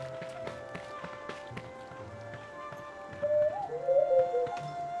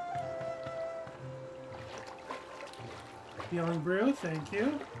 Healing brew, thank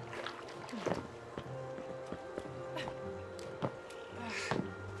you.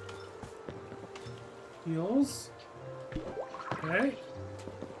 Heals. Okay.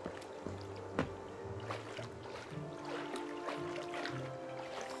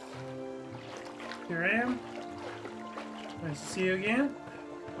 Here I am. Nice to see you again.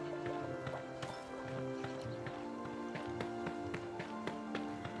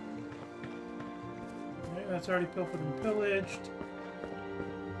 Okay, that's already pilfered and pillaged.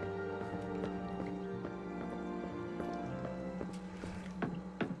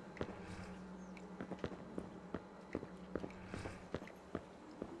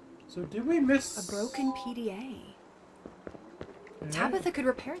 So did we miss A broken PDA. Okay. Tabitha could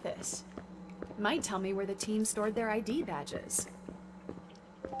repair this. Might tell me where the team stored their ID badges.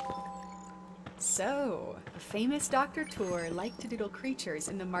 So, a famous Dr. Tour liked to doodle creatures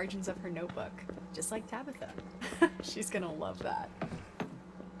in the margins of her notebook, just like Tabitha. She's gonna love that.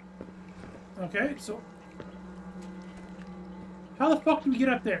 Okay, so how the fuck do we get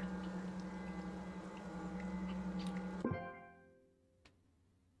up there?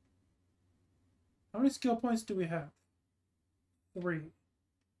 How many skill points do we have? 3.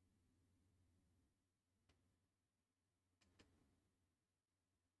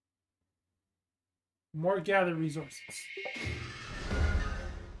 More gather resources.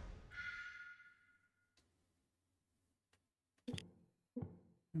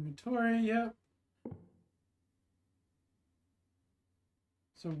 Inventory, yep.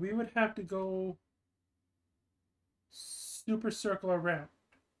 So we would have to go super circle around.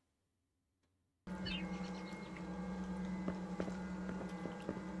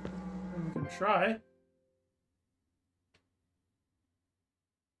 And we can try.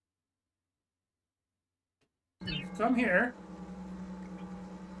 Come here.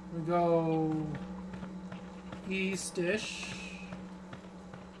 We go east-ish.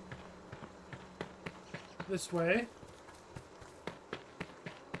 This way.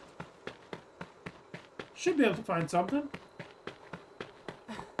 Should be able to find something.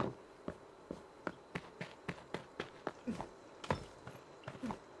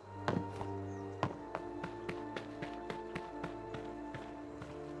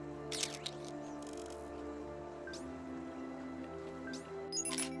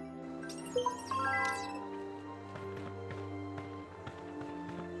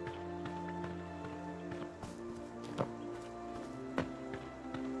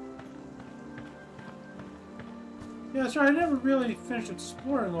 Yeah, that's right. I never really finished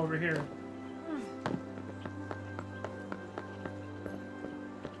exploring over here.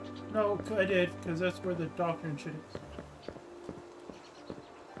 No, I did, because that's where the doctor and shit is.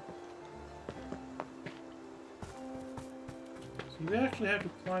 So you actually have to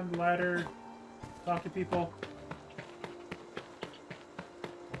climb the ladder, talk to people.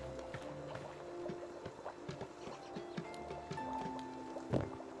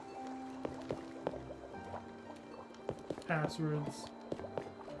 Passwords.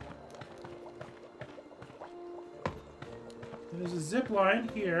 There's a zip line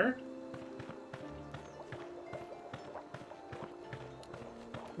here.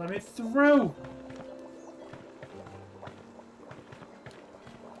 Let me through.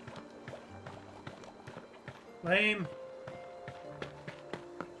 Lame.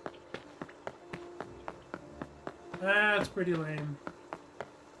 That's pretty lame.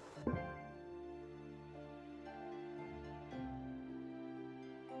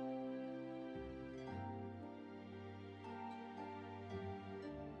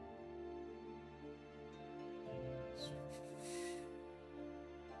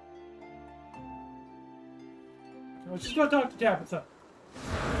 Let's just go talk to Tabitha.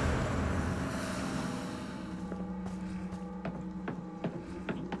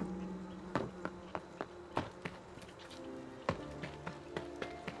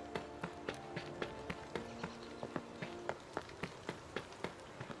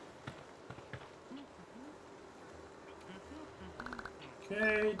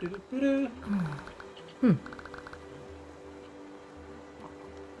 Okay, do-do-do-do.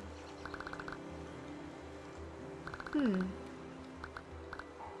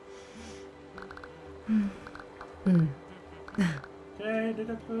 Okay,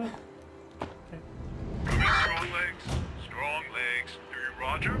 do-do-do-do. Strong legs. Strong legs. Do you,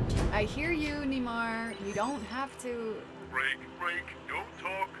 Roger? I hear you, Nimar. You don't have to... Break, break. Don't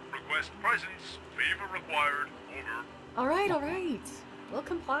talk. Request presence. Favor required. Over. All right. We'll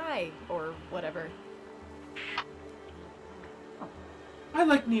comply, or whatever. I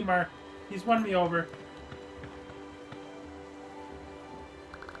like Neymar. He's won me over.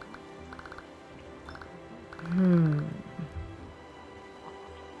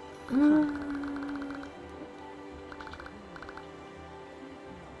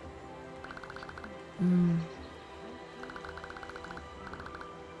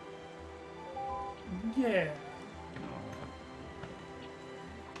 Yeah.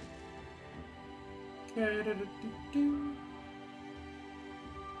 Okay, do-do-do-do.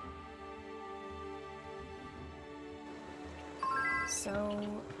 So,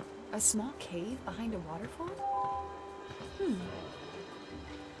 a small cave behind a waterfall?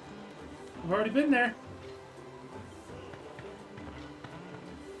 I've already been there.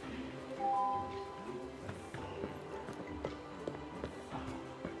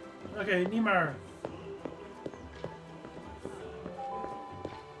 Okay, Neymar.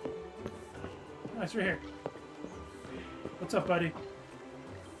 Nice, right here. What's up, buddy?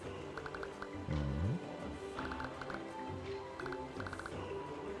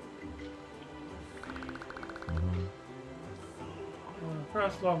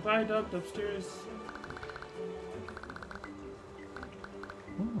 Across long viaduct upstairs.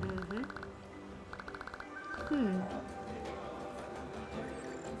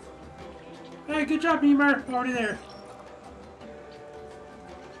 Hey, good job, Neymar. Already there.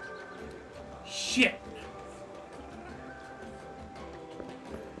 Shit.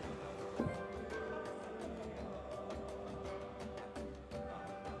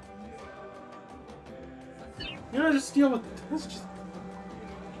 You know, just deal with this. Just...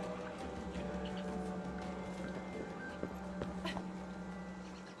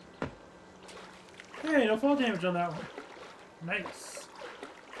 Hey, no fall damage on that one. Nice.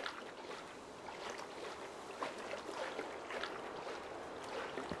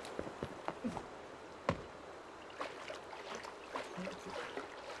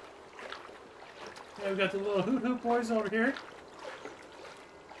 Yeah, we got the little hoot hoot boys over here.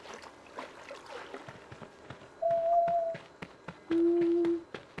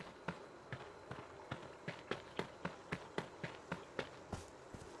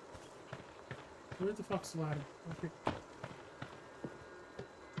 Where the fuck's the ladder? Okay.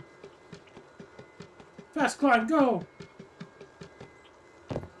 Fast climb, go!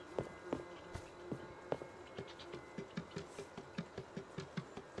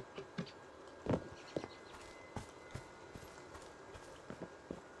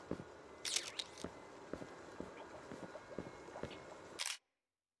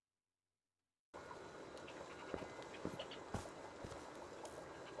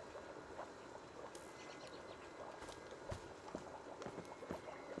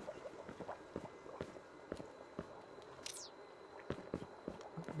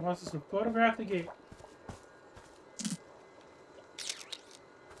 He wants us to photograph the gate.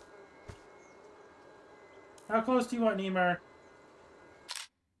 How close do you want, Neymar?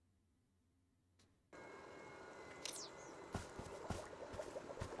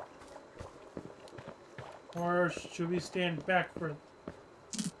 Or should we stand back for...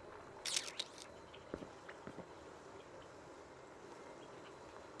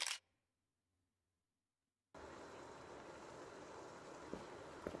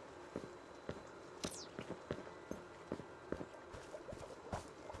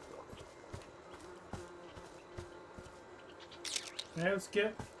 Okay, let's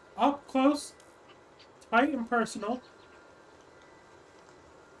get up close, tight and personal.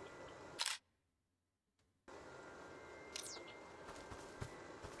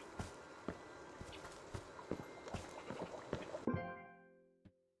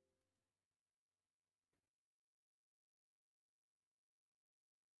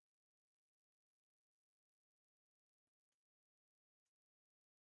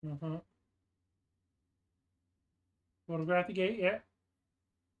 Photograph the gate, yeah.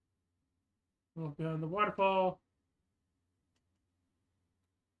 Look down the waterfall.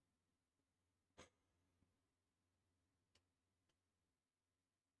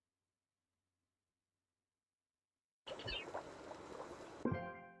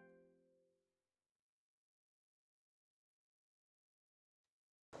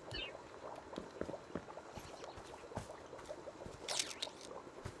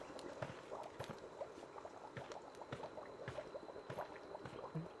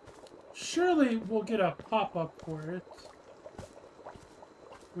 Surely we'll get a pop-up for it.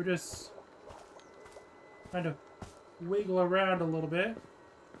 We're just kind of wiggle around a little bit.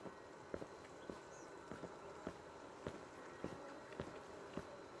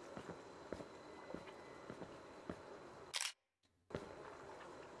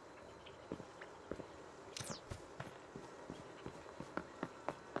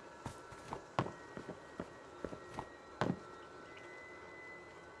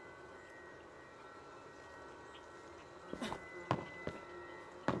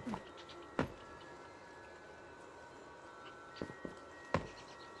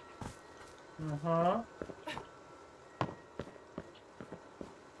 Uh-huh.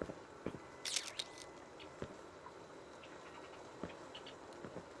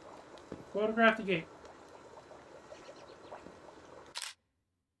 Photograph the gate.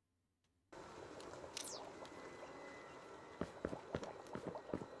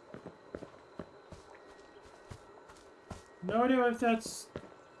 No idea if that's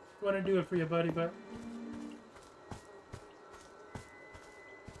going to do it for you, buddy, but...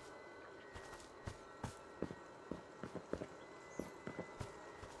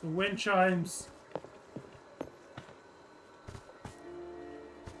 the wind chimes.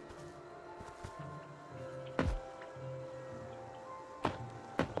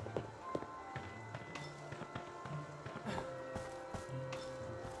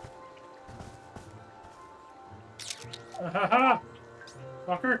 Ha!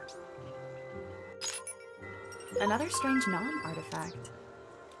 Fucker. Another strange non-artifact.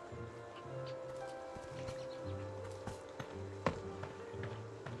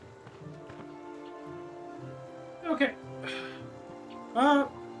 Okay.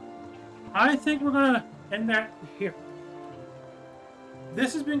 I think we're gonna end that here.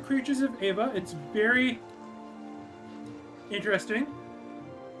 This has been Creatures of Ava. It's very interesting.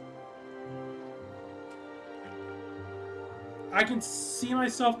 I can see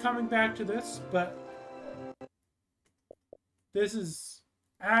myself coming back to this, but this is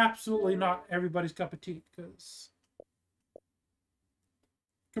absolutely not everybody's cup of tea, because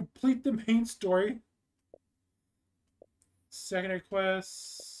complete the main story. Secondary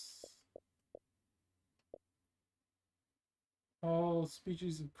quests. All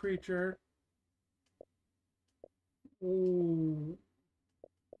species of creature. Ooh.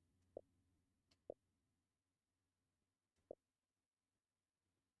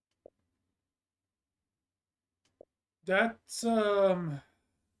 That's,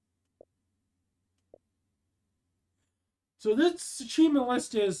 So this achievement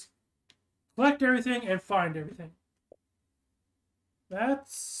list is collect everything and find everything.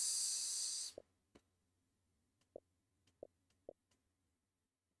 That's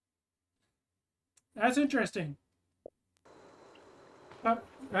interesting.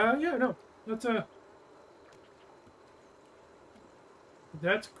 Yeah, no,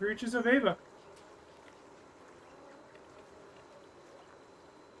 that's Creatures of Ava.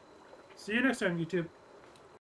 See you next time, YouTube.